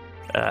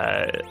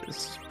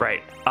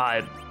sprite.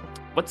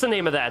 What's the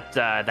name of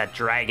that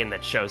dragon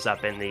that shows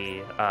up in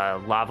the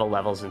lava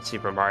levels in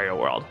Super Mario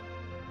World?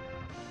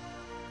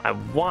 I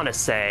want to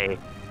say...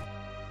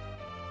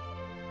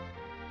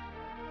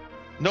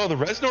 No, the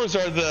Resnors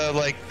are the,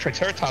 like,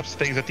 Triceratops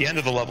things at the end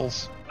of the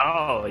levels.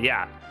 Oh,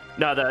 yeah.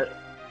 No, the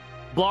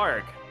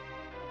Blarg.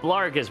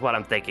 Blarg is what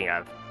I'm thinking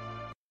of.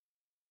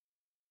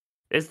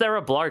 Is there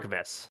a Blarg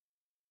miss?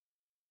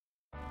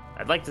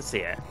 I'd like to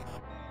see it.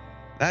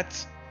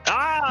 That's...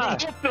 Ah!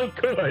 That's so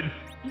good!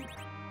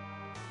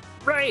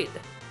 Right!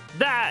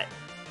 That!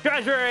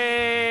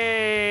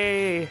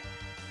 Treasury!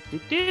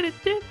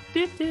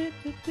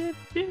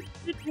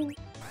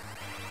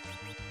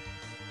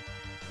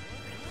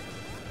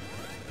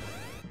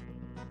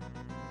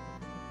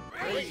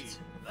 Wait,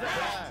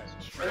 that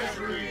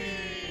treasury!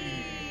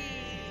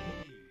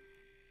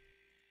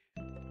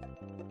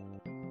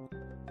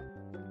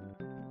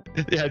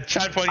 Yeah,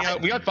 Chad pointing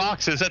out, we got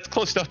boxes. That's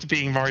close enough to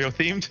being Mario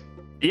themed.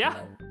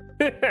 Yeah.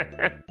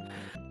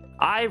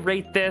 I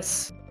rate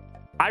this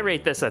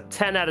a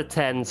 10 out of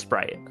 10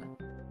 Sprite.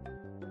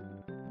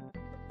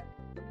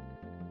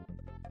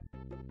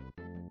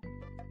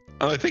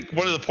 I think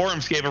one of the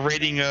forums gave a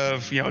rating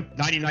of,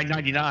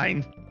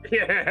 99.99.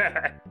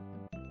 Yeah.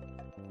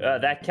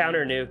 That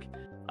counter nuke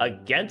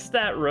against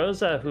that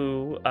Rosa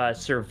who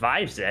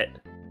survives it.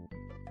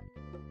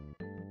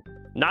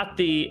 Not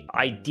the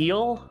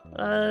ideal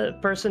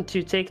person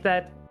to take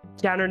that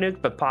counter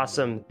nuke, but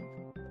Possum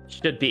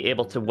should be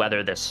able to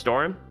weather this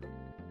storm.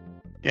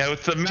 Yeah,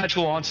 with the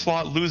magical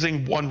onslaught,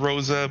 losing one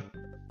Rosa,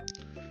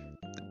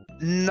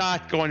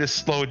 not going to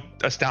slow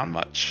us down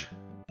much.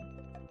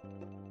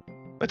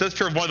 It does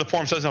appear one of the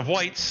forms doesn't have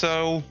white,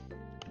 so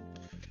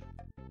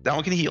that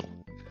one can heal.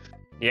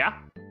 Yeah.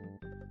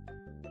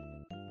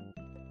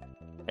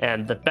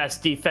 And the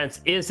best defense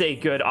is a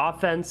good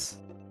offense.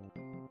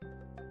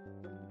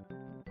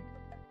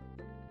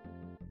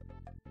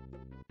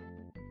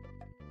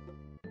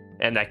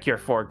 And that Cure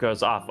 4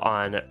 goes off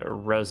on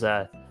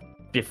Rosa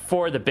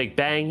before the Big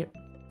Bang.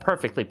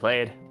 Perfectly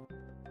played.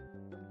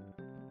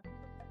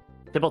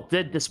 Tybalt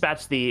did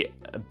dispatch the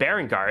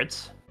Baron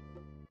Guards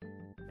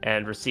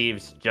and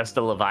received just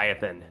a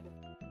Leviathan,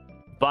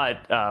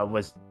 but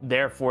was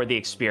there for the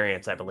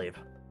experience, I believe.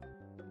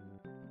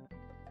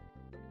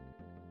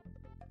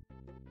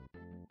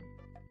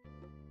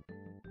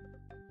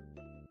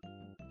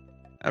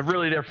 I'm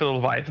really there for the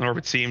Leviathan orb,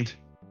 it seemed.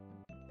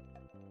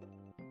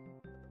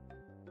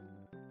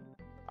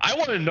 I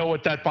want to know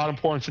what that bottom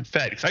portion's been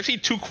fed, because I see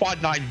 2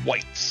 quad 9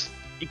 whites.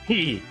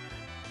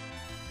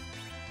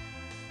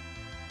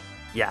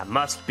 Yeah,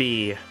 must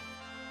be,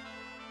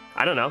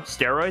 I don't know,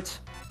 steroids?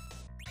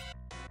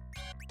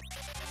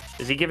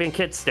 Is he giving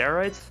kids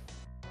steroids?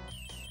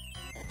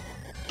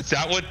 Is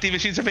that what the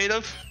machines are made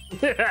of?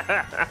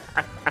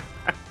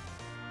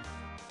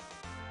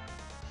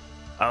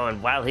 Oh,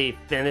 and while he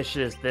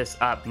finishes this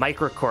up,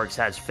 Microcorks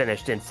has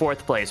finished in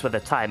 4th place with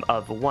a time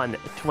of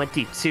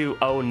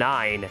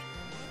 1:22.09.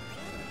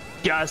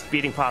 Just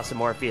beating Possum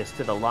Morpheus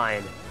to the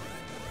line.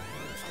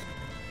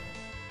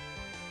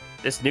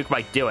 This nuke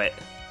might do it.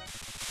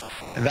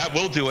 And that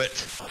will do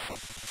it.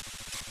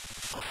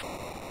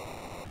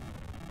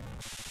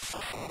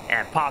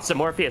 And Possum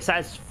Morpheus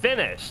has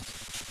finished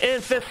in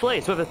 5th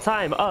place with a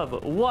time of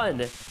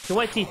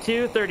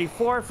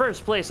 1:22.34.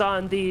 First place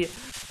on the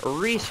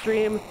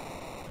restream.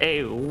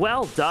 A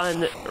well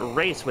done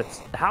race with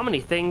how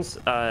many things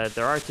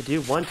there are to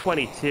do.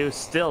 1:22,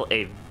 still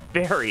a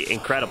very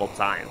incredible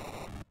time.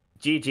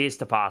 GG's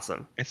to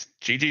Possum. It's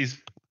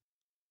GG's.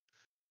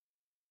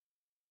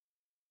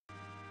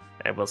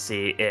 And we'll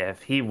see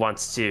if he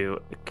wants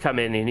to come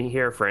in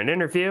here for an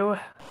interview.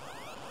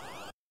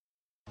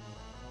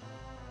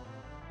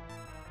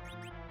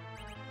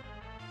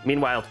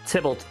 Meanwhile,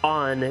 Tybalt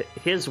on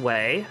his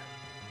way,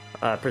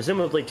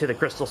 presumably to the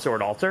Crystal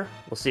Sword Altar.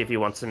 We'll see if he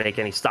wants to make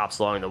any stops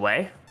along the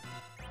way.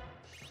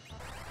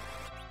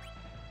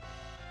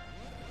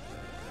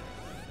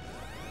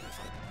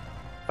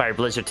 Fire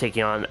Blizzard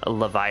taking on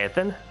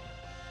Leviathan.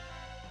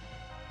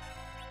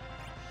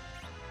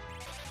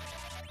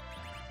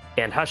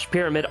 And Hush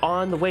Pyramid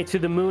on the way to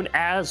the moon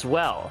as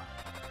well.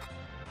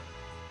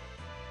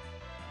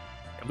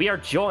 We are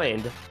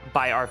joined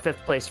by our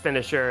 5th place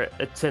finisher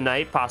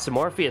tonight, Possum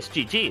Morpheus.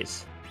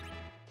 GG's.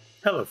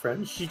 Hello,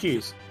 friends.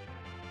 GG's.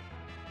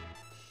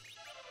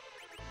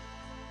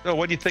 So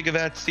what do you think of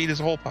that seed as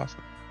a whole,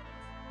 Possum?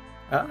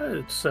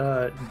 It's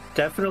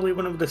definitely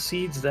one of the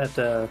seeds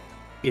that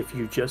if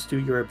you just do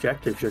your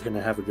objectives, you're going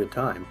to have a good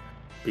time.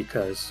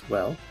 Because,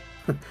 well,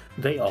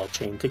 they all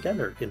chain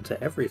together into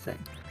everything.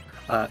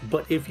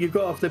 But if you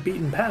go off the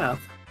beaten path,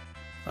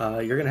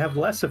 you're going to have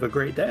less of a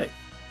great day.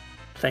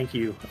 Thank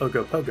you,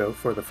 Ogo Pogo,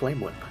 for the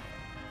Flame Whip.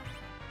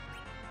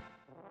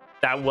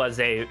 That was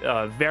a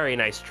very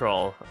nice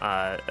troll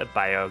by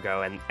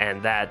Ogo,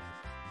 and that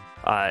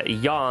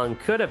Yang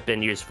could have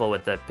been useful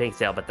with the pink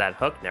tail, but that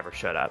hook never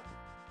showed up.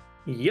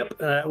 Yep,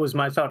 that was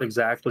my thought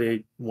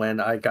exactly when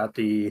I got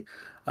the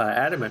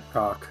adamant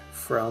rock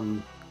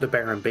from the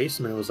Baron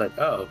basement. It was like,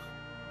 oh,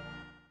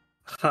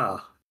 huh.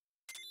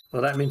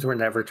 Well, that means we're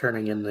never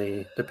turning in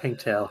the pink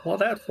tail. Well,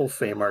 that whole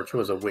Fame Arch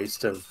was a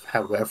waste of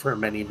however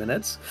many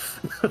minutes.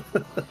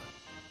 But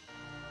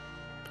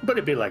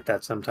it'd be like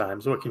that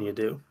sometimes. What can you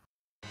do?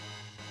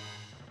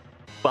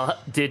 Well,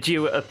 did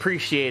you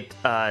appreciate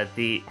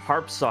the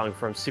harp song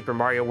from Super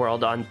Mario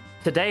World on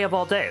today of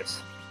all days?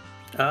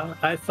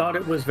 I thought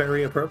it was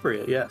very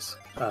appropriate, yes.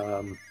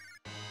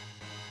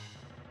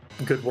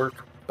 Good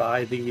work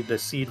by the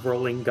seed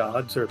rolling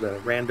gods or the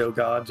rando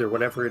gods or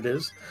whatever it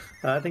is.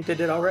 I think they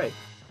did all right.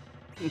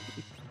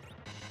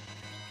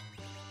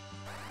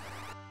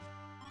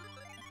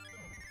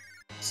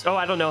 So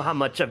I don't know how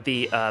much of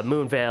the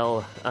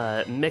Moonveil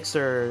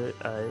mixer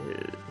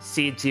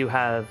seeds you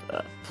have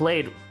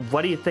played.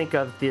 What do you think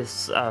of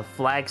this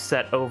flag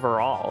set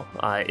overall?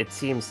 It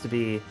seems to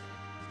be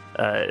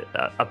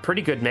a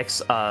pretty good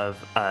mix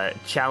of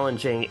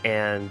challenging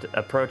and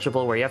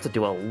approachable, where you have to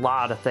do a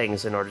lot of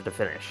things in order to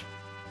finish.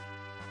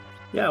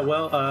 Yeah,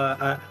 well,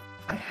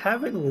 I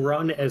haven't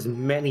run as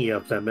many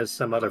of them as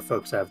some other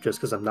folks have, just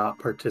because I'm not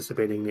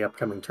participating in the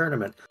upcoming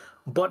tournament.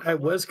 But I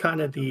was kind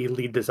of the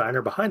lead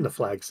designer behind the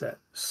flag set.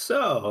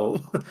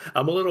 So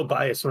I'm a little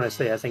biased when I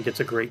say I think it's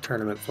a great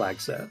tournament flag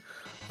set.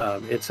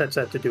 It sets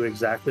out to do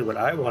exactly what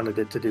I wanted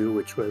it to do,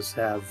 which was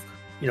have,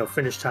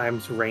 finish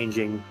times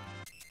ranging,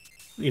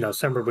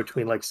 somewhere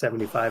between like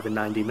 75 and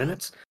 90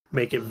 minutes.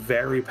 Make it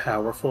very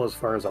powerful as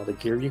far as all the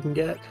gear you can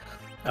get.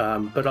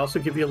 But also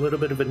give you a little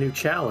bit of a new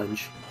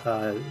challenge.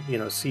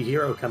 Sea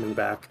Hero coming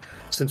back,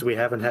 since we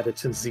haven't had it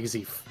since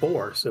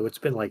ZZ4, so it's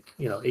been like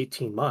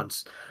 18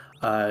 months.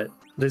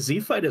 The Z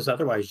fight is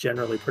otherwise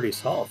generally pretty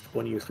soft.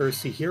 When you throw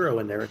Sea Hero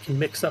in there, it can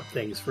mix up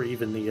things for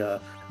even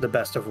the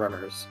best of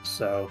runners.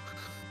 So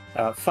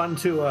fun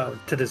to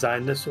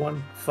design this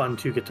one, fun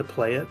to get to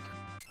play it,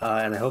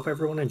 and I hope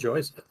everyone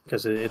enjoys it,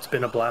 because it's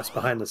been a blast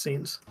behind the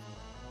scenes.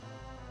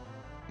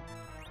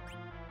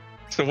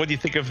 So what do you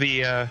think of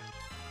the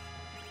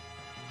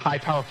high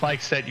power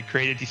flag set you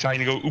created,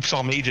 deciding to go oops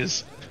all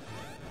mages?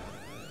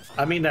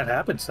 I mean, that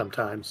happens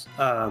sometimes.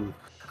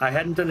 I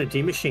hadn't done a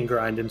D-Machine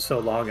grind in so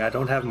long, I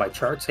don't have my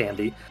charts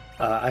handy.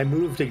 I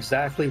moved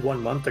exactly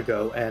 1 month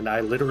ago, and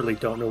I literally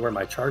don't know where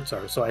my charts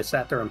are. So I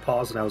sat there and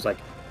paused, and I was like,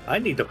 I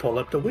need to pull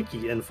up the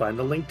wiki and find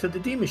the link to the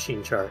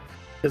D-Machine chart,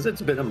 because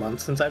it's been a month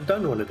since I've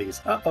done one of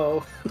these.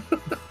 Uh-oh.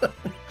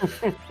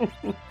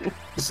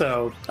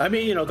 So, I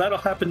mean, that'll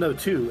happen though,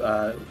 too.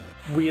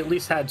 We at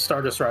least had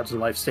Stardust Rods and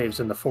Life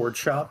Staves in the Forge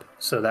shop,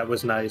 so that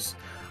was nice.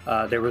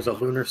 There was a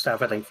Lunar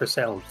Staff, I think, for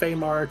sale in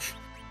Feymarch.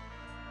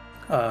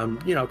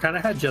 Kind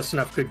of had just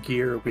enough good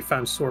gear. We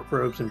found Sork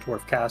Robes in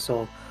Dwarf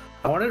Castle.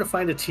 I wanted to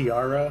find a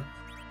Tiara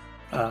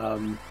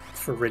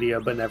for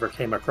Rydia, but never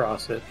came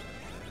across it.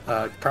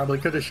 Probably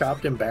could have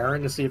shopped in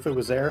Baron to see if it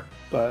was there,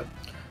 but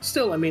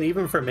still, I mean,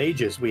 even for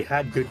mages, we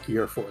had good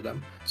gear for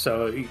them.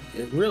 So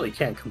it really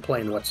can't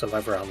complain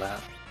whatsoever on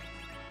that.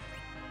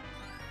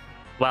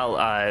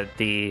 Well,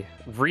 the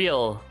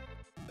real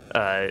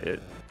Troya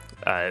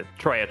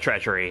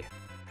Treasury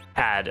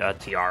had a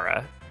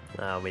tiara.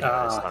 We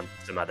noticed on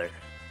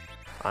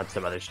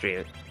some other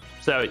stream.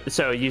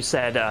 So you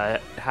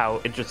said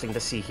how interesting the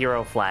Sea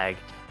Hero flag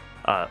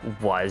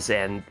was,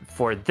 and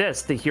for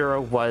this, the hero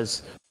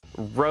was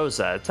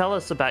Rosa. Tell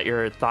us about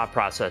your thought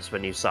process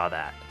when you saw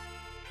that.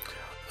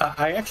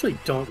 I actually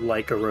don't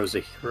like a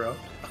Rosa hero,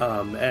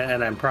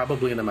 and I'm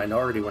probably in the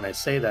minority when I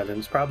say that, and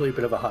it's probably a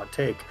bit of a hot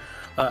take.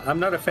 I'm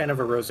not a fan of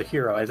a Rosa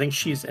hero. I think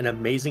she's an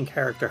amazing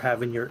character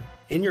having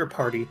in your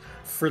party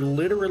for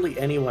literally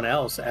anyone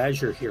else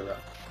as your hero.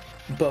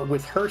 But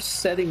with her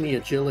setting the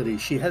agility,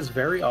 she has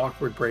very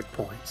awkward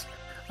breakpoints.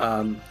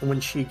 When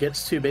she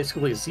gets to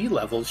basically Z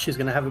levels, she's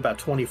going to have about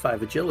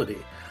 25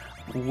 agility,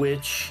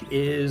 which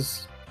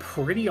is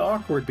pretty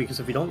awkward,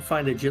 because if you don't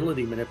find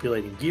agility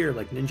manipulating gear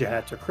like ninja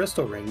hats or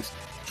crystal rings,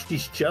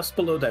 she's just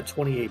below that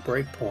 28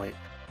 breakpoint.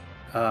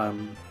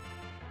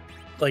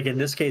 Like in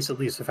this case, at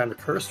least I found a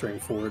curse ring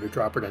for her to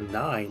drop her to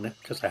 9,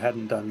 because I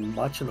hadn't done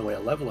much in the way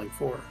of leveling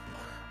for her.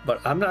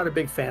 But I'm not a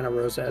big fan of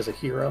Rosa as a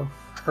hero.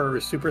 Her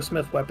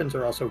Supersmith weapons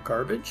are also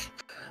garbage.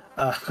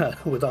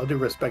 With all due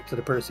respect to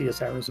the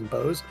Perseus arrows and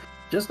bows,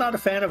 just not a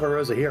fan of a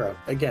Rosa hero.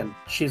 Again,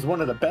 she's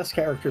one of the best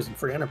characters in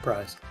Free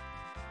Enterprise.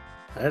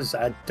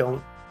 I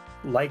don't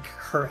like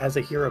her as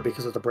a hero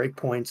because of the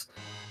breakpoints.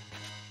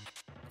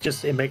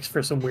 Just, it makes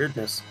for some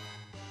weirdness.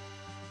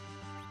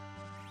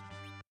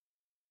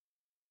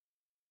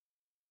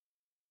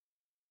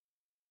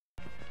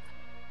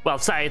 Well,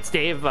 Science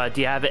Dave,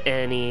 do you have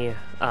any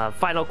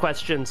final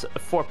questions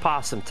for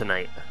Possum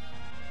tonight?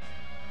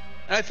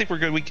 I think we're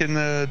good. We can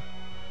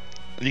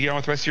you get on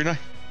with the rest of your night.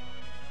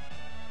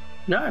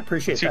 No, I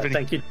appreciate that.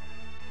 Thank you.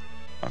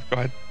 Oh, go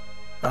ahead.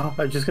 Oh,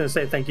 I was just going to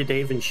say thank you,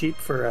 Dave and Sheep,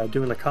 for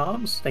doing the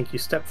comms. Thank you,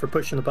 Step, for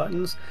pushing the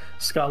buttons.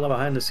 Scala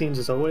behind the scenes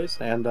as always.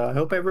 And I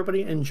hope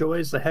everybody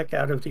enjoys the heck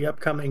out of the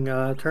upcoming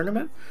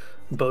tournament,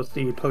 both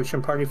the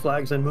Potion Party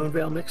flags and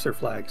Moonveil Mixer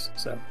flags.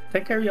 So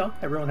take care, y'all.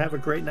 Everyone have a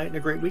great night and a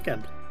great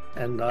weekend.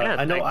 And yeah,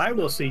 I know thanks. I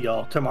will see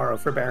y'all tomorrow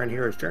for Baron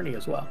Hero's Journey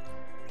as well.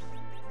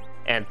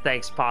 And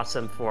thanks,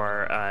 Possum,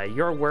 for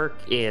your work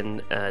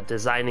in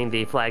designing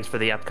the flags for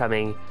the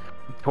upcoming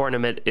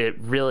tournament. It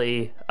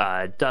really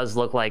does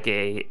look like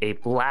a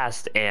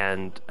blast,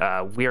 and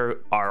we are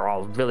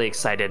all really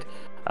excited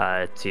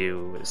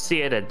to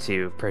see it and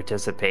to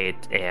participate.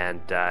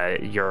 And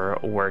your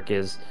work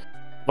is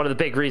one of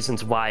the big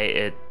reasons why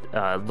it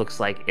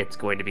looks like it's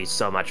going to be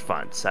so much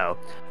fun. So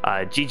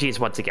GG's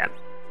once again.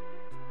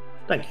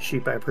 Thank you,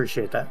 Sheep. I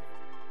appreciate that.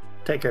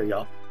 Take care,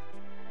 y'all.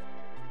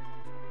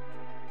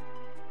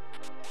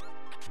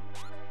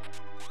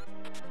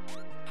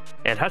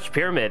 And And Hush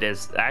Pyramid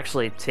is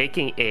actually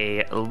taking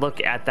a look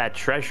at that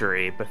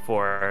treasury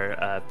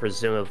before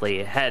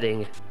presumably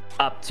heading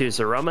up to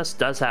Zeromus.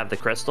 Does have the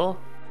crystal.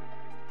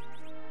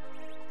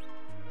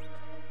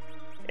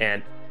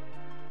 And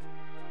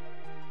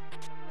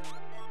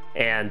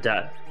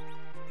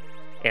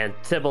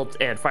Tybalt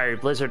and Fiery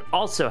Blizzard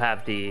also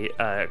have the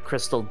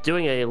crystal,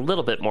 doing a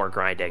little bit more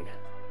grinding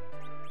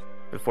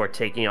before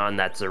taking on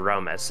that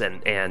Zeromus.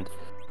 And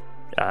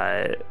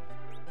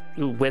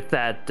with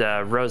that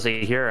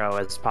Rosy Hero,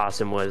 as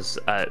Possum was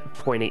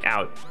pointing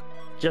out,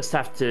 just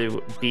have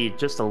to be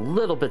just a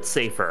little bit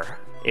safer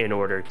in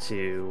order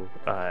to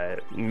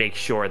make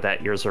sure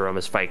that your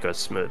Zeromus fight goes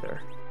smoother.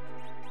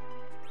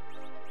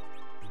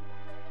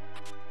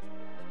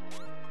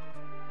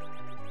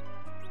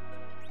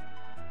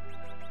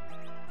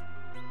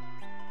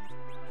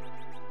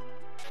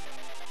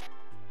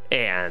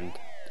 And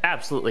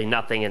absolutely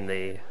nothing in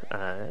the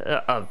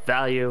of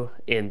value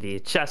in the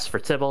chest for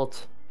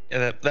Tybalt.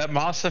 Yeah, that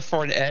Masa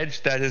for an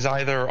edge that is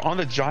either on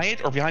the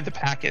giant or behind the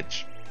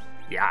package.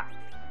 Yeah,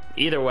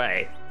 either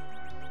way,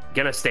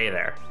 gonna stay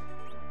there.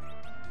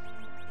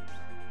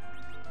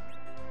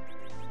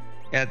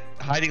 And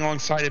hiding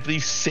alongside, I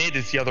believe Sid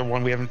is the other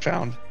one we haven't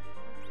found.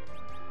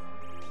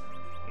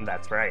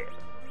 That's right.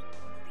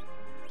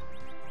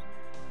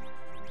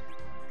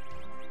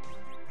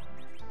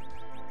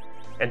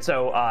 And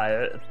so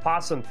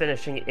Possum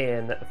finishing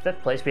in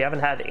 5th place. We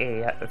haven't had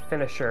a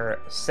finisher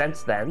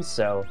since then,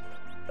 so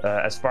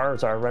as far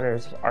as our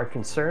runners are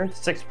concerned,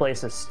 6th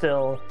place is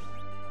still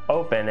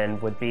open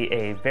and would be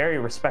a very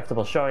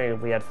respectable showing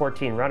if we had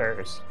 14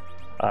 runners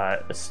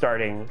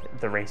starting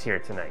the race here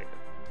tonight.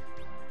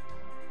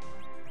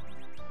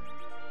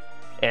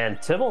 And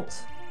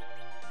Tybalt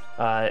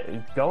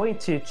going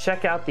to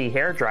check out the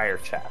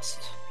hairdryer chest.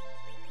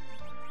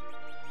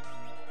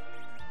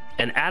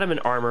 And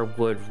adamant armor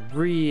would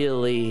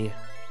really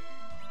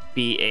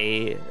be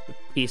a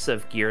piece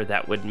of gear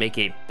that would make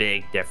a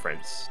big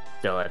difference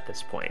still at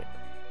this point.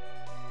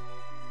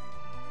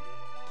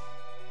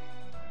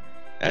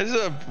 That is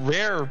a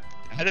rare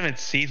adamant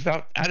seed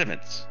without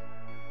adamants.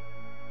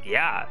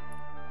 Yeah.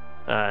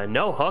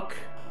 No hook.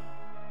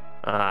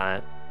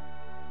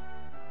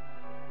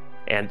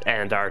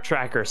 And our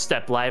tracker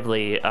Step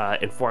Lively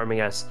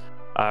informing us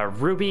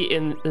Ruby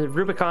in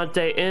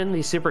Rubicante in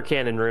the Super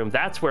Cannon room.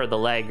 That's where the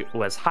leg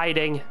was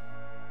hiding.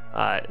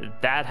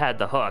 That had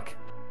the hook.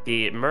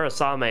 The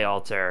Murasame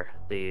altar,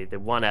 the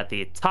one at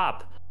the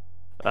top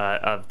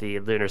of the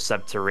lunar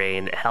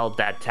subterrane, held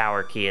that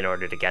tower key in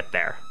order to get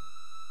there.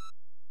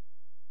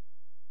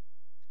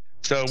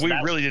 So we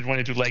really did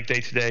want to do leg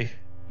day today.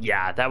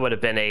 Yeah, that would have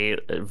been a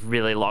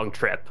really long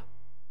trip.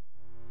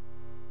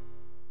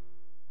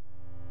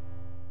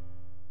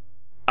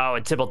 Oh,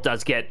 and Tybalt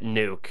does get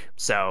nuke,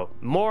 so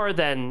more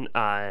than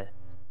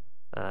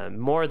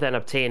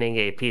obtaining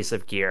a piece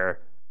of gear,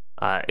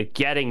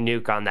 getting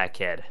nuke on that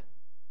kid.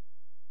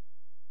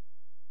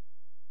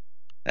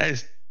 That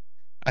is,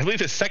 I believe,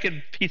 the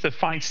second piece of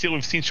fine steel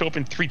we've seen show up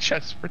in 3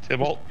 chests for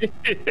Tybalt.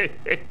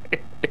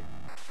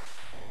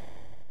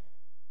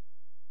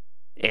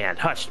 And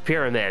Hushed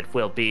Pyramid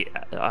will be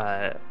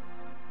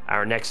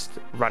our next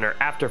runner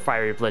after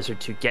Fiery Blizzard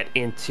to get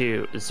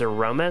into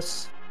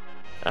Zeromus.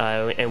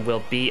 And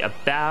we'll be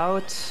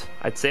about,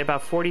 I'd say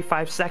about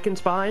 45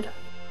 seconds behind.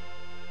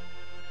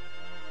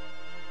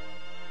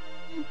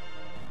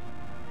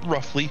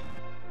 Roughly.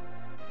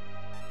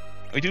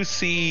 We do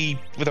see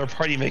with our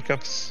party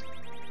makeups,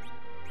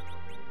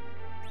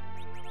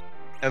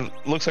 and it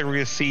looks like we're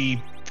going to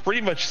see pretty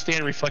much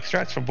standard reflex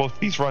strats from both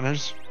these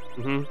runners.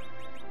 Mm-hmm.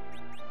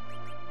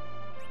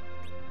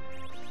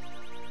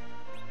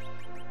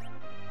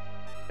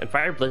 And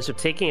Fire Blizzard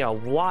taking a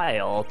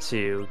while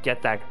to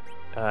get that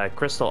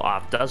crystal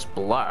off, does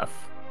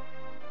bluff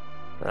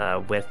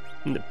with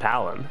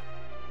Palom.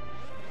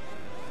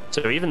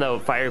 So even though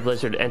Fire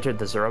Blizzard entered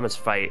the Zeromus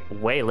fight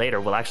way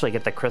later, we'll actually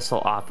get the crystal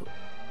off,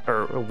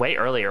 or way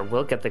earlier,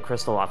 we'll get the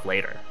crystal off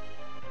later.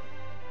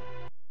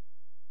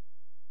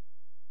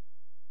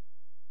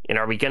 And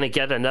are we going to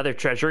get another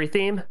treasury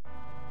theme?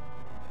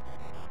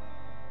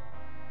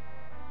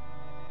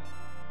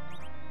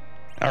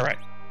 All right.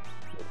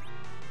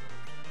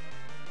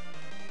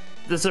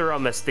 The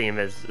Zeromus theme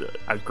is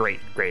a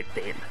great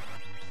theme.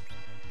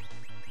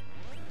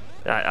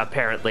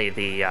 Apparently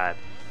the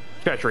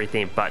treasury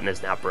theme button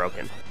is now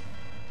broken.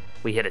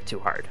 We hit it too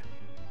hard.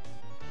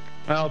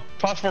 Well,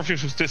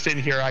 Postmorpheus was just in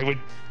here. I would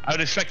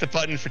expect the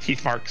button for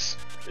teeth marks.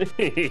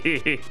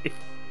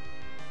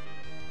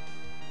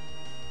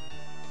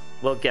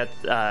 We'll get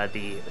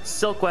the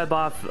Silk Web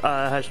off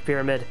Hush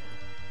Pyramid,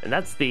 and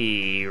that's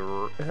a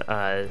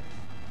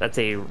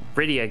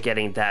Rydia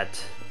getting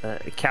that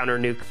counter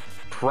nuke.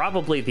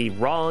 Probably the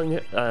wrong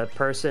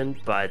person,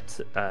 but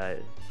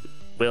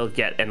we'll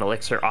get an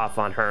elixir off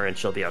on her and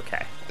she'll be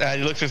okay.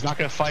 Elixir's not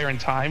going to fire in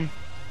time.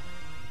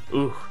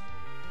 Ooh.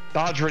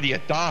 Dodge, Rydia,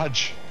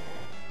 dodge.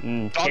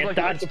 Dodge like dodge.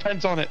 That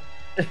depends on it.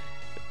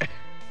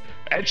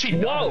 And she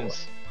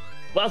does.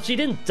 Well, she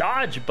didn't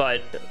dodge,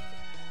 but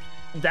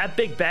that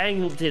Big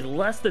Bang did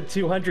less than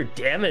 200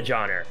 damage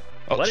on her.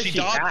 Oh, What did she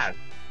have?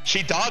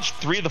 She dodged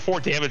 3 of the 4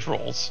 damage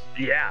rolls.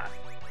 Yeah.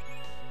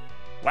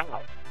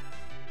 Wow.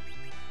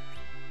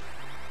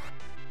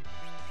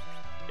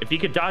 If you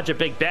could dodge a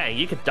Big Bang,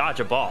 you could dodge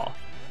a ball.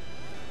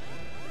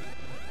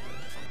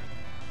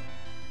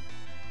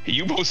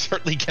 You most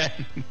certainly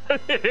can.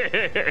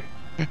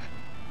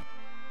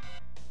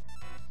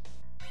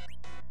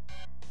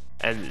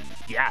 And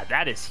yeah,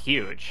 that is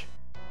huge.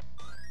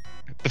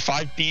 The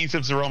 5 Ds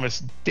of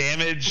Zeromus: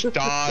 damage,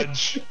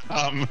 dodge,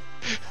 yeah,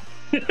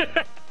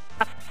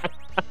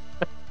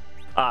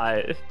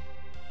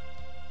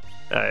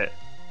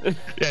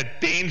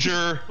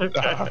 danger,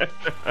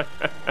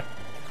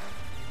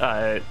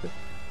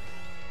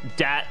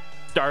 Dat,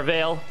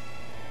 Starveil.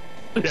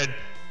 Yeah,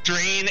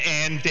 drain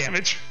and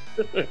damage.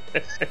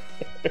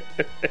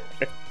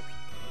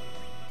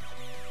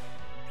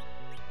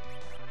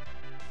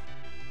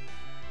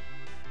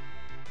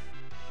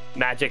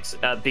 Magics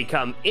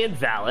become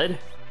invalid.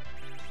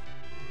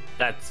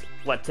 That's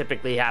what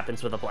typically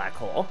happens with a black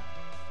hole.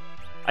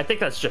 I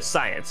think that's just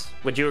science.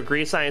 Would you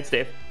agree, Science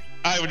Dave?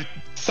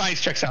 Science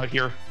checks out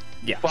here.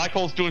 Yeah. Black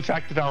holes do in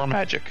fact devour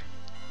magic.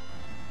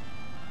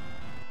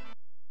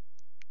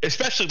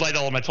 Especially light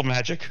elemental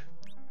magic.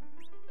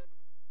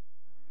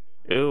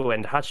 Ooh,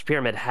 and Hutch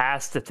Pyramid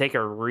has to take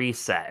a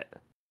reset.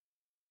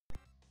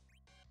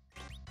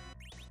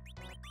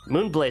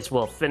 Moonblaze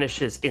Wolf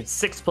finishes in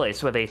 6th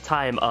place with a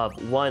time of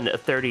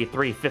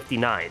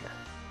 1:33.59.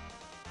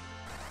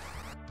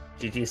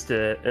 GG's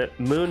to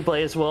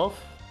Moonblaze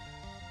Wolf.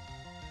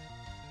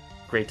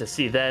 Great to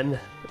see them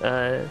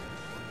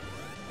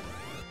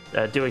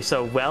doing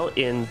so well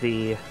in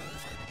the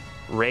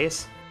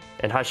race.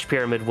 And Hush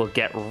Pyramid will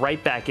get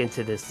right back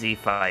into this Z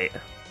fight.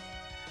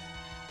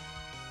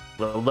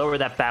 We'll lower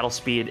that battle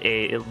speed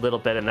a little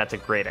bit, and that's a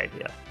great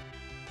idea.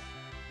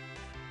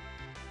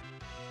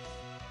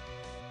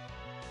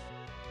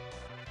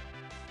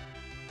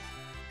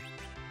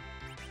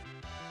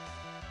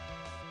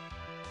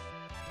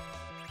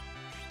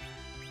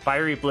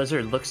 Fiery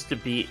Blizzard looks to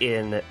be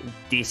in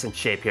decent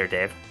shape here,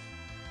 Dave.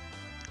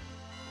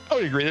 I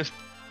would agree. This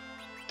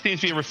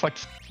seems to be a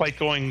reflect fight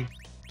going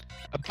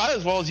about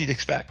as well as you'd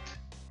expect.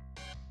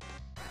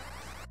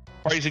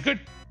 Fiery's a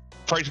good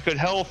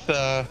health.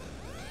 This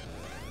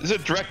is a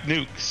direct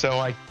nuke, so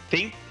I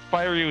think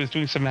Fiery was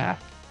doing some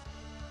math.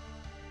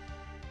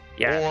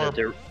 Yeah.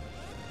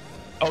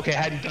 Okay,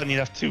 hadn't done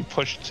enough to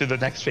push to the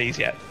next phase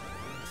yet.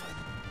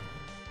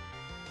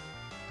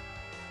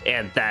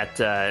 And that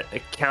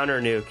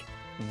counter nuke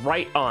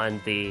right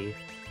on the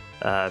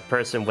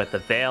person with the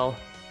veil.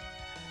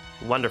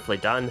 Wonderfully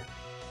done.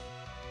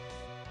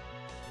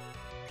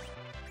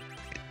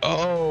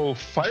 Oh,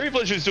 Fiery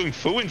Blizzard is doing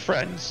Fu and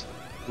Friends.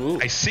 Ooh.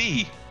 I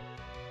see.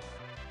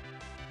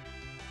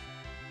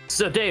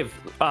 So, Dave,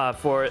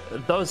 for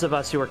those of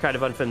us who are kind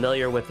of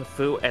unfamiliar with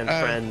Fu and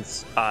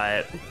Friends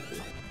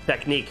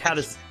technique, how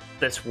does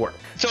this work?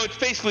 So it's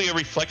basically a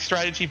reflex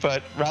strategy,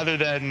 but rather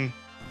than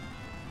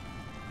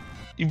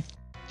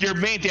your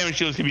main damage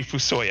deal is going to be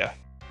Fusoya.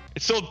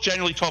 It's still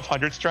generally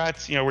 1200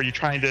 strats, where you're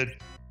trying to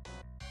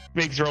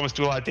make Zeromus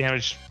do a lot of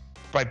damage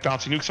by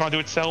bouncing nukes onto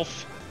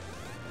itself,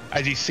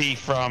 as you see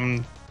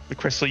from the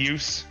crystal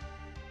use.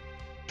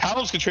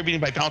 Paladin's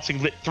contributing by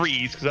bouncing lit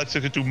 3s, because that's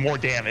going to do more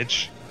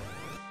damage.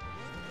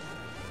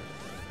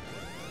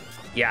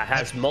 Yeah, it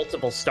has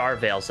multiple star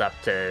veils up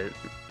to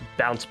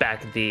bounce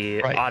back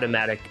the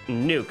automatic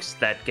nukes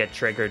that get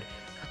triggered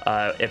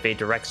if a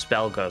direct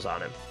spell goes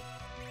on him.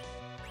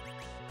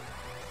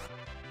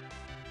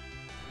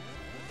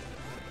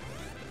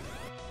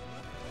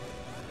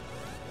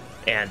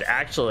 And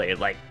actually,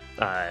 like,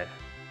 a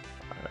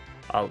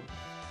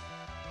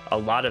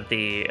lot of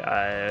the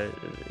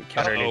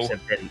counter nukes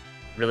have been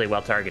really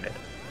well targeted.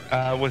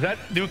 Was that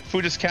nuke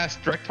Fu just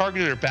cast direct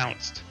targeted or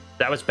bounced?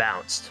 That was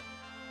bounced.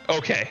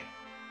 Okay.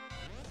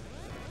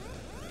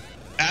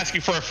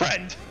 Asking for a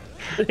friend.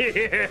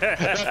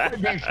 That's what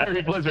makes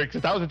Fiery Blizzard,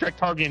 because that was a direct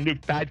targeting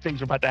nuke. Bad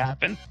things are about to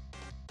happen.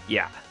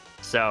 Yeah.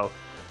 So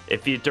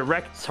if you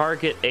direct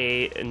target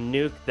a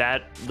nuke,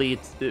 that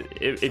leads,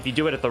 if you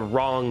do it at the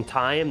wrong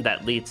time,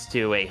 that leads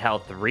to a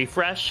health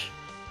refresh,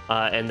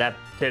 and that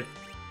pivots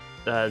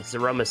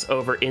Zeromus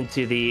over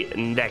into the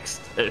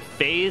next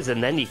phase,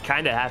 and then you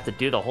kind of have to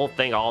do the whole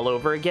thing all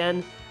over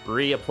again,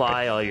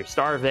 reapply all your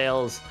star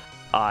veils.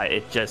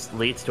 It just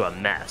leads to a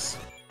mess.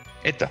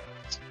 It does.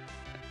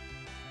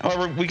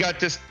 However, we got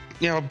this,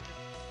 we're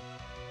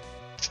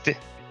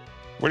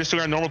just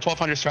doing our normal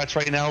 1200 strats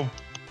right now.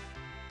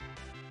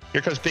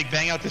 Here comes Big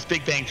Bang out. This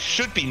Big Bang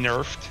should be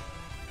nerfed.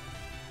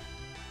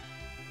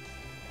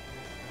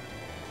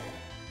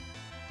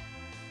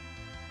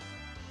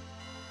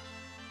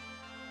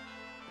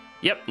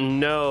 Yep,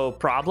 no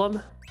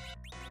problem.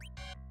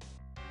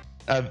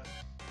 The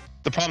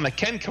problem that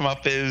can come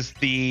up is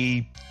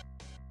the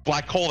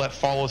black hole that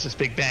follows this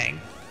Big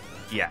Bang.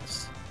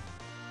 Yes.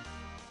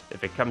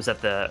 If it comes at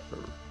the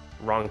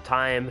wrong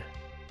time.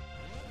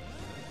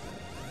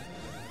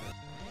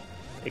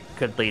 it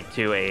could lead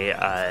to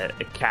a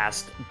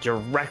cast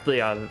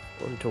directly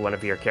onto one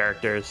of your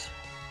characters.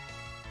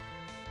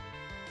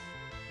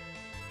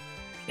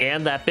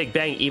 And that Big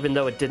Bang, even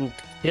though it didn't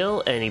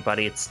kill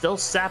anybody, it still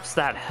saps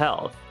that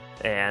health.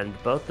 And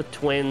both the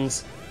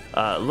twins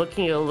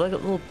looking a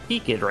little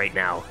peaked right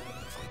now.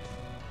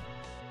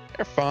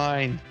 They're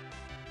fine.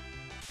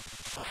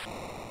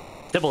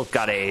 Dibble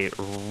got a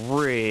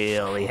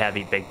really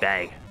heavy Big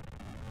Bang.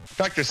 In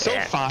fact, they're so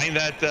fine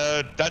that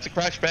that's a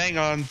crash bang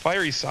on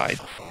Fiery's side.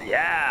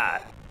 Yeah.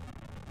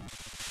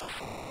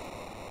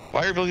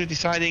 Fire Blizzard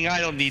deciding I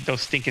don't need no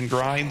stinking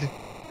grind.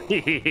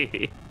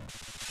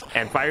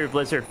 And Fiery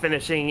Blizzard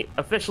finishing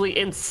officially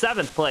in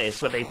 7th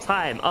place with a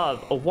time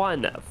of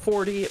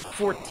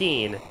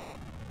 1:40.14.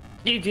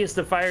 GG's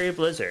to Fiery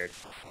Blizzard.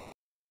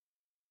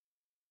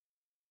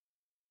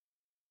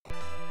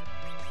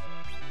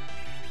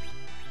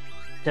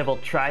 Devil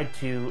tried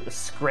to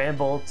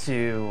scramble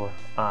to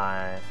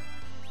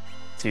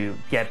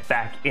get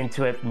back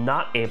into it,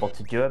 not able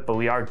to do it, but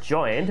we are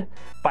joined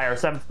by our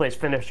 7th place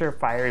finisher,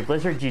 Fiery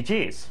Blizzard.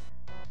 GG's.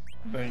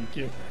 Thank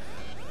you.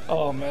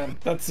 Oh man,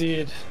 that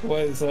seed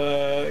was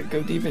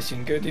go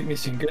division, go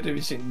division, go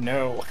division.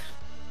 No.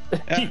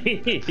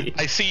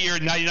 I see your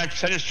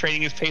 99%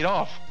 training is paid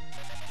off.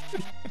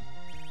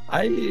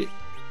 I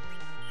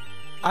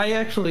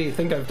actually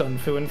think I've done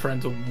Fu and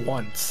Friends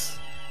once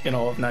in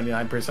all of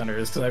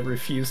 99%ers because I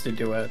refused to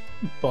do it,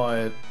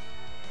 but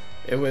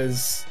it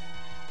was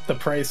the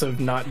price of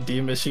not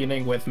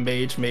demachining with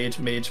Mage,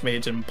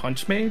 and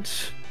Punch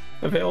Mage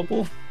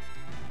available.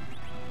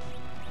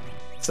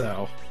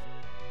 So.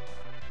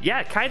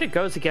 Yeah, it kind of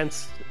goes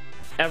against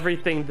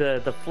everything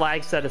the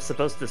flag set is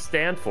supposed to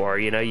stand for.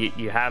 You know,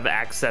 you have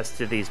access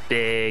to these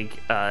big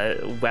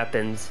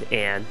weapons,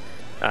 and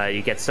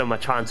you get so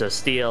much Hanzo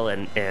steel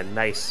and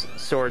nice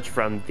swords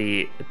from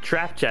the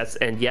trap chests,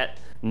 and yet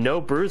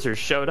no bruisers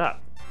showed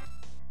up.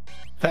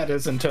 That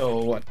is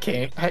until what,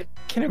 Kane? I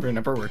can't even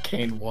remember where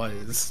Kane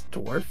was.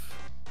 Dwarf,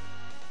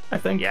 I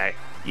think.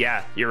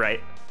 Yeah, you're right.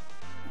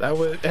 That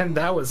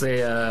was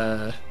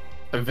a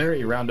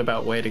very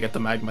roundabout way to get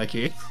the magma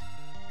key.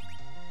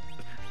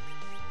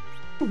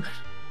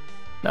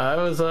 No,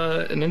 it was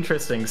an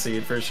interesting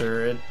seed for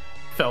sure. It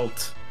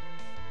felt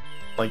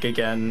like,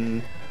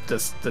 again,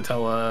 just to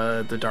tell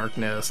the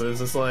darkness. It was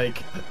just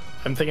like,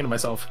 I'm thinking to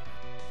myself,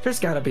 there's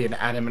gotta be an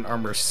adamant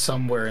armor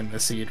somewhere in the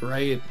seed,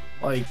 right?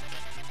 Like,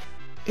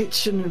 it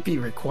shouldn't be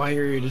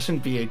required. It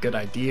shouldn't be a good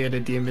idea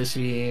to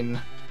demachine.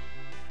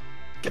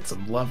 Get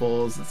some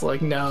levels. It's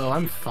like, no,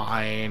 I'm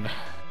fine.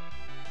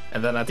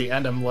 And then at the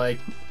end, I'm like,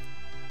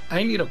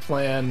 I need a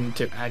plan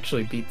to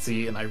actually beat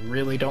Z, and I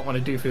really don't want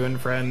to do Fu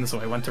and Friends, so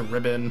I went to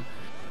Ribbon,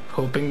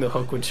 hoping the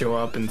hook would show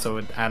up, and so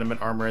with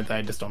adamant armor, that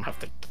I just don't have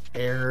to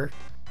care.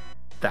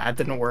 That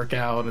didn't work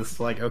out. It's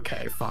like,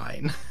 okay,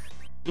 fine.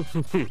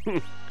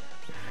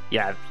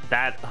 Yeah,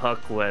 that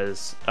hook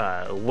was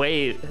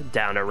way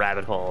down a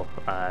rabbit hole.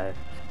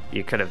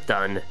 You could have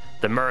done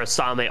the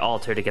Murasame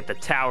altar to get the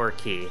tower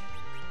key,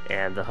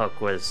 and the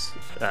hook was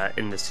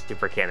in the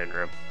super cannon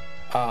room.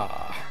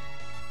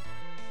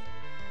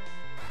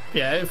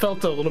 Yeah, it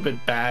felt a little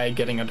bit bad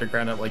getting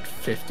underground at like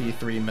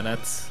 53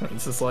 minutes.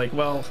 It's just like,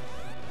 well,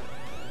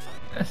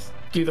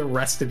 do the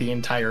rest of the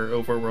entire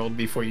overworld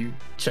before you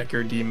check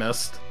your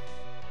demist.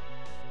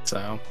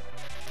 So,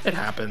 it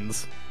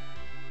happens.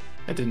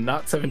 I did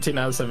not 17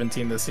 out of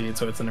 17 this seed,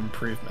 so it's an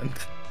improvement.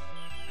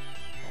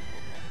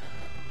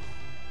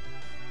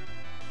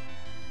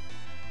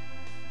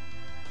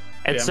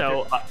 And yeah,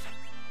 so,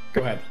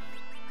 go ahead.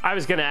 I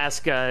was gonna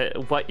ask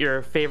what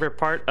your favorite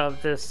part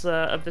of this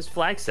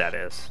flag set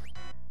is.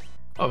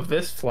 Of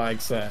this flag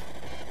set,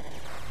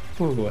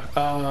 ooh,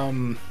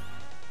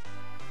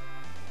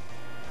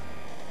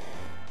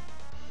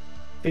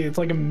 it's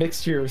like a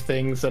mixture of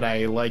things that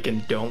I like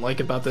and don't like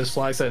about this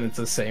flag set, and it's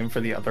the same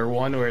for the other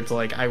one, where it's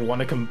like I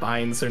want to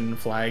combine certain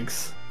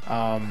flags.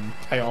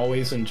 I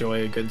always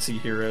enjoy a good Sea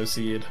Hero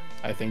seed.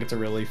 I think it's a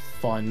really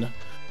fun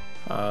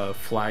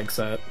flag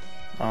set.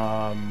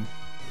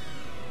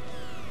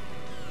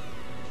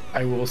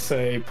 I will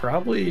say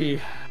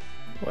probably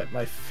what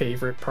my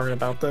favorite part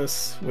about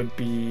this would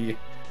be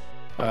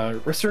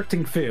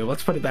restricting Fu.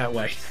 Let's put it that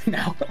way.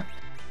 Now,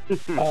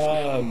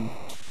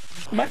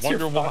 Max Wonder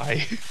Tier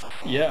why.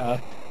 Yeah,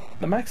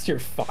 the Max Tier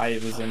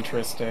 5 is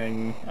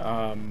interesting.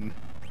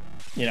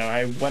 You know,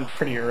 I went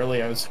pretty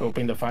early. I was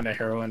hoping to find a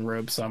heroine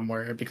robe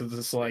somewhere because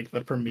it's like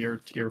the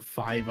premier Tier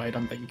 5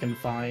 item that you can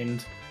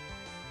find.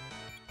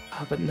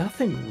 But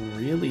nothing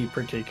really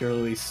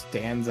particularly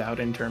stands out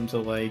in terms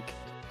of like,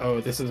 oh,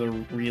 this is a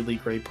really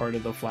great part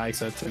of the flag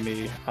set to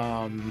me.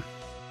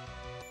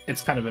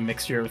 It's kind of a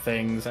mixture of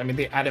things. I mean,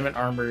 the adamant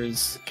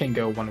armors can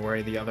go one way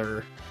or the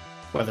other,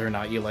 whether or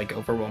not you like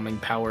overwhelming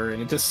power,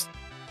 and it's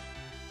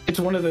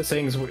one of those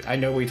things. I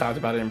know we talked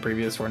about it in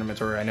previous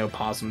tournaments, or I know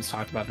Possum's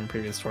talked about it in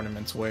previous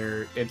tournaments,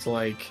 where it's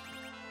like,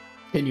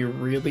 can you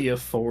really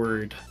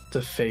afford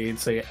to fade,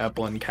 say,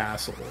 Eplin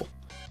Castle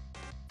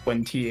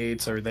when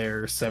T8s are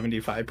there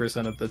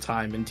 75% of the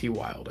time in T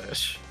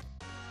Wildish?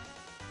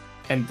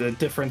 and the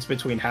difference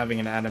between having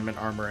an adamant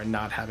armor and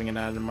not having an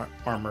adamant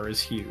armor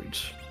is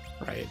huge,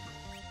 right?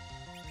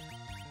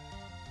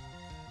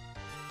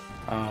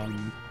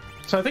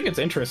 So I think it's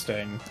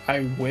interesting.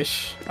 I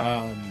wish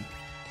I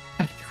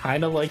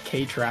kind of like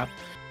K-Trap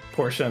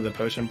portion of the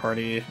potion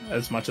party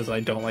as much as I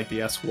don't like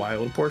the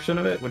S-Wild portion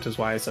of it, which is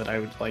why I said I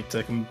would like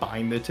to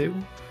combine the two.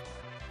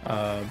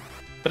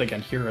 But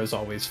again, Hero is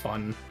always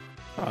fun.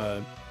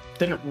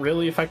 Didn't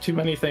really affect too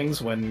many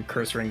things when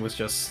Curse Ring was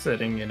just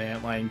sitting in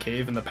Antlion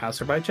Cave in the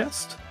Passerby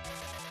chest.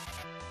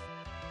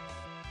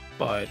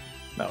 But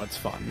no, it's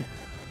fun.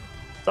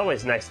 It's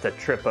always nice to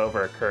trip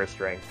over a Curse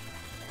Ring.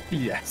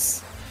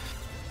 Yes.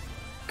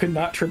 Could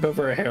not trip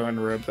over a Heroine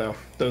Robe, though.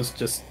 Those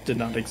just did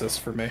not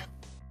exist for me.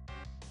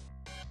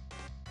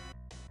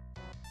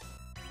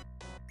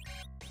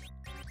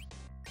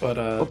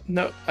 But,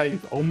 no, I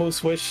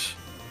almost wish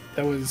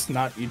that was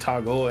not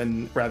E-Toggle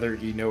and rather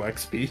E-No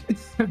XP,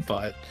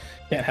 but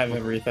can't have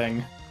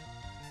everything.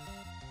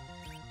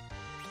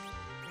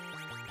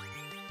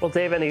 Well,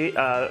 Dave, any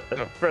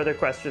further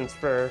questions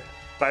for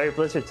Fiery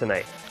Blizzard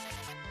tonight?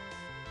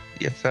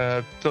 Yes,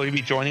 so you'll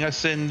be joining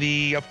us in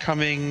the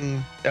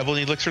upcoming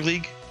Evelyn Elixir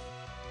League?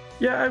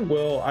 Yeah, I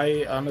will.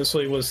 I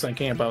honestly was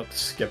thinking about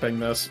skipping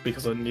this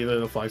because neither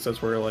of the flag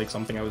sets were like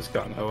something I was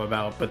gung-ho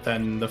about, but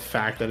then the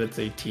fact that it's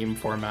a team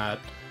format,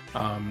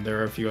 there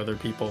are a few other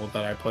people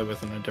that I play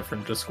with in a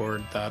different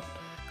Discord that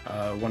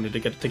wanted to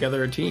get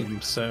together a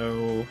team,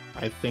 so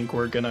I think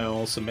we're gonna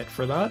all submit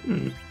for that,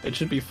 and it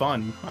should be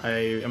fun.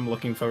 I am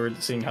looking forward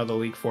to seeing how the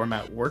league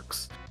format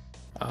works.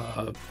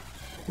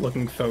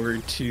 Looking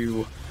forward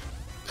to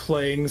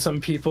playing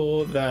some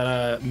people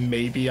that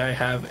maybe I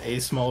have a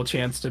small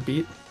chance to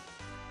beat.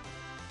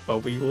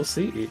 But we will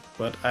see.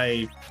 But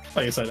like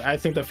I said, I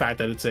think the fact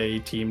that it's a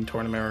team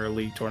tournament or a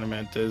league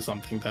tournament is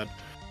something that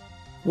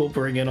will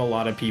bring in a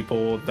lot of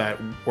people that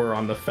were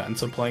on the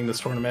fence of playing this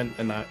tournament,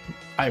 and that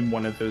I'm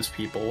one of those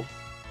people.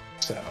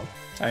 So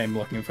I am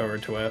looking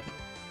forward to it.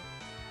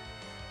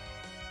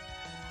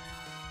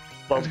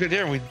 Well, it's good to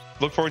hear. We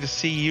look forward to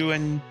see you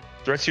and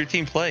the rest of your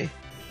team play.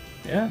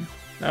 Yeah.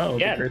 No, it'll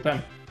be a great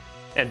time.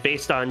 And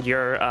based on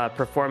your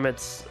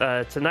performance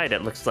tonight,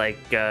 it looks like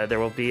there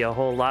will be a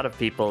whole lot of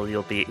people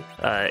you'll be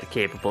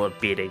capable of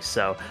beating.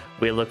 So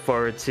we look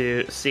forward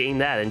to seeing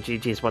that. And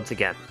GG's once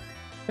again.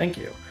 Thank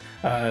you.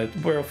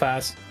 Real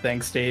fast,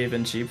 thanks Dave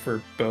and Sheep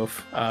for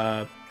both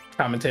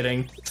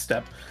commentating.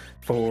 Step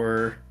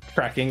for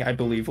tracking. I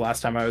believe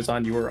last time I was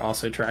on, you were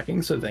also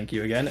tracking. So thank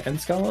you again. And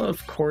Scala,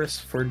 of course,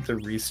 for the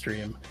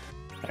restream.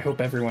 I hope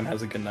everyone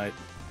has a good night.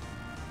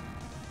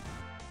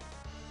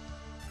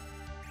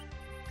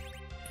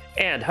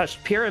 And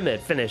Hushed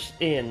Pyramid finished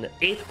in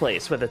 8th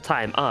place with a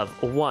time of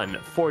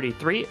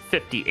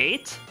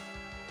 1:43.58.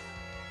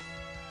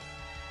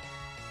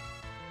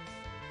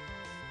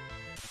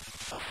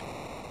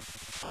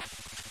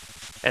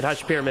 And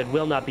Hushed Pyramid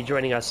will not be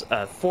joining us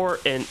for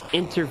an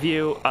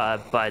interview,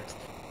 but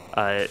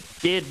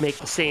did make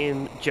the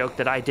same joke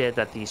that I did,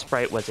 that the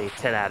sprite was a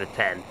 10 out of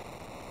 10.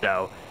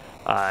 So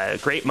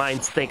great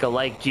minds think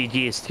alike.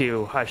 GG's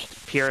to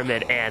Hushed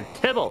Pyramid and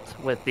Tybalt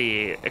with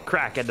the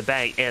crack and the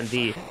bang and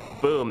the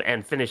boom,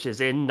 and finishes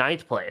in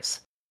 9th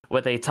place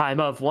with a time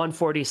of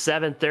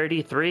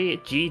 1:47.33.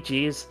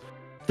 GG's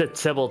to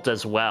Tybalt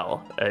as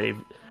well. A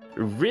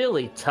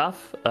really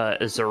tough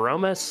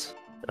Zeromus.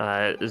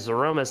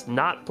 Zeromus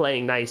not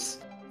playing nice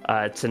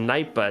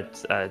tonight,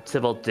 but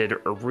Tybalt did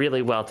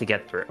really well to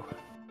get through.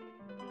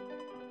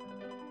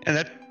 And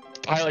that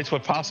highlights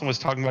what Possum was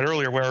talking about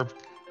earlier, where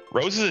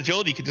Rose's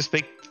agility could just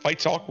make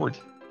fights awkward.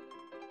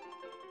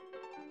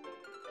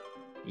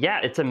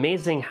 Yeah, it's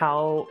amazing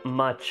how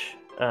much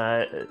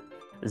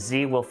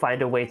Z will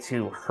find a way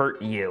to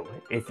hurt you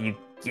if you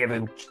give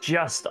him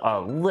just a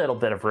little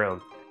bit of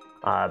room.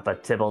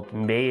 But Tybalt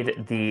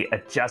made the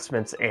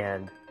adjustments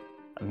and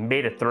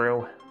made it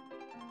through.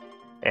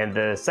 And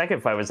the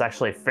second fight was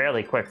actually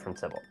fairly quick from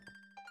Tybalt.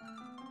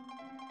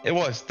 It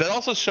was. That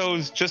also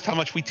shows just how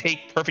much we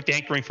take perfect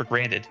anchoring for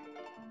granted.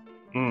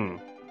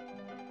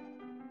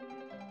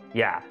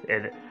 Yeah,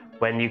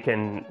 when you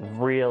can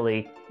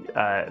really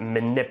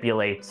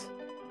manipulate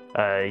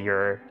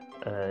your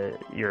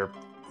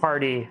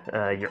party,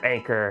 your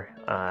anchor,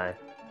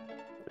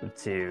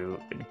 to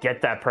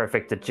get that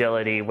perfect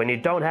agility. When you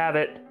don't have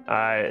it,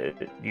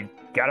 you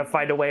gotta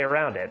find a way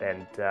around it,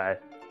 and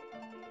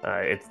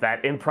it's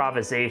that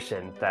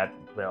improvisation that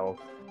will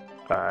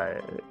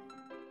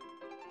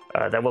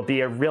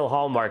be a real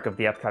hallmark of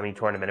the upcoming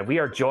tournament. And we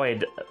are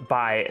joined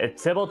by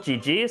Tybalt.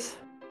 GG's.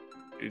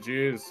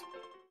 GG's.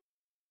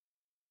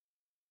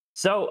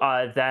 So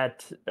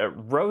that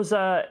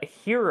Rosa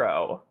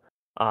Hero,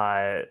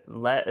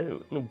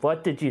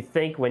 what did you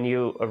think when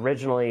you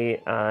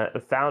originally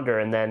found her,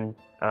 and then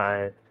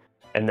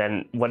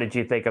what did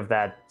you think of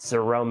that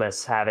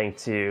Zeromus having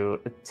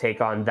to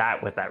take on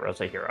that with that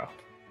Rosa Hero?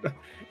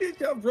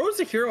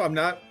 Rosa Hero, I'm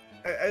not.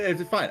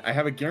 It's fine. I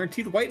have a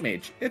guaranteed white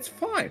mage. It's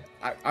fine.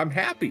 I'm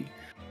happy.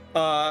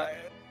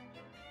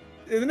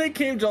 then they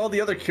came to all the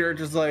other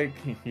characters like,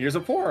 here's a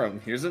Porum,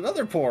 here's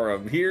another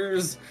Porum,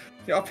 here's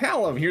a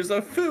Palom, here's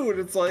a food.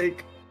 It's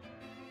like,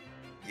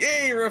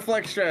 yay,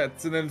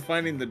 reflections. And then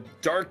finding the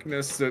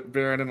darkness at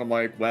Baron, and I'm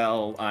like,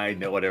 well, I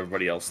know what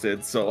everybody else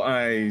did, so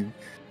I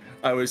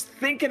was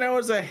thinking I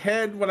was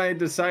ahead when I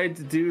decided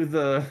to do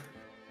the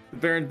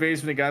Baron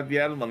basement and got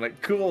the item. I'm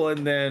like, cool,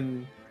 and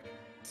then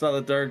saw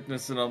the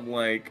darkness, and I'm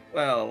like,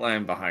 well,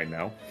 I'm behind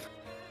now.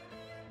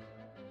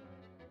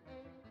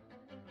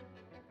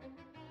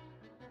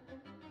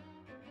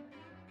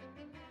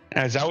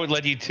 As that would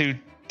lead you to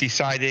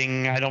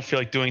deciding, I don't feel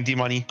like doing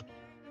D-Money.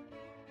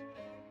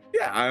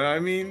 Yeah, I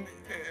mean,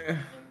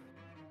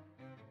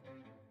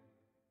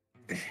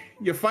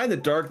 you find the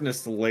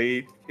darkness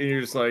late, and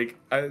you're just like,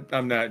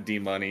 I'm not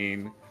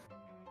D-Moneying.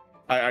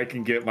 I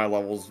can get my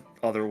levels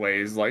other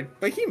ways,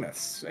 like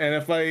behemoths. And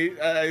if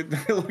I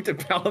looked at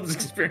Paladin's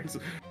experience,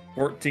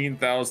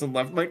 14,000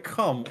 left. I'm like,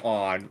 come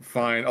on,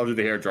 fine, I'll do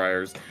the hair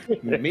dryers.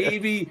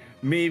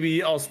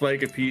 Maybe I'll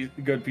spike a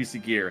good piece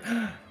of gear.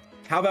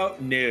 How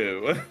about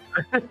no?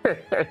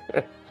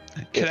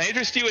 Can I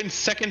interest you in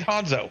second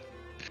Hanzo?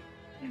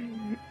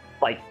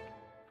 Like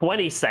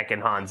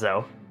 22nd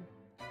Hanzo.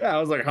 Yeah, I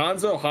was like,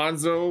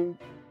 Hanzo,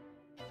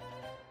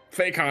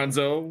 fake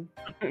Hanzo.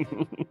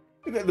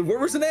 Where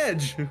was an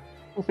edge?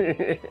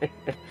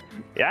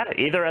 Yeah,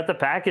 either at the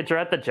package or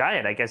at the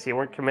giant. I guess you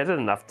weren't committed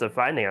enough to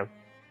finding him.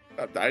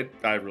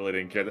 I really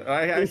didn't get it.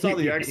 I saw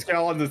the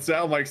X-Cal on the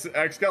cell. I'm like,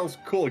 X-Cal's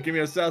cool. Give me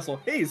a Cecil.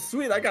 Hey,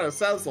 sweet, I got a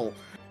Cecil.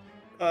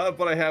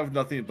 But I have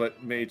nothing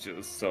but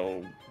mages,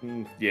 so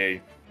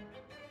yay.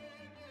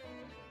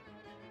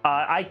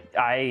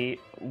 I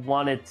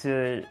wanted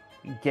to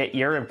get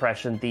your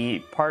impression.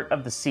 The part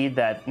of the seed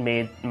that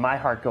made my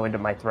heart go into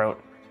my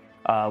throat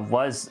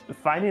was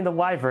finding the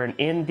wyvern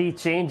in the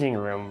changing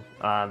room.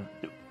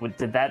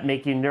 Did that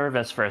make you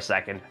nervous for a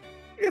second?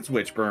 It's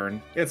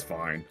Witchburn. It's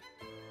fine.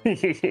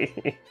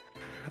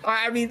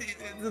 I mean,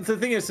 the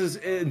thing is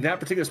in that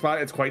particular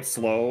spot, it's quite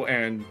slow,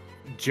 and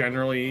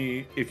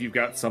generally, if you've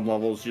got some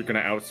levels, you're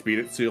going to outspeed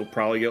it, so you'll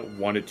probably get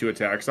 1 to 2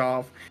 attacks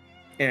off.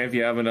 And if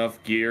you have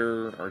enough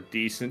gear or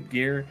decent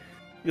gear,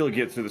 you'll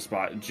get through the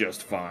spot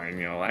just fine.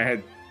 You know, I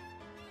had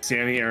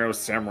Sandy Arrow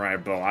Samurai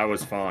Bow. I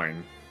was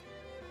fine.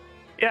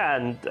 Yeah,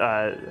 and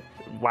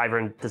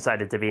Wyvern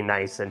decided to be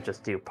nice and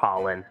just do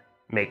pollen,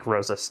 make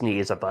Rosa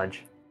sneeze a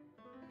bunch.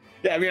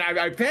 Yeah, I mean,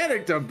 I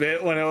panicked a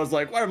bit when I was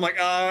like, what? I'm like,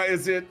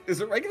 is it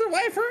regular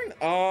Wyvern?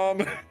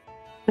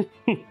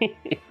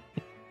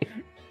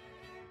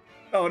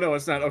 Oh, no,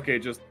 it's not. Okay,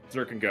 just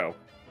Zerk and go.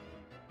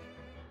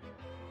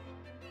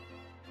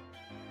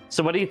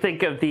 So what do you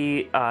think of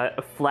the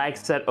flag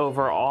set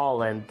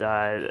overall, and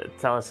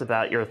tell us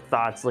about your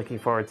thoughts looking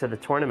forward to the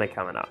tournament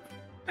coming up?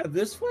 Yeah,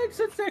 this flag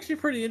set's actually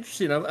pretty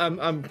interesting.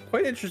 I'm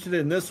quite interested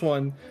in this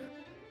one.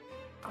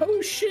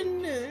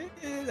 Potion, it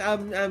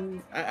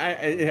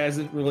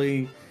hasn't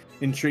really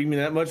intrigued me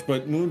that much,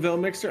 but Moonveil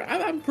Mixer,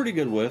 I'm pretty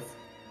good with.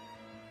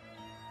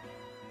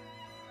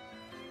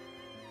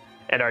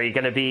 And are you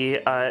going to be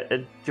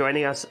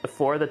joining us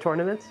for the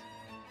tournaments?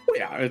 Oh,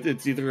 yeah,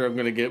 it's either I'm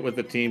going to get with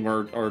the team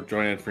or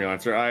join as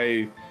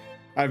freelancer.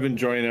 I've been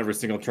joining every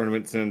single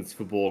tournament since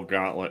Football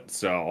Gauntlet,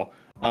 so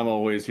I'm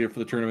always here for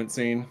the tournament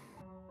scene.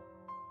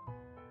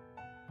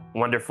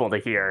 Wonderful to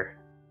hear.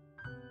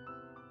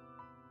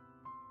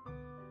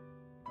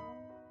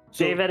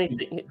 So, Dave,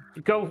 anything?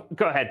 Go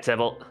ahead,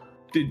 Tybalt.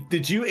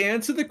 Did you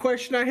answer the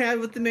question I had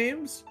with the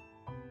names?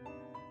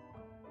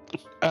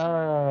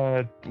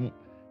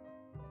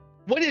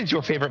 What is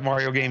your favorite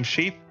Mario game,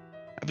 Sheep?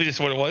 I think that's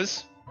what it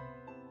was.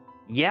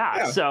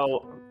 Yeah.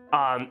 So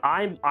I'm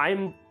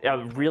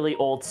a really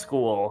old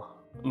school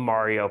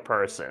Mario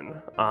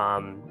person,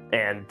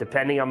 and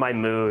depending on my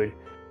mood,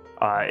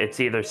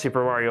 it's either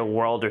Super Mario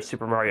World or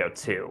Super Mario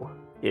 2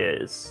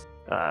 is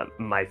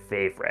my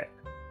favorite.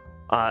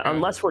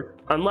 Unless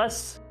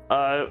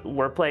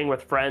we're playing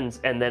with friends,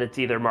 and then it's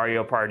either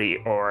Mario Party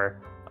or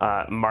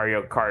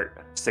Mario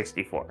Kart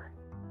 64.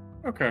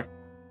 Okay.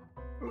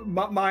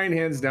 Mine,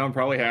 hands down,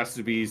 probably has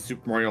to be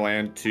Super Mario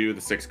Land 2, the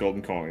 6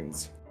 golden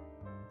coins.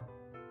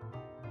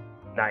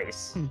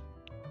 Nice.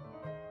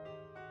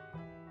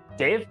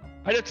 Dave?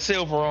 I'd have to say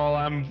overall,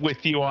 I'm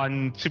with you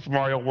on Super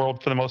Mario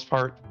World for the most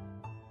part.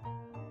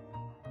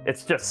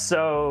 It's just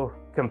so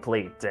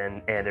complete,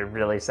 and it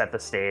really set the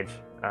stage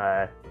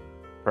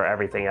for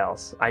everything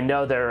else. I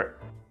know there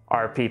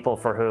are people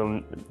for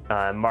whom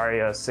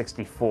Mario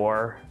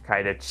 64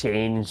 kind of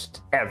changed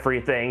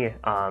everything,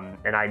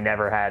 and I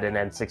never had an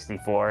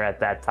N64 at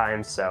that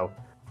time, so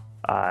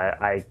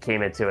I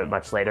came into it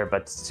much later.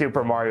 But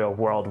Super Mario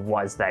World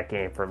was that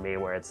game for me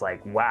where it's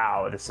like,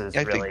 wow, this is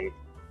really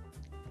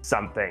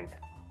something.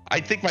 I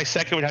think my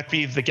second would have to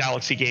be the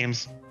Galaxy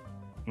games.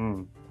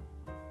 Mm.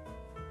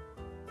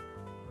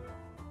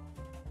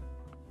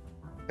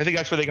 I think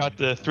that's where they got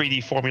the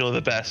 3D formula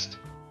the best.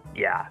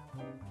 Yeah.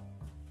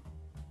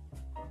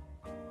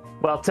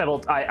 Well,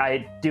 Tybalt,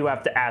 I do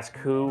have to ask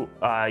who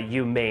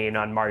you main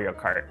on Mario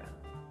Kart.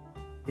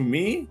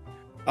 Me?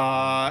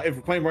 If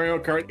we're playing Mario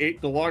Kart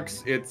 8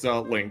 Deluxe, it's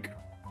Link.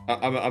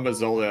 I'm a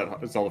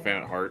Zelda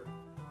fan at heart.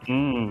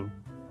 Mm.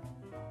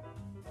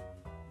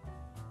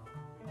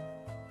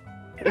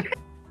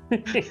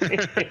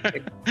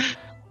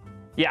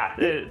 Yeah,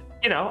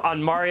 you know,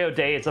 on Mario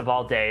Days of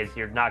all days,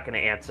 you're not going to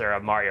answer a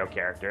Mario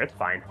character. It's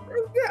fine.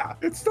 Yeah,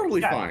 it's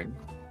totally fine.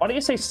 Why don't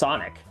you say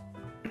Sonic?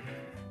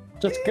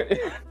 Just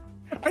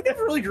I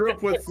never really grew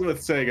up with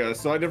Sega,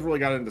 so I never really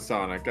got into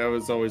Sonic. I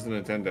was always a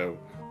Nintendo.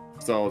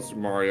 So it's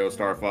Mario,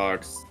 Star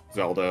Fox,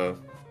 Zelda,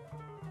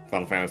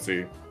 Final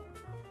Fantasy.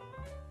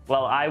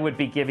 Well, I would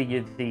be giving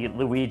you the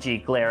Luigi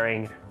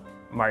glaring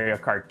Mario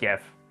Kart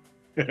gif.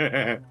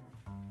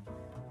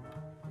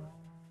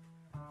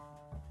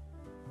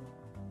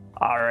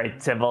 All right,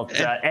 Tybalt.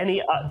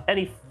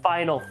 Any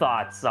final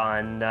thoughts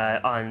on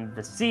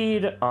the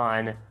seed,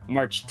 on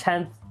March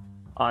 10th,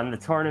 on the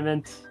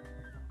tournament?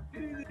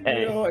 You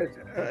know,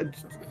 I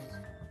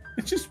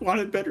just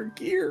wanted better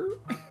gear.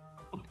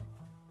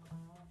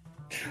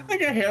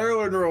 Like a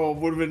heroin robe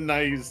would have been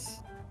nice.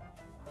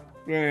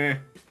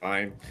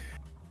 Fine.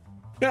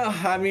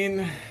 Yeah, I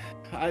mean,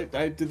 I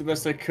did the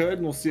best I could,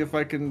 and we'll see if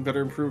I can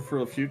better improve for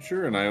the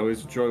future. And I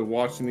always enjoy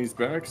watching these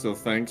back, so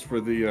thanks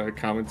for the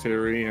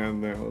commentary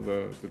and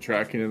the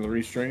tracking and the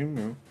restream.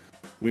 You know,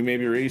 we may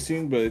be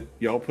racing, but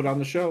y'all put on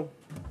the show.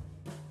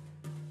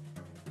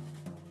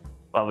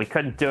 Well, we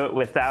couldn't do it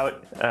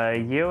without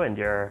you and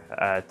your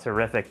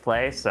terrific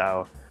play,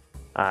 so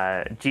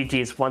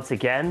GG's once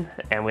again,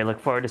 and we look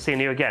forward to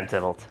seeing you again,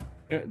 Tybalt.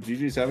 Yeah,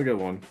 GG's, have a good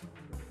one.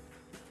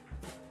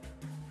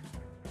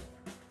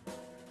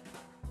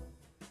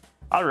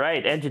 All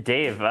right, and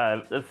Dave,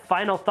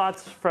 final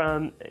thoughts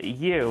from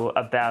you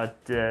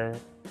about the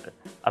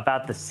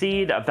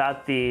seed,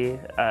 about the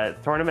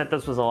tournament.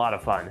 This was a lot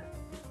of fun.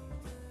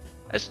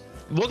 It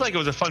looked like it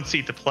was a fun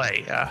seat to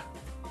play.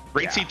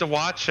 Great seat to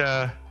watch.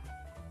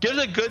 Gives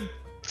a good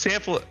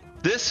sample.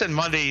 This and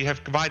Monday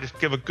have combined to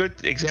give a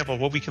good example of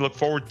what we can look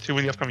forward to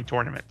in the upcoming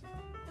tournament.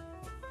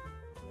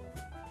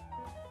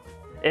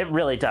 It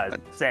really does.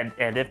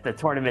 And if the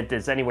tournament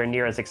is anywhere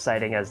near as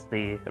exciting as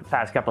the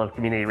past couple of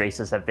community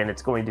races have been,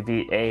 it's going to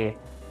be a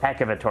heck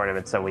of a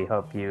tournament. So we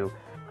hope you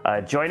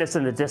join us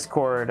in the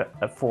Discord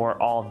for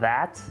all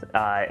that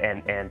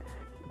and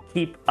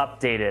keep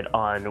updated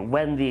on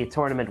when the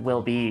tournament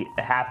will be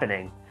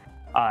happening.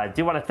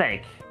 Do want to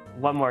thank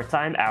one more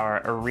time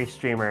our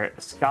restreamer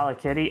Scala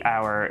Kitty,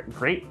 our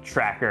great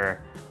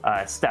tracker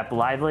Step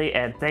Lively,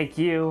 and thank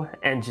you,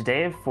 Enj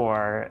Dave,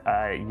 for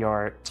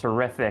your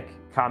terrific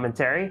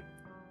commentary.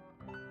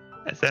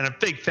 And a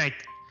big thank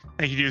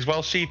you to you as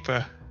well, Sheep.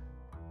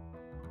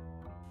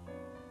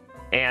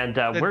 And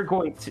we're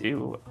going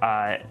to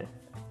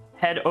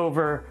head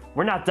over.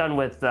 We're not done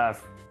with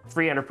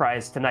Free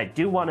Enterprise tonight.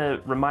 Do want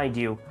to remind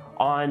you,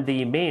 on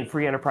the main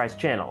Free Enterprise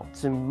channel,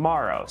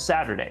 tomorrow,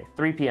 Saturday,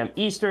 3 p.m.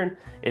 Eastern,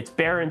 it's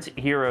Baron's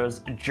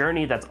Heroes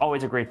Journey. That's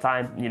always a great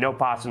time. You know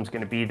Possum's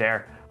going to be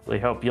there. We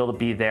hope you'll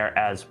be there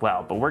as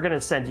well. But we're going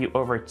to send you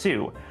over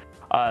to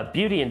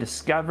Beauty and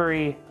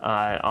Discovery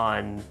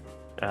on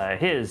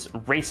his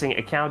racing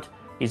account.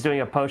 He's doing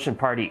a Potion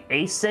Party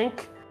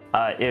async.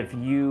 If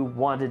you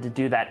wanted to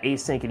do that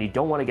async and you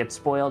don't want to get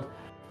spoiled,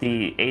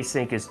 the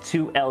async is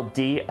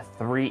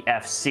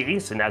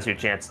 2LD3FC, so now's your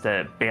chance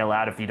to bail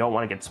out if you don't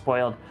want to get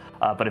spoiled.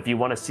 But if you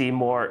want to see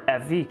more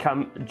FE,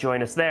 come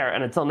join us there.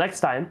 And until next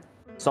time,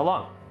 so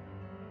long.